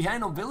he's still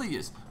behind on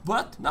villages,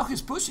 but now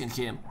he's pushing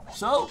him.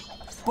 So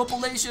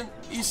population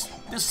is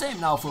the same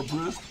now for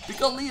Brute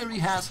because Leary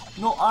has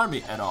no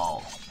army at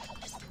all.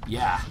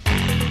 Yeah.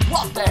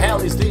 What the hell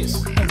is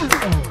this?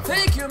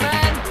 Thank you,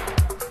 man!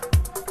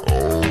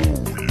 Oh,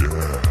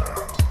 yeah.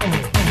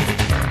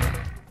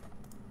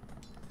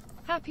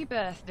 Happy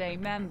birthday,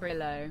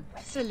 Membrillo.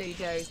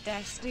 Saludos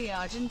desde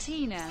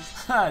Argentina.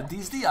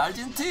 Desde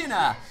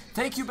Argentina.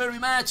 Thank you very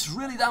much.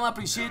 Really damn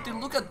appreciated.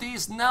 Look at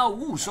this now.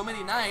 Ooh, so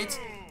many knights.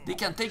 They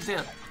can take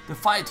the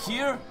fight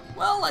here.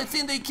 Well, I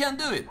think they can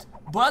do it.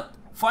 But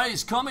fire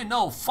is coming.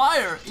 No,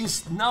 fire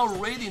is now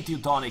raiding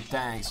Teutonic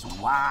tanks.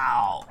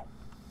 Wow.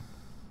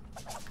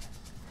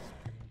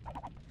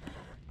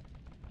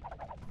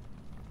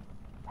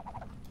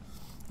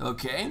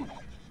 Okay,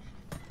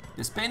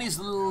 the Spanish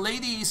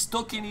lady is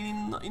talking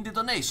in the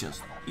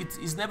donations. It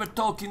is never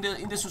talking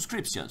in the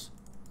subscriptions.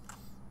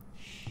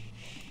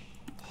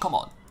 Come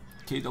on,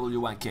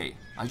 KW1K.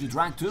 Are you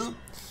drunk too?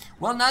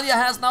 Well, Nadia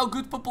has now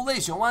good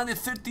population,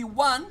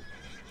 131.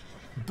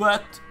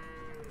 But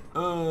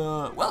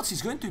well,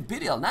 she's going to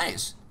Imperial.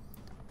 Nice.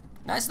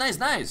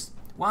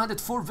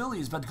 104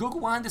 villages, but Goku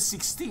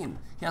 116.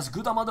 He has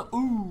good amount of.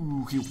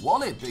 Ooh, he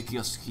wallet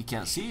because he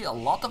can see a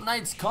lot of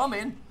knights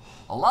coming.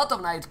 A lot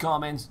of knight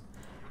comments.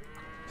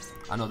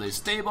 Another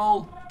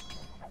stable.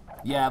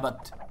 Yeah,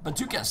 but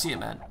you can see,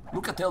 man.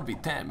 Look at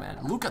LB10, man.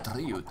 Look at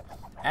Ryut.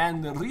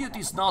 And Ryut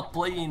is not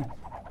playing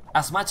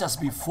as much as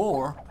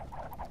before,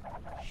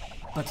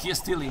 but he is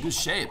still in good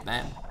shape,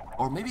 man.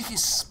 Or maybe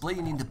he's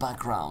playing in the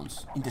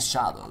backgrounds, in the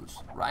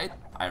shadows, right?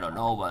 I don't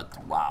know, but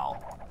wow.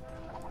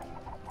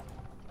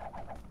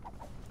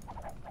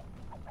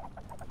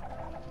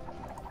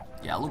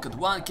 Yeah, look at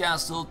one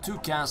castle, two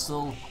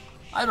castle.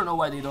 I don't know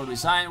why they don't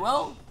resign.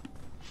 Well,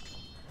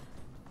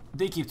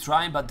 they keep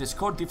trying, but the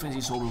score difference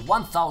is over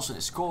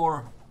 1000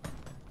 score.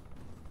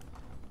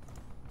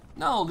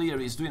 Now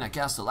Leary is doing a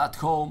castle at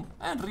home,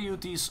 and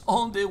Ryut is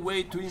on the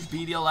way to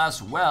Imperial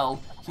as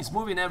well. He's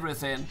moving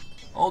everything,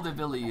 all the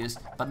villages,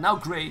 but now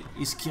Grey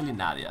is killing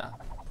Nadia.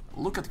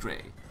 Look at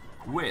Grey,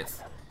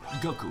 with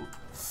Goku,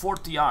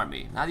 40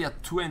 army, Nadia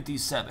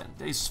 27.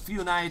 There is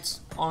few knights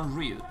on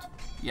Ryut.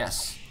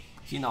 Yes,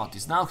 he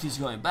noticed. Now he's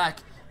going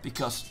back,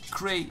 because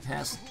Grey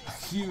has a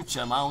huge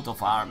amount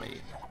of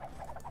army.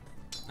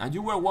 And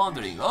you were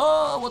wondering,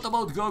 oh, what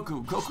about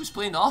Goku? Goku's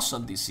playing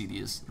awesome this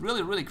series,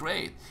 really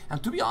great.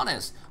 And to be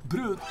honest,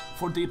 Brute,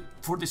 for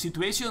the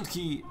situation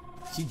he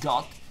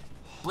got,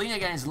 playing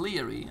against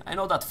Leary, I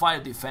know that fire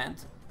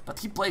defend, but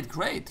he played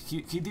great.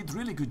 He did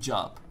really good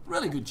job,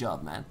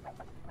 man.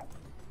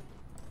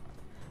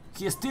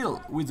 He is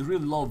still with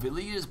really low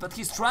villages, but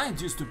he's trying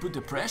just to put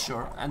the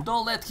pressure and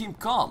don't let him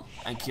come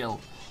and kill.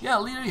 Yeah,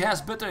 Leary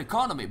has better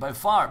economy by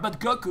far, but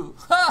Goku,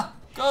 ha!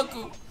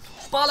 Goku!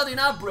 Paladin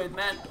upgrade,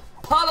 man!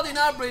 Paladin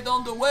upgrade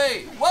on the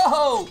way!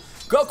 Whoa!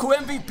 Goku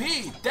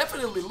MVP!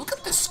 Definitely, look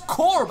at the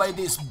score by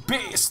this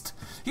beast!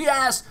 He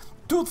has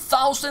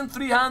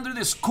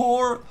 2300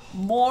 score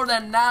more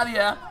than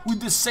Nadia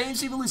with the same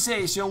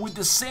civilization, with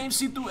the same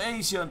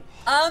situation.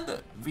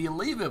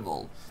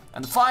 Unbelievable!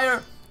 And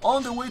Fire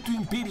on the way to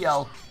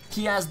Imperial,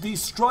 he has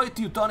destroyed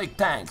Teutonic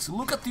tanks.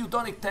 Look at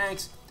Teutonic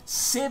tanks,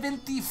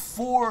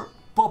 74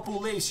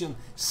 population,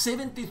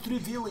 73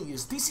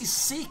 villages. This is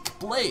sick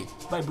play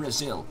by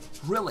Brazil,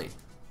 really.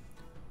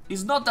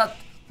 It's not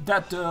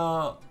that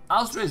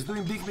Austria is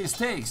doing big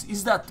mistakes,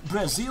 it's that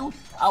Brazil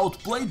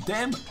outplayed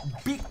them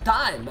big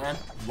time, man.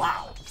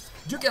 Wow.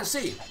 You can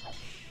see,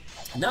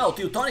 now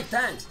Teutonic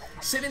tanks,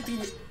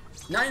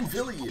 79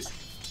 villages,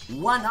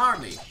 one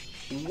army.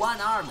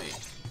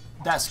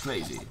 That's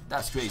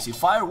crazy.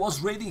 Fire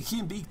was raiding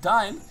him big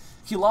time,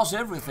 he lost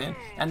everything,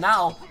 and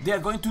now they are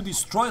going to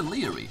destroy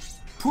Leary.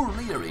 Poor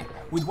Leary,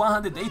 with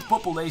 108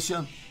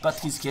 population, but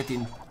he's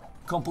getting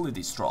completely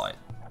destroyed.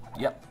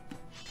 Yep.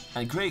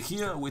 And Grey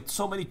here with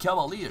so many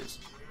cavaliers.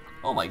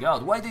 Oh my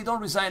god, why they don't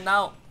resign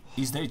now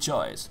is their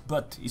choice,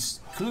 but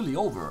it's clearly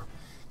over.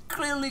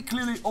 Clearly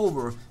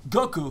over.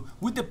 Goku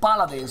with the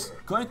paladins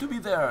going to be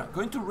there,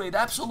 going to raid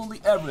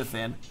absolutely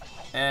everything,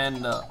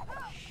 and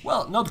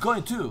well, not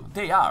going to,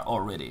 they are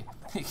already.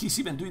 He's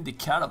even doing the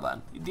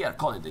caravan. They are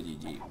calling the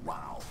GG.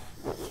 Wow,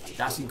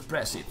 that's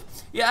impressive.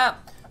 Yeah,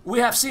 we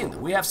have seen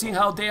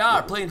how they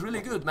are playing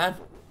really good, man.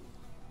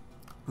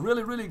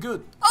 Really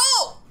good.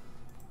 Oh!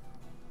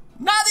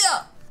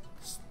 Nadia!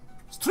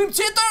 Stream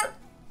cheater?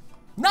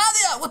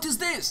 Nadia, what is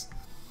this?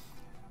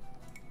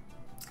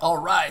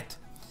 Alright.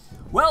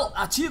 Well,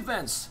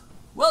 achievements.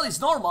 Well,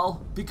 it's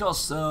normal,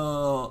 because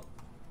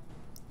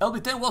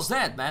LB10 was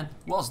dead, man.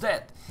 Was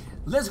dead.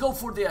 Let's go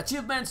for the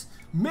achievements.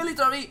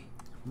 Military,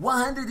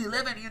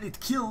 111 unit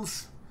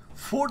kills,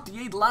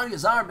 48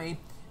 largest army,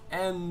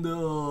 and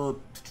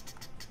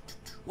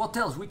what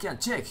else we can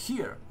check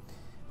here?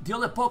 The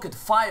other pocket,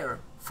 fire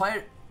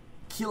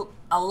killed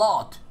a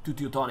lot to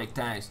Teutonic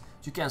tanks.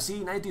 You can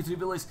see 93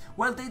 villages.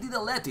 Well, they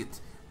didn't let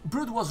it.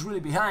 Brute was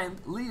really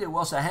behind, Leader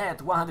was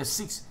ahead,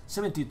 106,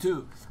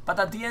 72, but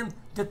at the end,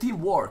 the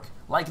team worked.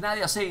 Like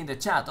Nadia said in the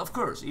chat, of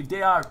course, if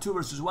they are 2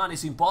 versus 1,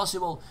 it's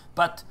impossible,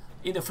 but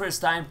in the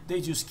first time,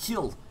 they just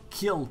kill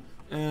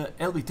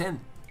LB10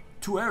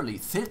 too early.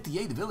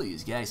 38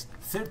 villages, guys,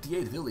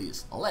 38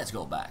 villages. Let's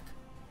go back.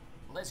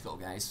 Let's go,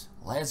 guys,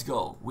 let's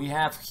go. We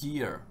have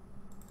here,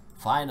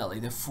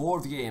 finally, the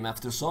 4th game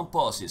after some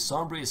pauses,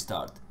 some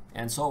restart,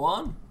 and so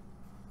on.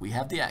 We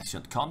have the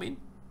action coming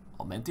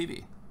on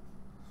membTV.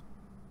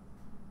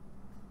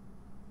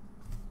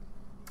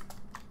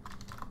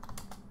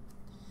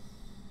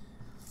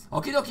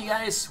 Okie dokie,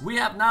 guys, we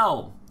have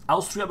now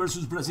Austria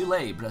versus Brazil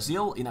A.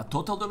 Brazil in a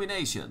total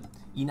domination,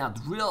 in a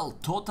real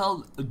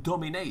total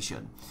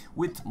domination,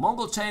 with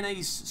Mongol,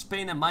 Chinese,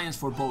 Spain and Mayans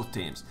for both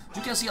teams.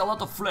 You can see a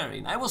lot of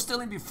flaring. I was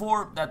telling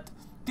before that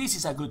this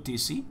is a good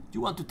TC.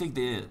 You want to take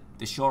the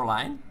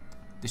shoreline,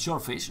 the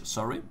shorefish,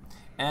 sorry,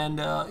 and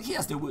he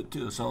has the wood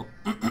too, so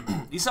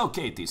it's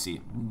okay TC,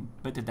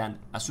 better than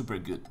a super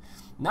good.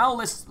 Now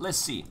let's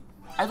see.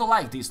 I don't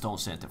like this stone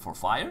center for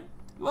fire.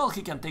 Well,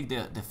 he can take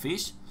the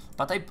fish.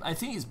 But I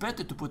think it's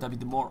better to put a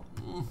bit more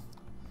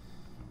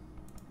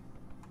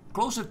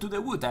closer to the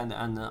wood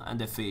and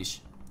the fish.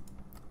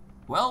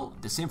 Well,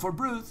 the same for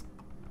Brute.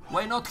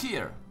 Why not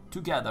here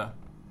together?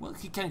 Well,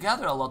 he can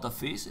gather a lot of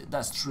fish,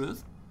 that's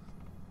truth.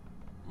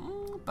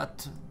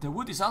 But the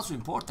wood is also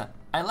important.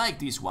 I like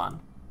this one.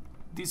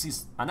 This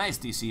is a nice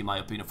DC in my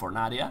opinion for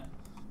Nadia.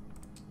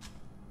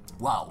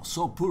 Wow,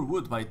 so poor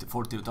wood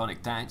for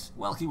Teutonic tanks.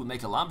 Well, he would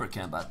make a lumber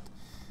camp, but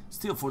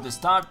still for the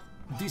start,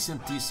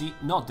 decent TC,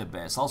 not the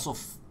best, also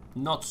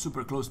not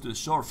super close to the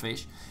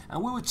shorefish.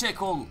 And we will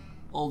check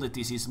all the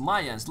TCs.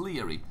 Mayans,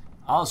 Leary,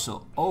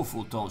 also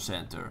awful tone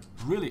center,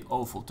 really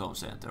awful tone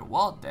center.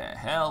 What the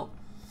hell?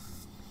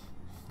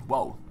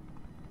 Wow.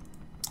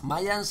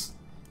 Mayans,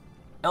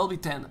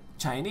 LB10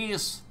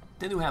 Chinese,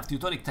 then we have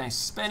Teutonic tanks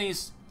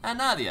Spanish and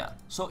Nadia.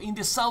 So in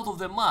the south of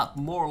the map,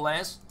 more or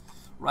less,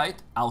 right?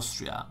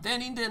 Austria.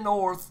 Then in the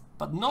north,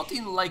 but not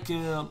in like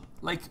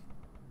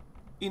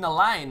in a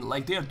line,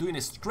 like they are doing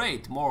it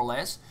straight, more or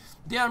less.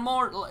 They are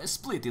more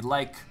splitted,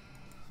 like,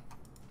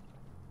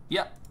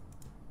 yeah,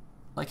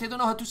 like I don't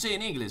know how to say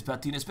in English,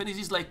 but in Spanish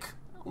it's like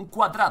un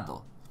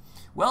cuadrado.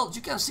 Well,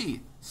 you can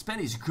see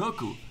Spanish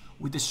Goku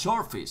with the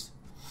shorefish.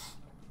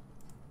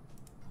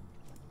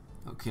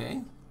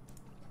 Okay.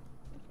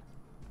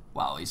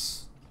 Wow,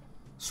 it's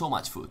so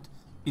much food.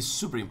 It's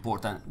super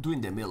important. Doing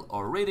the meal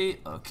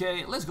already.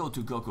 Okay, let's go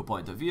to Goku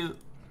point of view.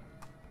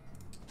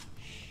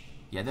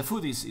 Yeah, the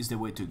food is the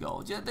way to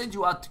go. Yeah, then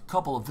you add a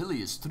couple of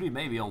villages, 3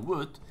 maybe on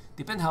wood.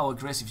 Depend how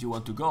aggressive you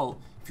want to go.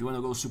 If you want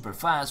to go super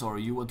fast or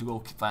you want to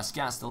go fast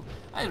castle.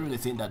 I really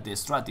think that the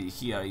strategy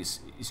here is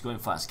going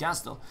fast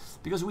castle.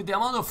 Because with the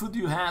amount of food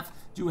you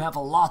have a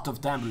lot of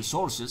damn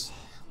resources.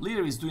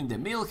 Leader is doing the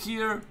meal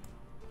here.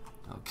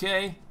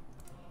 Okay.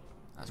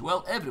 As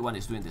well, everyone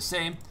is doing the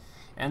same.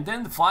 And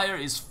then the fire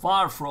is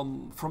far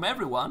from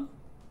everyone.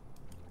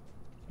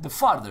 The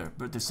farther,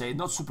 better say,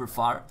 not super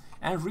far.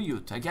 And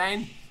Ryut,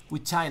 again,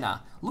 with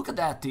China. Look at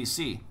that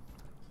TC.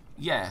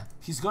 Yeah,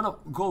 he's gonna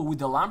go with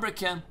the lumber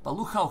camp, but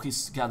look how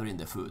he's gathering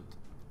the food.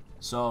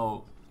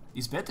 So,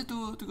 it's better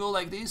to go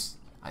like this?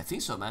 I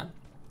think so, man.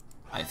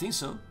 I think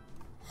so.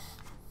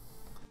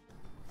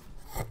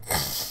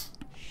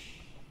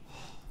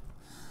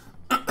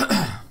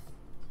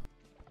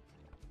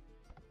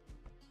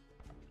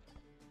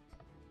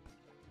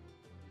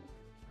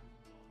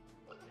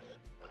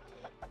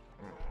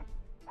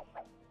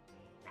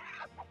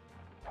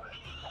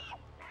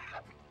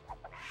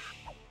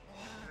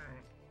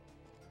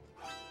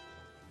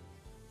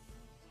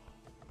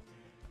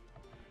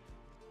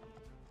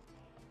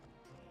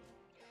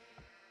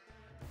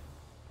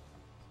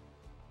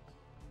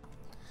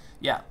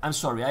 Yeah, I'm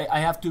sorry, I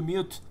have to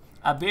mute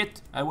a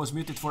bit. I was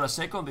muted for a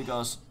second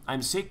because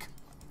I'm sick.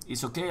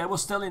 It's okay. I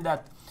was telling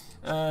that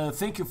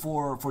thank you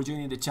for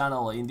joining the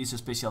channel in this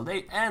special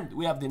day. And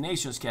we have the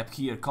Nations Cup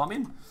here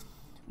coming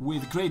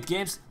with great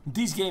games.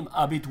 This game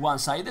a bit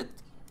one-sided.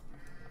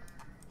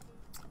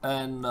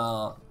 And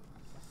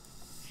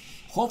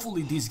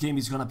hopefully this game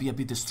is gonna be a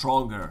bit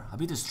stronger. A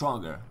bit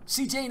stronger.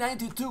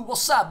 CJ92,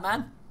 what's up,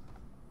 man?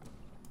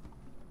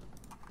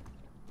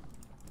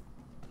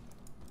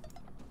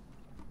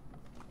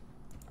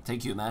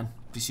 Thank you, man.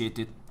 Appreciate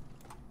it.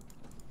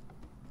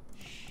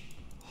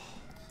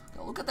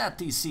 Now look at that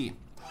TC.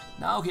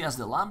 Now he has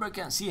the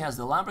lumberjack. He has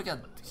the lumberjack.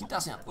 He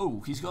doesn't.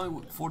 Oh, he's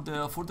going for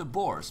the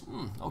boars.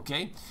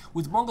 Okay.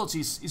 With Mongols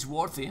is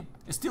worthy.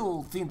 I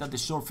still think that the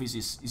shorefish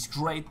is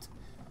great.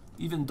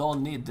 Even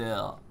don't need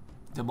the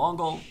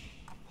Mongol.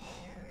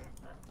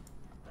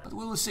 But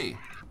we will see.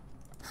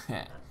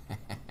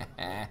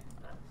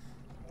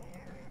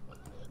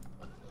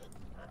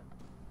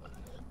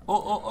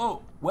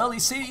 Oh. Well,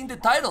 it's in the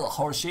title,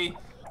 Horsey.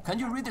 Can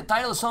you read the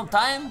title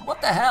sometime?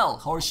 What the hell,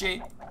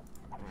 Horsey?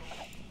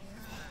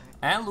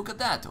 And look at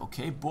that.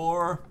 Okay,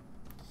 boar.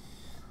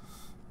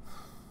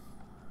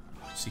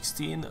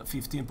 16,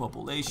 15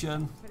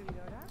 population.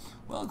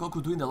 Well,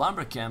 Goku doing the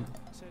lumber camp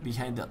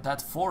behind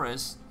that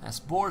forest has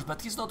boars,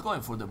 but he's not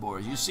going for the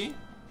boars, you see?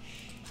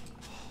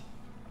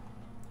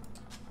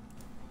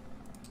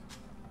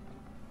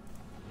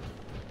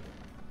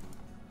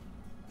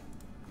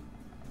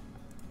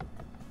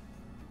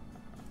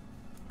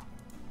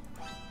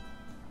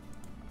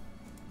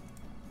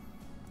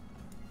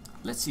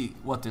 Let's see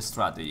what the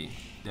strategy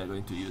they're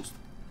going to use.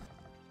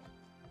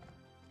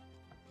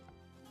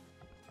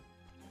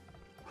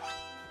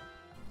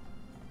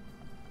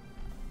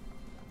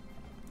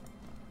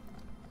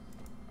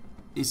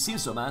 It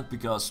seems so, man,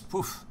 because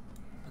poof,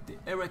 the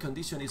air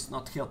condition is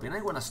not helping.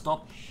 I'm gonna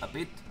stop a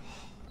bit.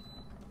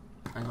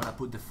 I'm gonna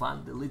put the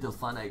fan, the little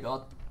fan I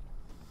got.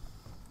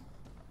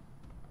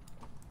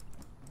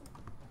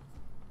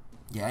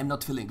 Yeah, I'm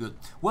not feeling good.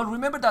 Well,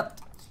 remember that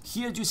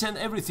here you send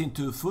everything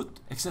to food,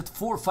 except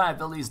 4 or 5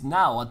 villages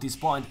now at this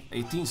point,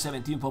 18,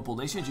 17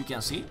 populations, you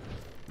can see.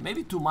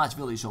 Maybe too much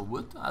village of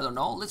wood, I don't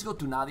know. Let's go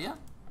to Nadia.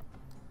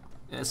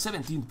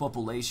 17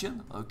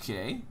 population,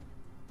 okay.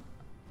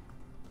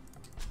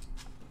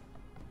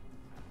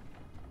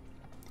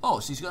 Oh,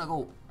 she's gonna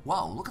go,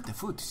 wow, look at the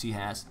food she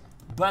has.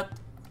 But,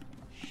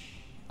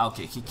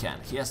 okay, he can.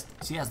 She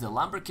has the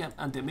lumber camp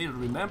and the mill.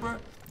 Remember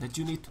that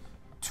you need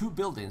 2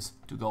 buildings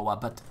to go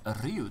up, but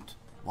Ryut,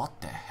 what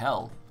the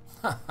hell?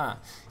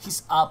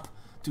 He's up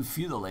to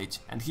feudal age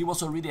and he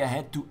was already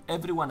ahead to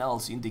everyone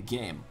else in the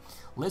game.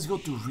 Let's go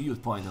to Ryut's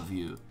point of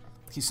view.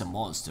 He's a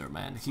monster,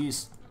 man.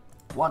 He's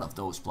one of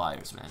those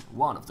players, man.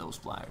 One of those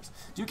players.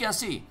 You can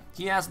see,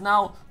 he has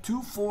now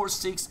 2, 4,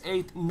 6,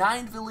 8,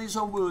 9 villages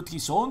on wood.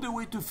 He's on the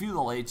way to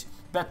feudal age,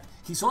 but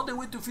he's on the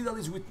way to feudal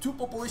age with 2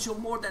 population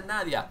more than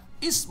Nadia.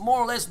 It's more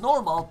or less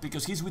normal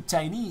because he's with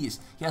Chinese.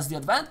 He has the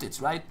advantage,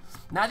 right?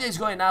 Nadia is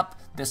going up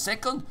the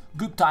second,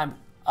 good time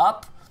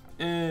up.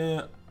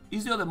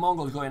 Is the other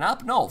Mongols going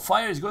up? No,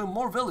 Fire is going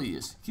more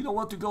villages. He don't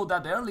want to go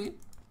that early,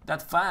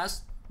 that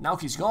fast. Now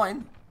he's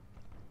going.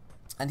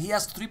 And he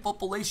has 3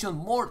 population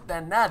more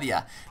than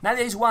Nadia.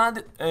 Nadia is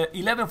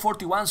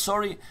 1141,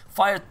 sorry.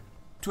 Fire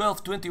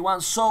 1221.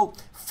 So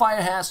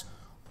Fire has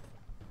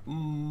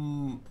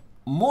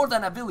more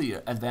than a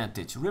villager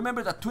advantage.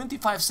 Remember that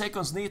 25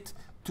 seconds need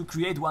to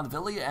create 1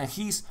 villager, and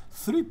he's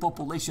 3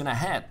 population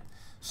ahead.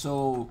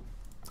 So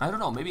I don't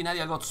know. Maybe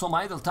Nadia got some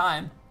idle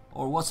time,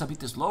 or was a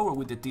bit slower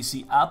with the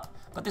TC up.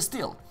 But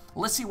still,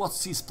 let's see what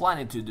she's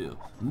planning to do.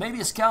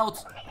 Maybe a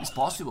scout is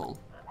possible.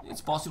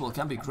 It's possible.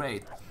 Can be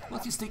great.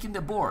 Look, he's taking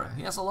the boar.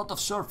 He has a lot of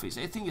surface.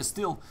 I think it's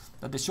still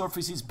that the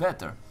surface is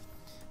better.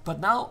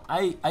 But now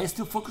I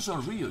still focus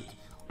on Ryut.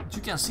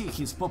 You can see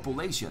his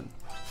population,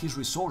 his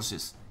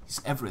resources, his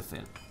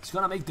everything. He's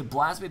gonna make the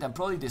blacksmith and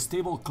probably the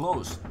stable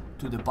close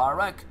to the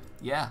barrack.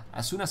 Yeah,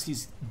 as soon as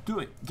he's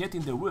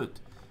getting the wood.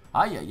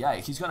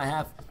 He's gonna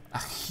have a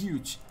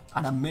huge,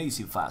 an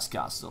amazing fast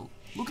castle.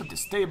 Look at the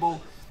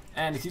stable.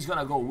 And he's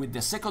gonna go with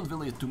the second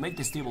village to make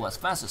the stable as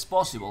fast as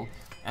possible.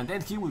 And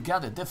then he will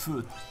gather the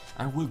food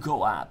and will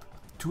go up.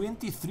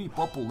 23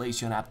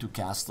 population up to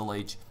Castle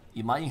Age.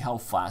 Imagine how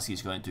fast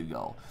he's going to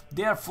go.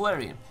 They are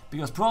flaring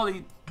because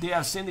probably they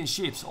are sending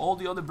ships, all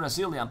the other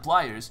Brazilian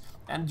players,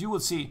 and you will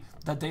see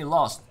that they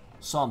lost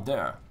some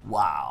there.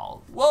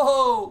 Wow.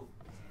 Whoa!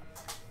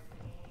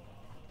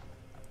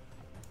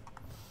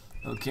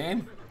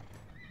 Okay.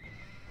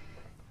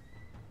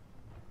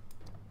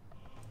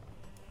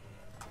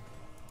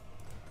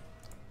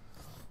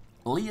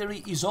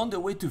 Leary is on the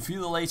way to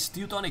feudal age,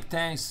 Teutonic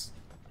tanks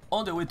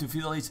on the way to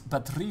feudal age,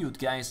 but Ryut,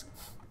 guys,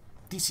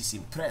 this is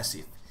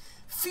impressive.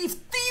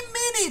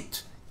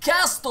 15-minute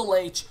Castle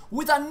Age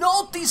with an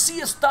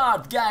OTC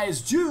start,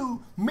 guys.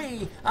 You,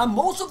 me, and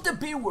most of the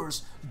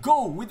viewers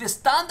go with the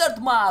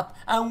standard map,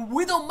 and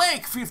we don't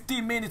make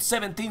 15 minutes,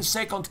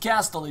 17-second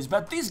Castle Age,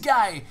 but this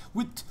guy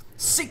with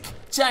sick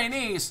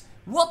Chinese,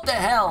 what the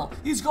hell,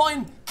 he's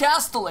going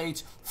Castle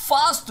Age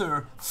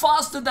faster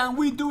than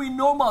we do in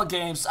normal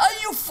games. Are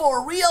you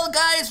for real,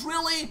 guys?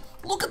 Really?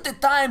 Look at the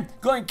time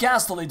going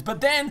Castle Age,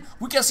 but then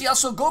we can see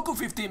also Goku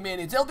 15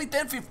 minutes,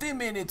 LB10 15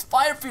 minutes,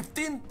 Fire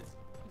 15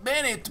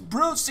 minutes,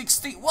 Brute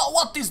 16.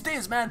 What is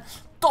this, man?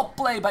 Top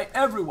play by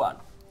everyone.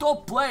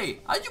 Top play.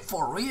 Are you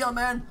for real,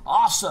 man?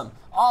 Awesome,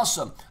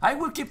 awesome. I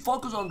will keep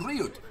focus on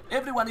Ryut.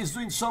 Everyone is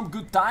doing some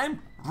good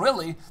time,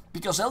 really,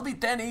 because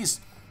LB10 is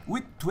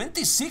with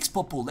 26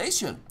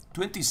 population,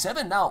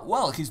 27 now.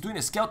 Well, he's doing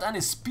a scout and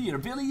a spear.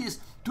 Billy is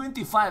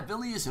 25,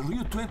 Billy is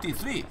Ryu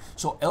 23.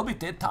 So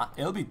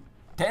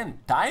LB10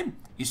 time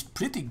is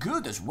pretty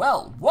good as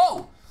well.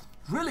 Whoa,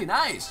 really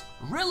nice,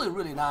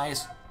 really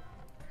nice.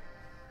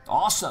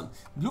 Awesome.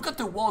 Look at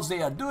the walls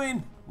they are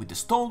doing with the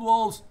stone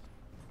walls.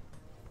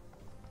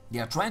 They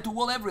are trying to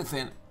wall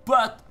everything,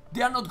 but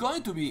they are not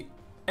going to be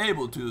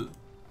able to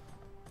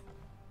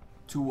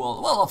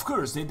wall. Well, of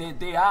course,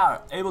 they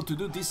are able to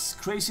do this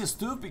crazy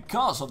stuff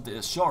because of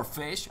the short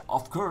fish,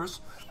 of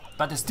course,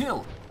 but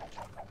still,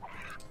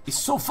 It's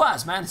so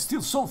fast, man. It's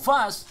still so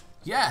fast.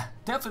 Yeah,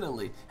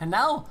 definitely. And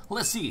now,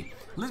 let's see.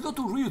 Let's go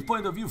to Ryu's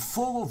point of view,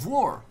 Fog of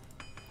War.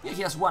 Yeah,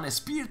 he has one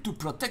spear to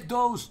protect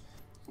those.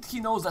 He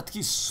knows that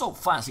he's so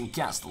fast in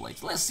Castle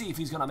Age. Let's see if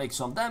he's gonna make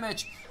some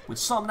damage with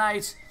some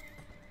knights.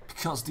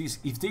 Because this,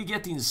 if they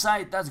get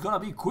inside, that's gonna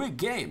be a quick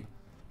game.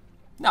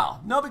 No,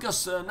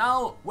 because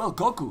now, well,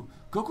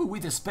 Goku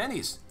with the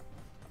Spanish.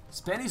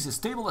 Spanish is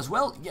stable as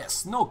well.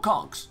 Yes, no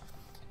conks.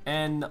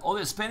 And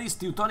other Spanish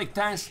Teutonic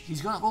tanks,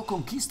 he's gonna go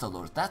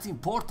Conquistadors. That's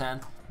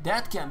important.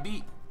 That can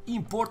be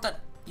important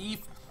if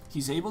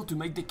he's able to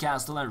make the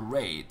castle and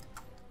raid.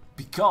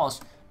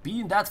 Because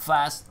being that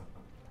fast,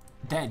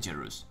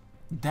 dangerous.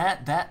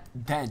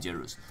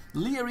 Dangerous.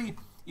 Leary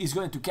is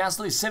going to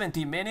castle in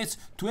 17 minutes,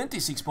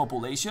 26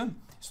 population,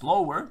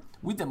 slower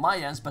with the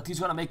Mayans, but he's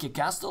gonna make a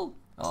castle.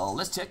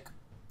 Let's check.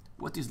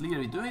 What is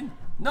Leary doing?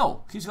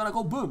 No, he's gonna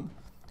go boom.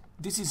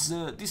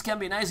 This can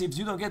be nice if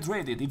you don't get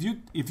raided.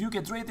 If you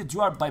get raided,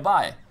 you are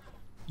bye-bye.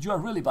 You are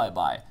really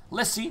bye-bye.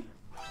 Let's see.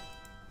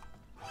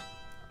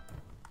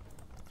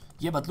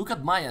 Yeah, but look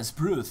at Mayan's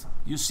Brute.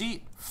 You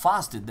see,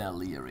 faster than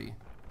Leary.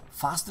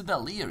 Faster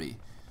than Leary.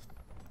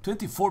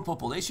 24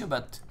 population,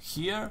 but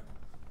here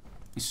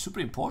is super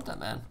important,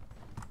 man.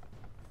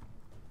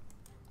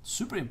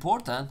 Super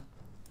important.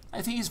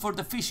 I think it's for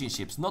the fishing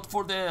ships, not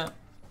for the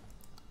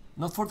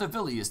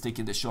villagers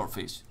taking the short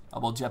fish.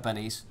 About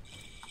Japanese.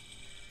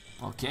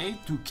 Okay,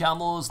 2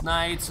 camels,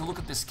 knights. Look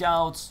at the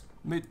scouts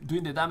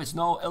doing the damage.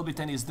 No,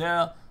 LB10 is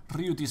there.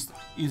 Ryut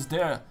is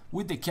there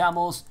with the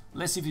camels.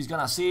 Let's see if he's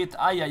gonna see it.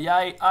 Ay.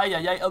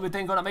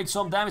 LB10 gonna make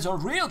some damage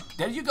on Ryut.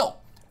 There you go.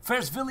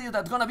 First villager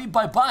that's gonna be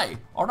bye-bye,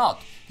 or not.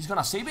 He's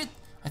gonna save it?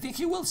 I think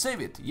he will save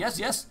it.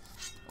 Yes.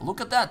 Look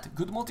at that.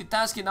 Good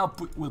multitasking. Now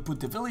we'll put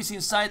the villagers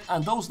inside,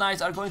 and those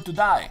knights are going to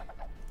die.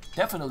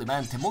 Definitely,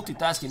 man. The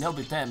multitasking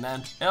LB10,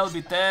 man.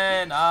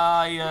 LB10.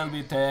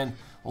 LB10.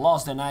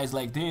 Lost the knights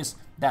like this.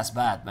 That's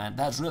bad, man.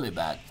 That's really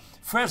bad.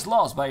 First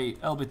loss by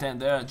LB10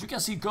 there. You can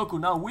see Goku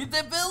now with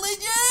the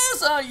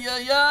villagers.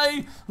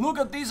 Ay. Look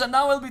at this, and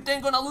now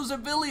LB10 gonna lose the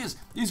villagers.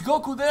 Is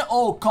Goku there?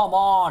 Oh, come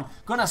on.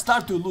 Gonna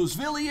start to lose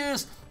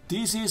villagers.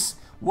 This is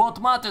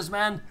what matters,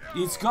 man.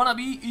 It's gonna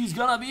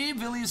be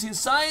villagers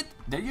inside.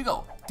 There you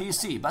go.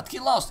 TC. But he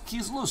lost.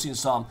 He's losing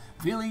some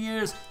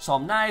villagers,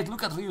 some knights.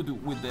 Look at Ryu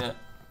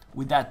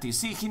with that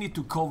TC. He need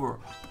to cover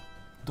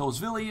those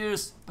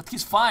villagers. But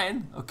he's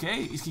fine.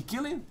 Okay. Is he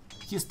killing?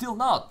 He's still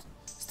not.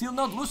 Still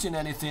not losing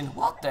anything.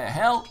 What the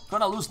hell?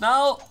 Gonna lose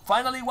now?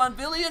 Finally 1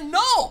 villager?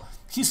 No!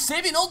 He's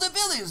saving all the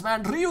villagers,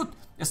 man. Ryut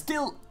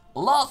still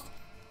lost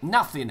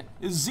nothing.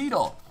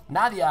 0.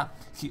 Nadia,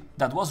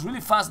 that was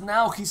really fast.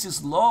 Now he's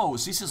slow.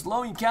 She's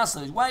slow in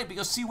castle. Why?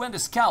 Because she went the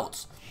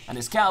scouts. And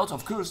the scouts,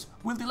 of course,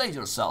 will delay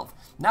yourself.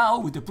 Now,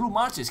 with the blue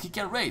marches, he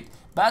can raid.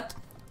 But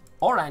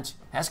Orange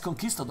has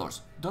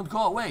Conquistadors. Don't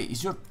go away.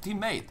 It's your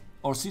teammate.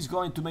 Or she's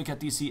going to make a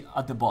TC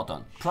at the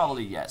bottom.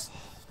 Probably yes.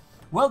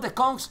 Well, the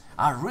Conks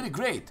are really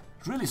great,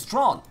 really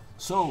strong.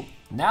 So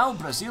now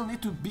Brazil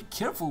need to be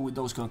careful with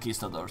those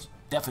Conquistadors.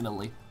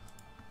 Definitely.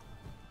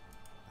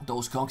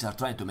 Those Conks are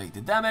trying to make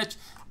the damage.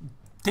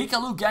 Take a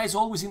look, guys,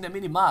 always in the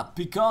mini-map,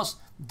 because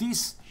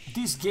this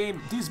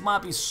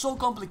map is so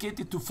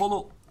complicated to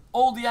follow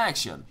all the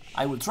action.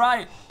 I will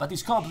try, but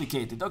it's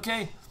complicated,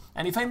 okay?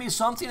 And if I miss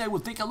something, I will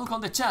take a look on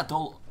the chat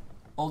all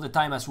the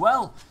time as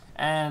well.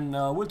 And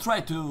we'll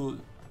try to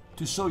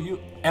show you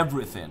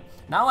everything.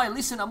 Now I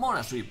listen a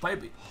monastery.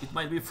 It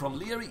might be from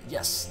Leary.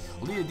 Yes,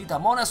 Leary did a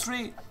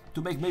monastery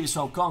to make maybe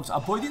some conks,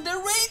 avoiding the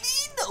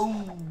raiding.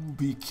 Oh,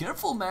 be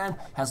careful, man.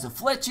 Has the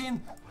fletching.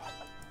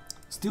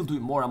 Still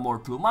doing more and more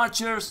plume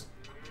archers.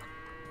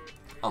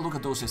 Oh, look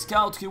at those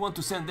scouts he wants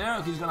to send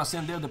there. He's gonna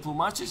send there the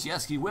plume archers.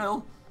 Yes, he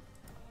will.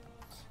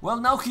 Well,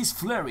 now he's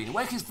flaring.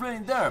 Why he's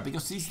flaring there?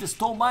 Because he's the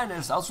stone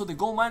miners. Also the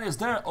gold miners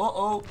there.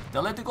 Uh-oh. They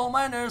let the gold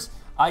miners.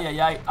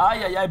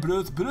 Ay,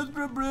 Brute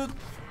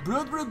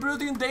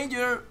in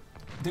danger.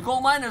 The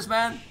gold miners,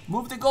 man.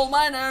 Move the gold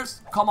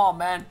miners. Come on,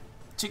 man.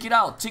 Check it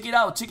out,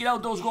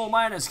 those gold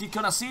miners. He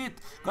gonna see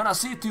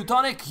it,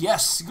 Teutonic.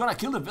 Yes, he's gonna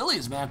kill the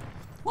village, man.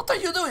 What are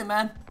you doing,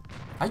 man?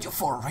 Are you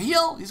for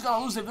real? He's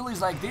gonna lose the village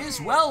like this?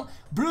 Well,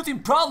 Brute in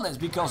problems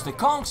because the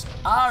Conks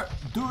are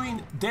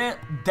doing the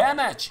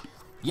damage.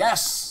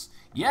 Yes.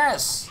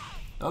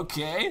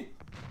 Okay.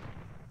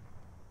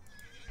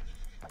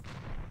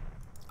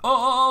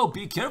 Oh,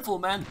 be careful,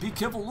 man. Be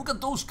careful. Look at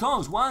those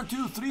Conks. 1,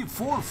 2, 3,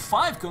 4,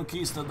 5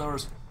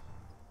 Conquistadors.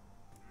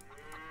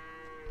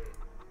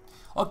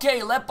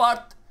 Okay,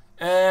 Leopard,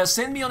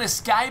 send me on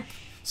Skype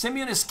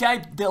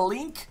the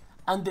link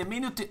and the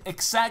minute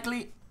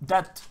exactly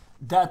that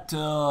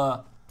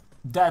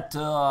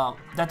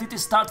it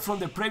start from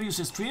the previous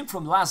stream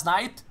from last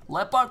night,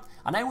 Leopard,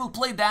 and I will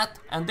play that,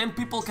 and then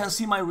people can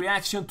see my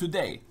reaction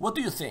today. What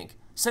do you think?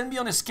 Send me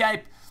on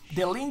Skype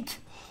the link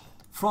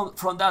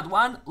from that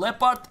one,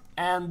 Leopard,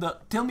 and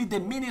tell me the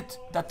minute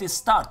that they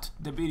start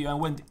the video, and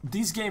when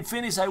this game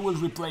finishes I will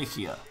replay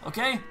here,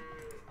 okay?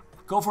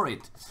 Go for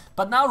it.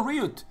 But now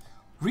Ryut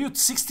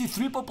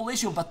 63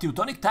 population, but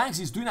Teutonic Tanks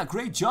is doing a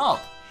great job.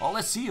 Oh,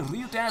 let's see,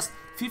 Ryut has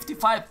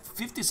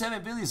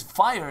 57 villages.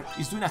 Fire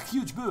is doing a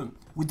huge boom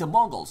with the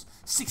Mongols.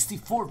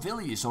 64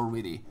 villages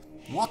already.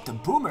 What a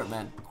boomer,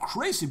 man.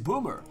 Crazy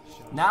boomer.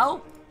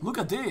 Now, look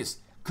at this.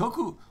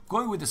 Goku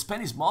going with the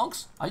Spanish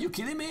monks? Are you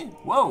kidding me?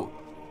 Whoa.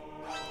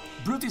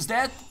 Brute is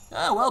dead?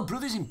 Well,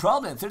 Brute is in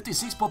problem.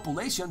 36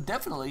 population,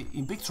 definitely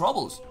in big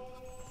troubles.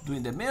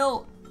 Doing the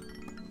mill.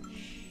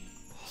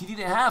 He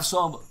didn't have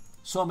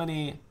so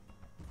many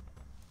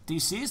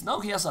DCs. Now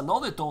he has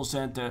another town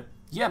center.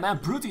 Yeah, man,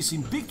 Brute is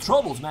in big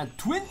troubles, man.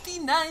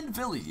 29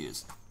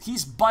 villages.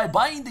 He's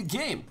bye-bye in the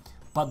game.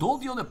 But all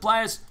the other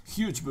players,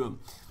 huge boom.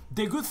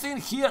 The good thing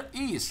here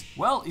is,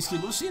 well, is he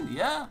losing?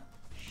 Yeah.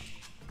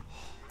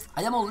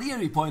 I am on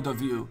Leary point of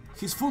view.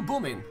 He's full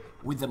booming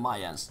with the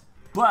Mayans.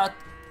 But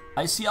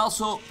I see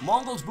also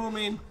Mongols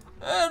booming.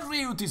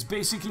 Ryut is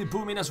basically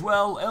booming as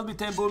well.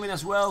 LB10 booming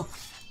as well.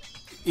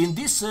 In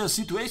this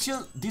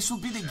situation, this will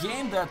be the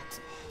game that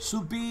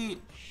should be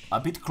a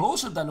bit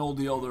closer than all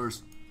the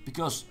others.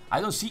 Because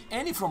I don't see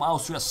any from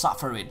Austria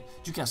suffering.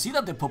 You can see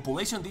that the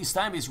population this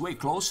time is way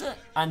closer.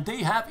 And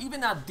they have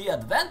even at the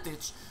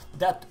advantage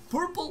that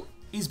purple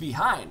is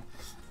behind.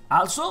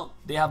 Also,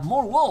 they have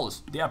more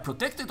walls. They are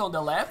protected on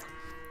the left.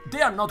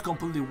 They are not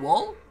completely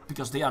wall,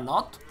 because they are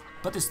not.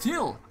 But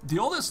still,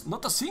 the others,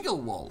 not a single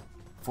wall.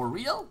 For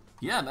real?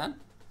 Yeah, man.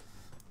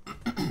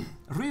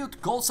 Ryut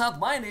calls out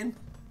mining.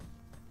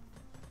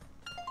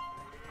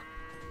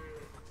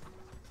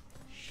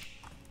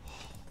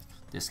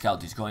 The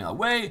scout is going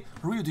away.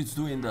 Ryut is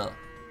doing the...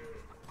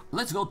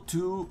 Let's go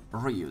to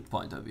Ryut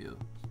point of view.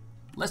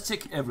 Let's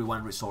check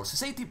everyone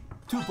resources.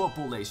 82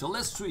 population.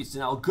 Let's switch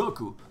now.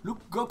 Goku.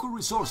 Look, Goku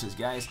resources,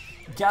 guys.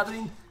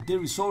 Gathering the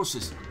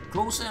resources.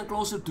 Closer and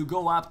closer to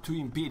go up to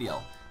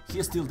Imperial.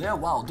 He's still there.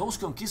 Wow, those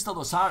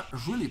conquistadors are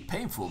really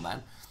painful,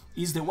 man.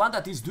 He's the one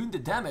that is doing the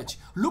damage.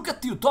 Look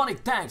at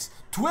Teutonic tanks.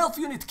 12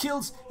 unit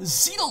kills,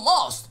 0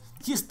 lost.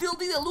 He still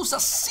didn't lose a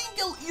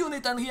single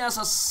unit and he has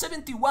a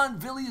 71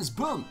 village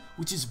boom,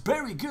 which is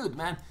very good,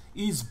 man.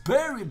 It's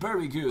very,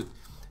 very good.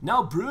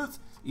 Now Brute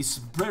is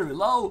very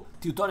low.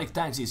 Teutonic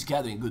tanks is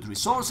gathering good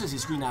resources.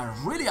 He's doing a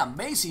really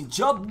amazing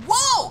job.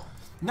 Whoa!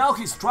 Now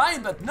he's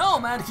trying, but no,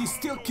 man, he's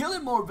still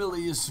killing more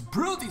villages.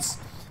 Brute is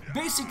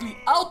basically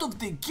out of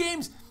the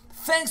games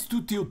thanks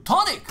to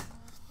Teutonic.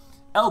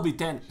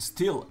 LB10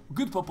 still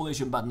good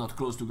population but not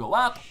close to go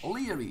up.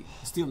 Leary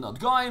still not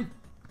going.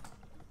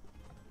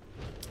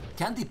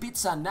 Candy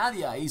Pizza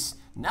Nadia is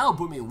now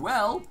booming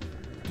well.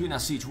 Doing a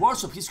siege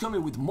workshop. He's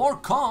coming with more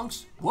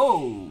conks.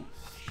 Whoa.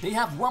 They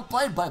have one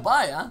player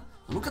bye-bye, huh?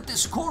 Look at the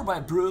score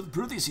by Brute.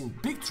 Brute is in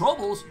big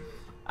troubles.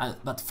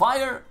 But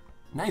Fire,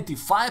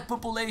 95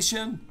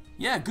 population.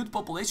 Yeah, good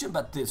population,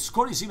 but the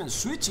score is even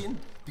switching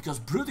because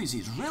Brute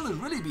is really,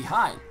 really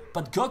behind.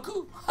 But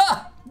Goku?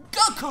 Ha!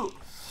 Goku!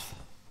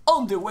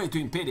 On the way to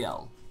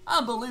Imperial.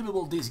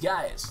 Unbelievable, these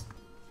guys.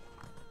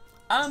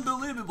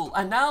 Unbelievable.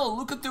 And now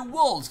look at the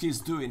walls he's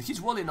doing. He's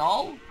walling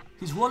all.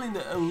 He's walling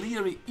the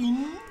Leary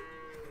in.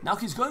 Now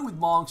he's going with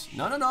monks.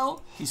 No, no,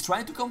 no. He's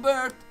trying to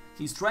convert.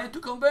 He's trying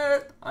to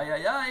convert. Ay,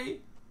 ay, ay.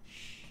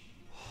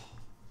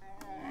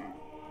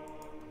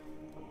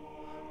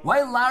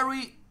 Why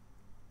Larry?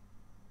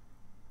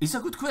 It's a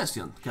good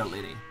question,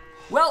 Carlini.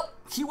 Well,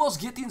 he was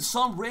getting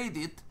some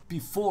raided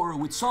before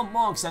with some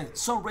monks and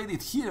some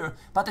raided here,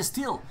 but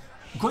still,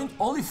 going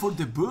only for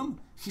the boom,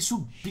 he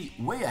should be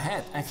way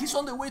ahead. And he's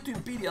on the way to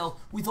Imperial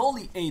with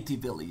only 80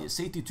 villages,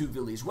 82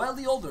 villages, while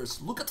the others,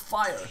 look at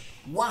Fire,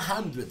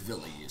 100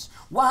 villages.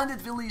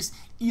 100 villages,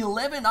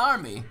 11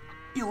 army.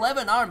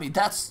 11 army,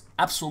 that's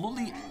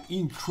absolutely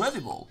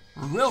incredible,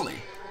 really.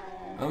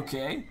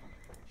 Okay.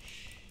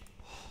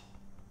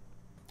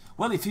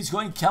 Well, if he's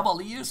going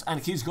Cavaliers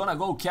and he's gonna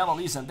go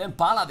Cavaliers and then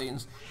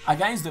Paladins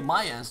against the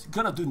Mayans,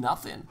 gonna do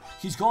nothing.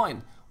 He's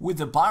going with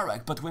the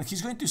Barak, but when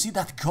he's going to see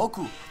that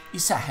Goku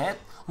is ahead,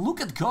 look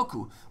at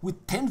Goku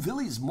with 10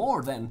 villages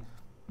more than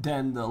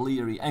the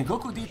Leary. And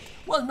Goku did,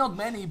 well, not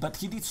many, but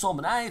he did some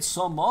knights,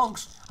 some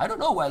monks. I don't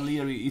know why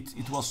Leary,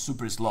 it was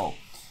super slow.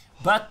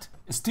 But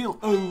still,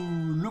 oh,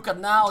 look at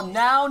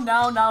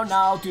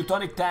now,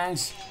 Teutonic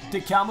tanks,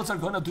 the camels are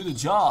gonna do the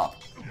job.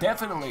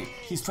 Definitely,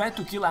 he's trying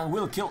to kill and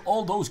will kill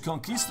all those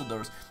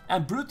conquistadors,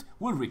 and Brute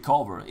will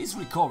recover, he's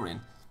recovering.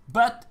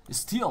 But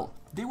still,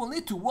 they will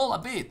need to wall a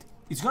bit.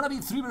 It's gonna be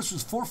 3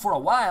 versus 4 for a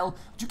while.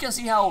 You can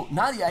see how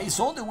Nadia is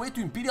on the way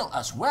to Imperial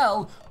as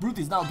well. Brute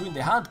is now doing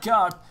the hand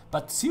card,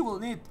 but he will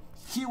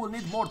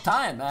need more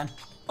time, man.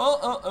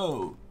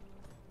 Oh.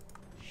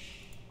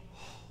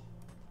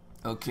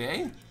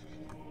 Okay.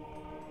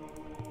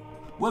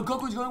 Well,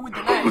 Goku is going with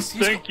the knights.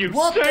 Thank you,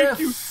 thank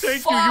you,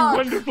 you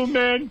wonderful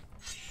man.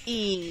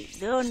 I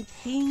don't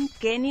think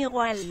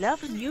anyone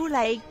loves you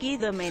like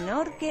Ido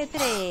Menor que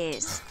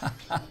tres.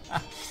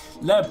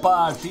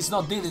 Leopard, it's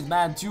not needed,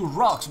 man. You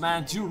rocks,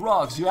 man. You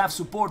rocks. You have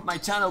support my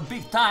channel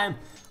big time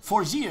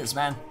for years,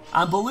 man.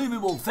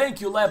 Unbelievable.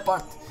 Thank you,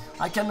 Leopard.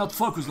 I cannot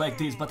focus like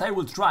this, but I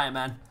will try,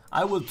 man.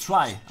 I will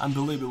try.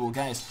 Unbelievable,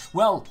 guys.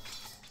 Well,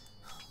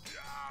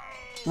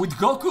 with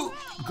Goku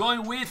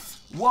going with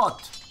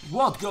what?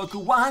 What,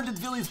 Goku? 100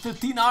 village,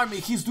 15 army.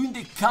 He's doing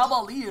the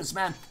Cavaliers,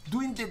 man.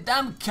 Doing the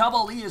damn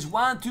Cavaliers.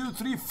 1, 2,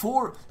 3,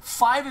 4,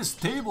 5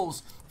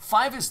 stables.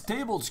 5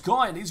 stables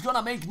going. He's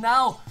gonna make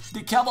now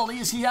the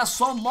Cavaliers. He has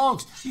some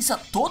monks. It's a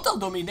total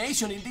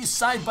domination in this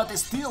side, but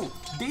still,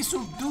 they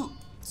should do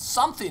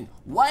something.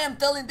 Why I'm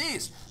telling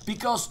this?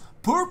 Because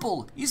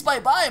Purple is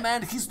bye-bye,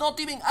 man. He's not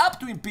even up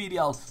to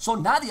Imperial. So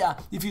Nadia,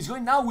 if he's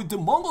going now with the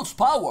Mongols'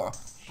 power,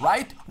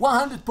 right?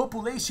 100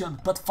 population,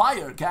 but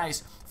Fire,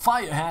 guys.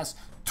 Fire has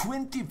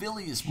 20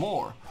 villages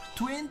more.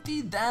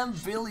 20 damn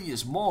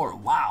villages more.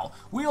 Wow.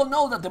 We all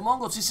know that the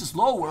Mongols is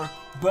slower,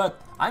 but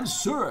I'm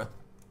sure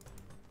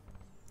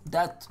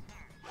that...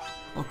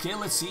 Okay,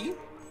 let's see.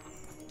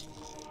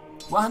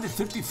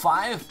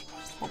 135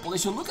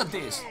 population. Look at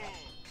this.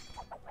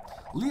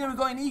 Leary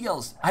going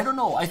Eagles. I don't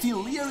know. I think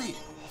Leary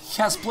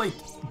has played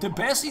the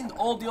best in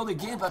all the other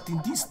games, but in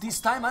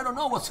this time I don't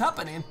know what's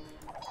happening.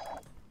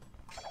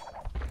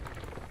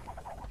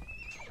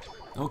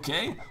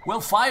 Okay,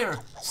 well, Fire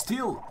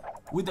still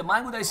with the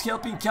Mangudais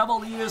helping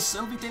Cavaliers.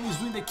 LB10 is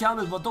doing the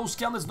counters, but those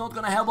counters not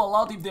gonna help a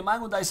lot if the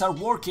Mangudais are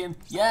working.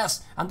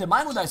 Yes, and the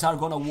Mangudais are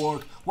gonna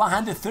work.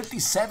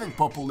 137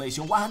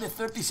 population,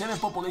 137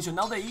 population.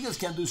 Now the Eagles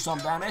can do some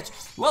damage.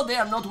 Well, they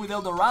are not with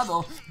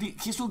Eldorado.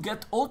 He should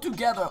get all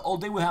together, or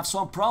they will have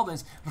some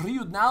problems.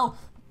 Ryud now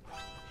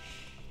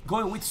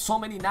going with so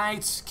many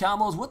knights,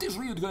 camels. What is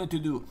Ryud going to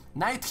do?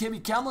 Knight heavy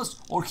camels,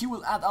 or he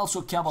will add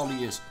also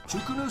Cavaliers?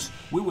 Chukunus,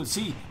 we will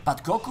see.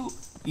 But Goku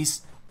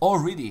is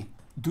already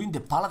doing the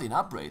Paladin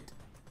upgrade.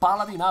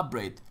 Paladin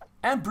upgrade.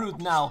 And Brute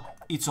now,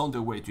 it's on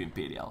the way to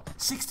Imperial.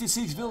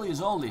 66 villages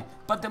only,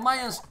 but the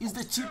Mayans is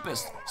the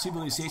cheapest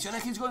civilization,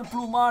 and he's going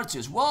through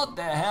marches. What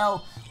the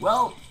hell?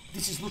 Well,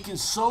 this is looking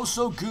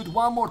so good.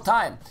 One more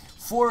time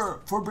for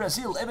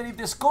Brazil, even if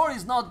the score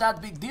is not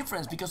that big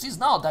difference, because it's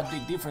not that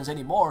big difference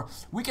anymore.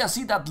 We can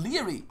see that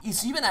Leary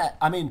is even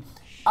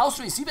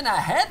Austria is even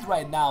ahead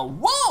right now.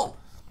 Whoa!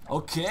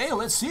 Okay,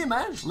 let's see,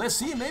 man. Let's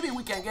see, maybe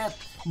we can get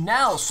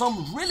now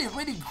some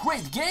really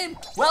great game.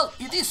 Well,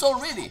 it is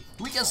already.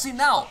 We can see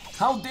now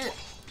how the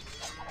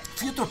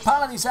future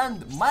Paladins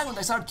and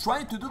Mangudais are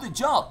trying to do the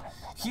job.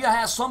 Here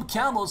has some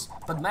camels,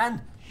 but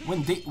man,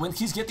 when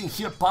he's getting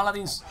here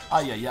Paladins,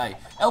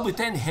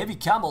 LB10 heavy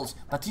camels,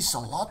 but it's a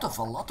lot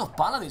of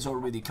Paladins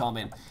already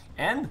coming.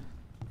 And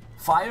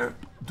Fire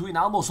doing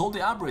almost all the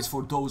upgrades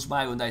for those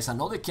Mangudais.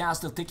 Another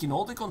castle taking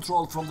all the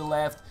control from the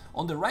left.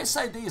 On the right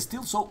side they are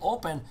still so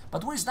open,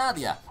 but where's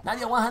Nadia?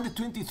 Nadia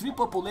 123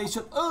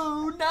 population.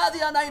 Oh,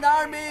 Nadia 9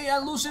 army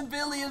and losing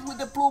villages with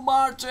the Plume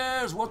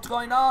Archers. What's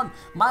going on?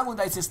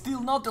 Mangudais is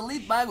still not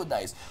elite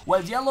Mangudais.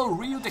 While Yellow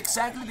Ryud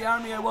exactly the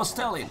army I was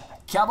telling.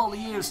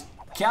 Cavaliers,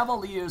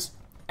 Cavaliers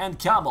and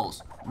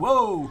Camels.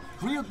 Whoa!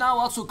 Ryud now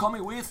also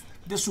coming with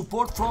the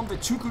support from the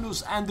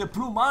Chukunus and the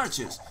Plume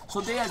Archers. So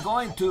they are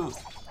going to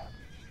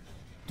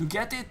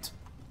get it?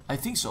 I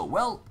think so.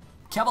 Well,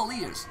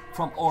 Cavaliers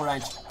from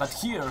Orange, but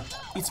here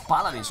it's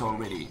Paladins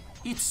already.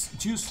 It's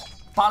just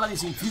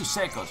Paladins in few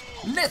seconds.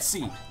 Let's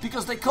see,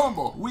 because the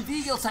combo with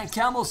Eagles and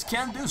Camels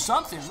can do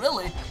something,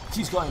 really.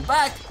 He's going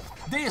back.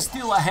 They are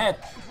still ahead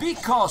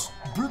because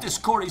Brute's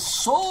score is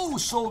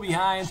so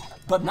behind.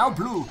 But now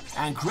Blue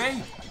and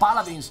Grey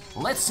Paladins,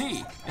 let's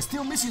see,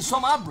 still missing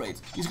some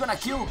upgrades. He's gonna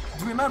kill,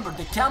 remember,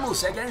 the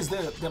Camels against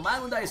the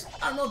Mangudais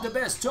are not the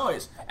best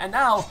choice. And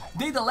now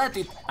they delete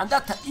it, and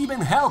that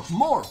even helped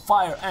more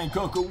Fire and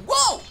Goku.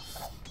 Whoa!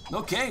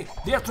 Okay,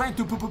 they are trying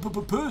to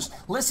push.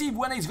 Let's see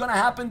when it's gonna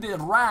happen. The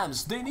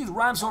Rams, they need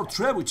Rams or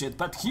Trebuchet,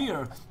 but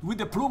here with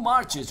the Plume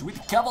Archers,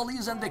 with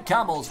Cavaliers and the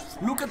Camels,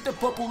 look at the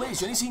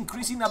population. It's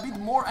increasing a bit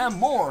more and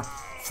more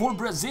for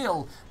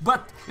Brazil,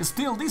 but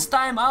still this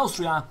time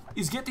Austria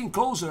is getting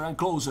closer and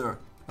closer.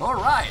 All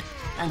right,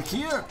 and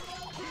here,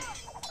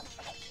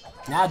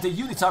 the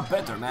units are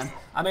better, man.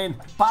 I mean,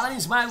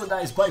 Paladins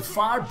Mangudais is by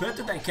far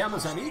better than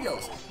Camels and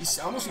Eagles. It's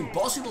almost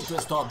impossible to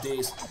stop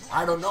this.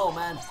 I don't know,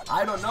 man.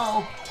 I don't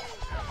know.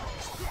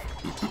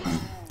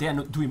 They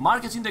are doing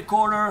markets in the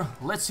corner.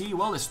 Let's see.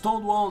 Well,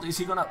 Stonewall, is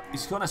he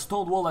gonna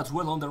Stonewall as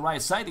well on the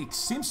right side? It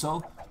seems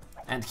so.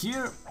 And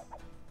here,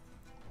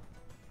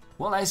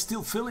 well, I'm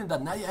still feeling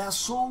that Nadia has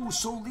so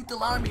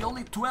little army,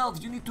 only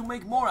 12. You need to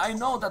make more. I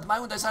know that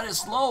Mangudais are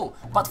slow,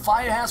 but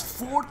Fire has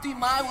 40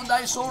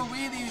 Mangudais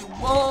already.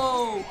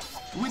 Whoa!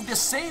 With the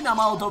same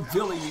amount of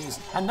villages,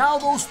 and now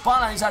those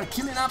Paladins are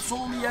killing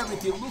absolutely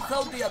everything. Look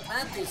how the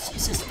advantage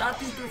is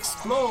starting to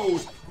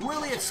explode,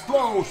 really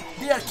explode.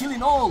 They are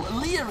killing all.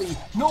 Leary,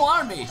 no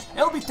army.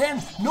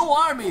 LB10, no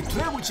army.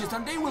 Trebuchet,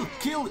 and they will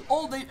kill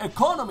all the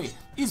economy.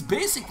 It's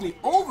basically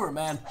over,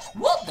 man.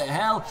 What the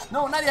hell?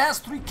 No, Nadia has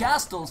 3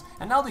 castles,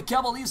 and now the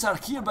Cavaliers are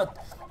here, but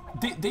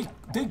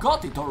they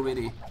got it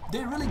already.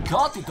 They really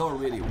got it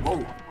already.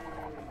 Whoa.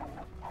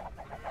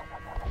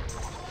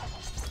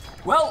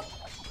 Well,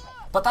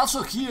 but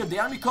also here, the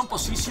army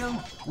composition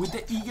with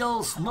the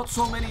Eagles, not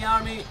so many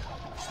army.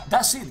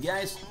 That's it,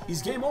 guys.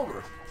 It's game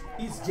over.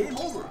 It's game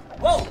over.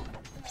 Whoa!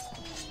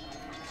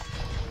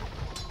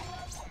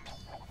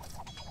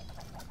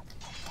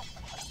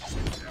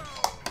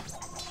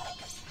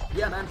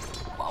 Yeah, man.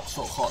 Wow,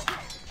 So hot.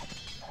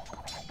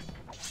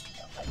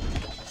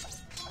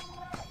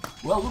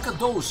 Well, look at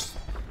those.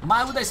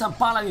 Bangladesh and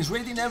Paladins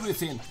raiding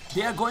everything.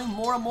 They are going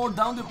more and more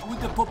down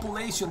with the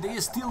population. They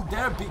are still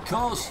there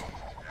because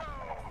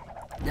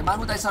the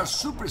Bangladesh are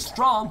super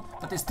strong,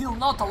 but they're still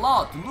not a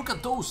lot. Look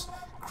at those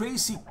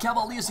crazy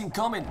cavaliers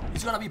incoming.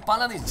 It's gonna be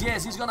Paladins.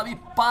 Yes, it's gonna be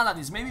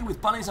Paladins. Maybe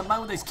with Paladins and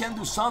Bangladesh can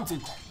do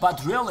something,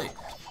 but really,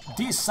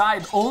 this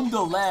side on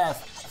the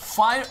left,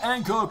 Fire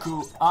and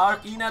Goku are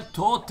in a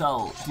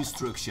total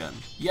destruction.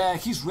 Yeah,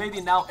 he's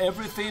raiding now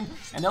everything,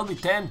 and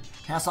LB10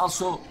 has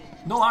also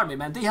no army,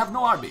 man. They have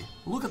no army.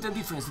 Look at the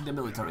difference in the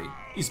military.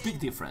 It's big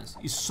difference.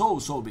 It's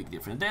so big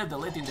difference. They're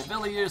deleting the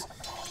villagers,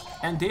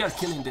 and they are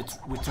killing the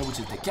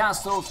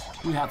castles.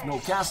 We have no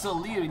castle,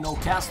 literally no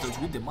castles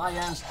with the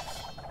Mayans.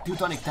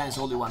 Teutonic times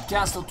only one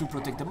castle to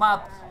protect the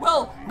map.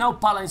 Well, now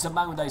Paladins and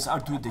Bangladesh are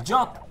doing the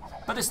job,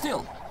 but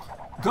still,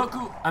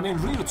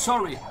 Ryut,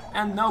 sorry,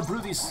 and now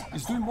Brutus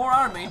is doing more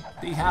army.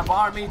 They have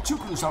army,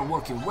 Chukrus are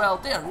working well,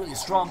 they are really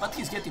strong, but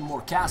he's getting more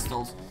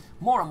castles,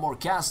 more and more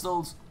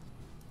castles.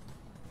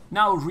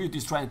 Now Ryut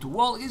is trying to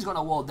wall, he's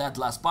gonna wall that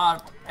last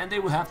part, and they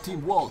will have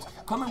team walls,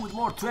 coming with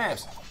more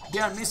traps. They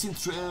are missing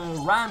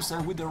rams,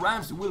 and with the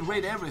rams we'll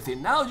raid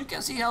everything. Now you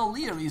can see how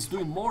Lear is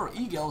doing more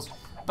eagles,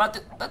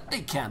 but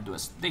they can't do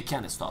it. They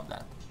can't stop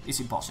that. It's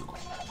impossible.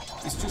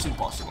 It's just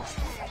impossible.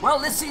 Well,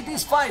 let's see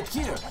this fight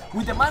here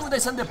with the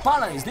Bangladesh and the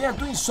Paladins. They are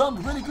doing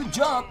some really good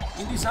job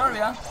in this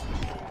area.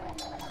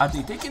 Are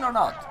they taking or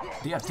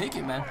not? They are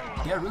taking, man.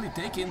 They are really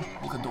taking.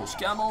 Look at those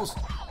camels.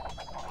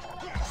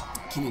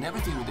 Killing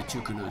everything with the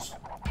Chukunus.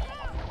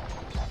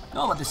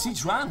 No, but the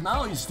siege ram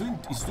now is doing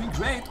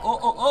great.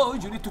 Oh,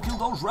 you need to kill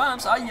those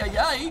rams.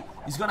 Ay.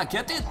 He's gonna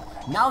get it.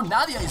 Now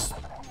Nadia is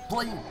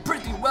playing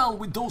pretty well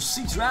with those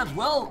siege rams.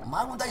 Well,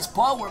 Bangladesh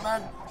power,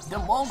 man. The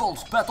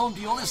Mongols, but on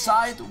the other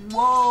side,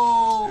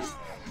 whoa,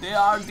 they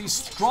are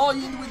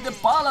destroying with the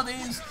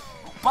Paladins.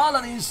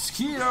 Paladins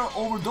here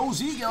over those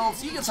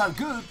eagles. Eagles are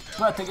good,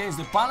 but against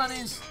the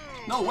Paladins,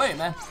 no way,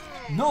 man.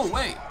 No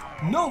way.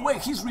 No way,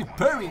 he's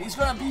repairing. He's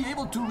gonna be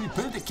able to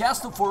repair the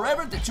castle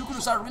forever. The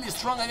Chukurus are really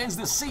strong against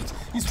the siege.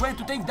 He's trying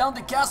to take down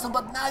the castle,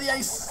 but Nadia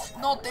is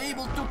not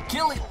able to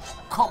kill it.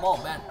 Come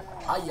on, man.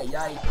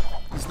 Ay.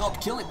 He's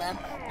not killing, man.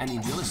 And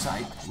in the other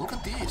side, look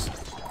at this.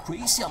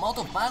 Crazy amount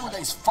of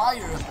Bangladesh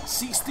fire.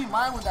 60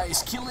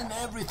 Bangladesh killing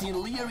everything.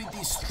 Leary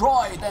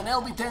destroyed and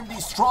LB10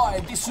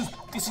 destroyed. This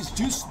is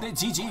just the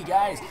GG,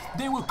 guys.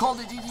 They will call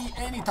the GG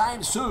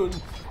anytime soon.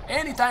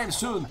 Anytime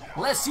soon.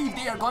 Let's see if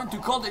they are going to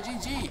call the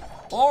GG.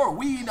 Or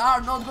we are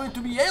not going to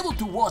be able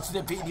to watch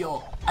the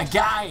video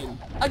again.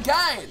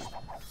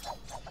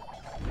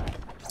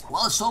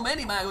 Well, so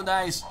many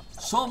Bangladesh.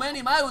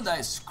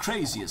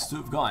 Craziest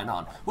stuff going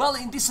on. Well,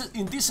 in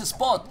this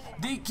spot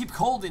they keep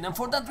holding, and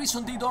for that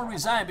reason they don't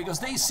resign, because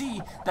they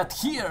see that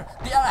here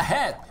they are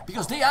ahead,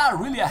 because they are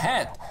really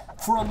ahead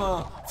from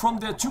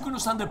the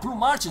Chukunus and the Blue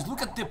Marches.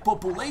 Look at the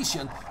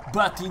population,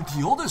 but in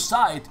the other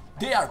side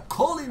they are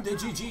calling the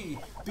GG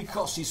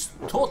because it's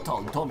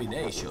total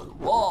domination.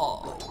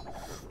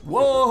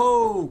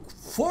 Whoa,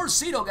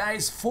 4-0,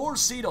 guys,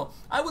 4-0.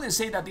 I wouldn't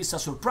say that it's a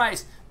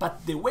surprise,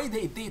 but the way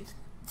they did,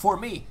 for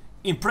me,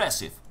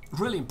 impressive.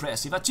 Really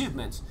impressive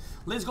achievements.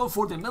 Let's go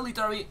for the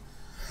military.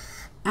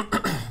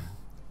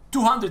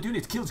 200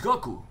 unit kills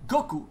Goku.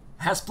 Goku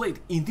has played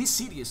in this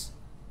series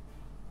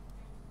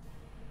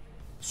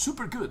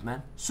super good,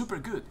 man. Super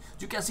good.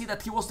 You can see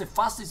that he was the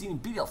fastest in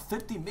Imperial.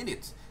 30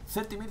 minutes.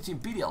 30 minutes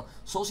Imperial.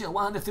 Social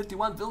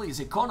 131 villages.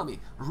 Economy.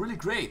 Really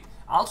great.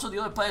 Also the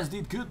other players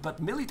did good,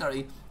 but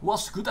military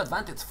was good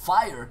advantage.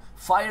 Fire.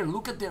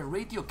 Look at their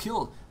ratio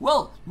kill.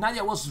 Well,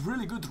 Nadia was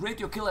really good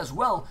ratio kill as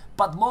well,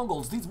 but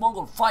Mongols, this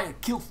Mongol fire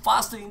kill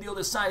faster in the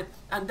other side,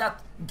 and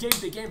that gave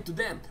the game to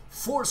them.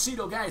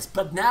 4-0, guys.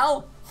 But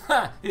now,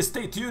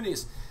 stay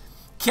tuned.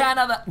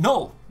 Canada,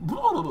 no,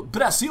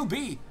 Brazil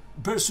B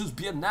versus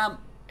Vietnam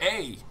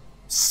A.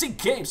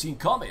 6 games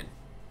incoming.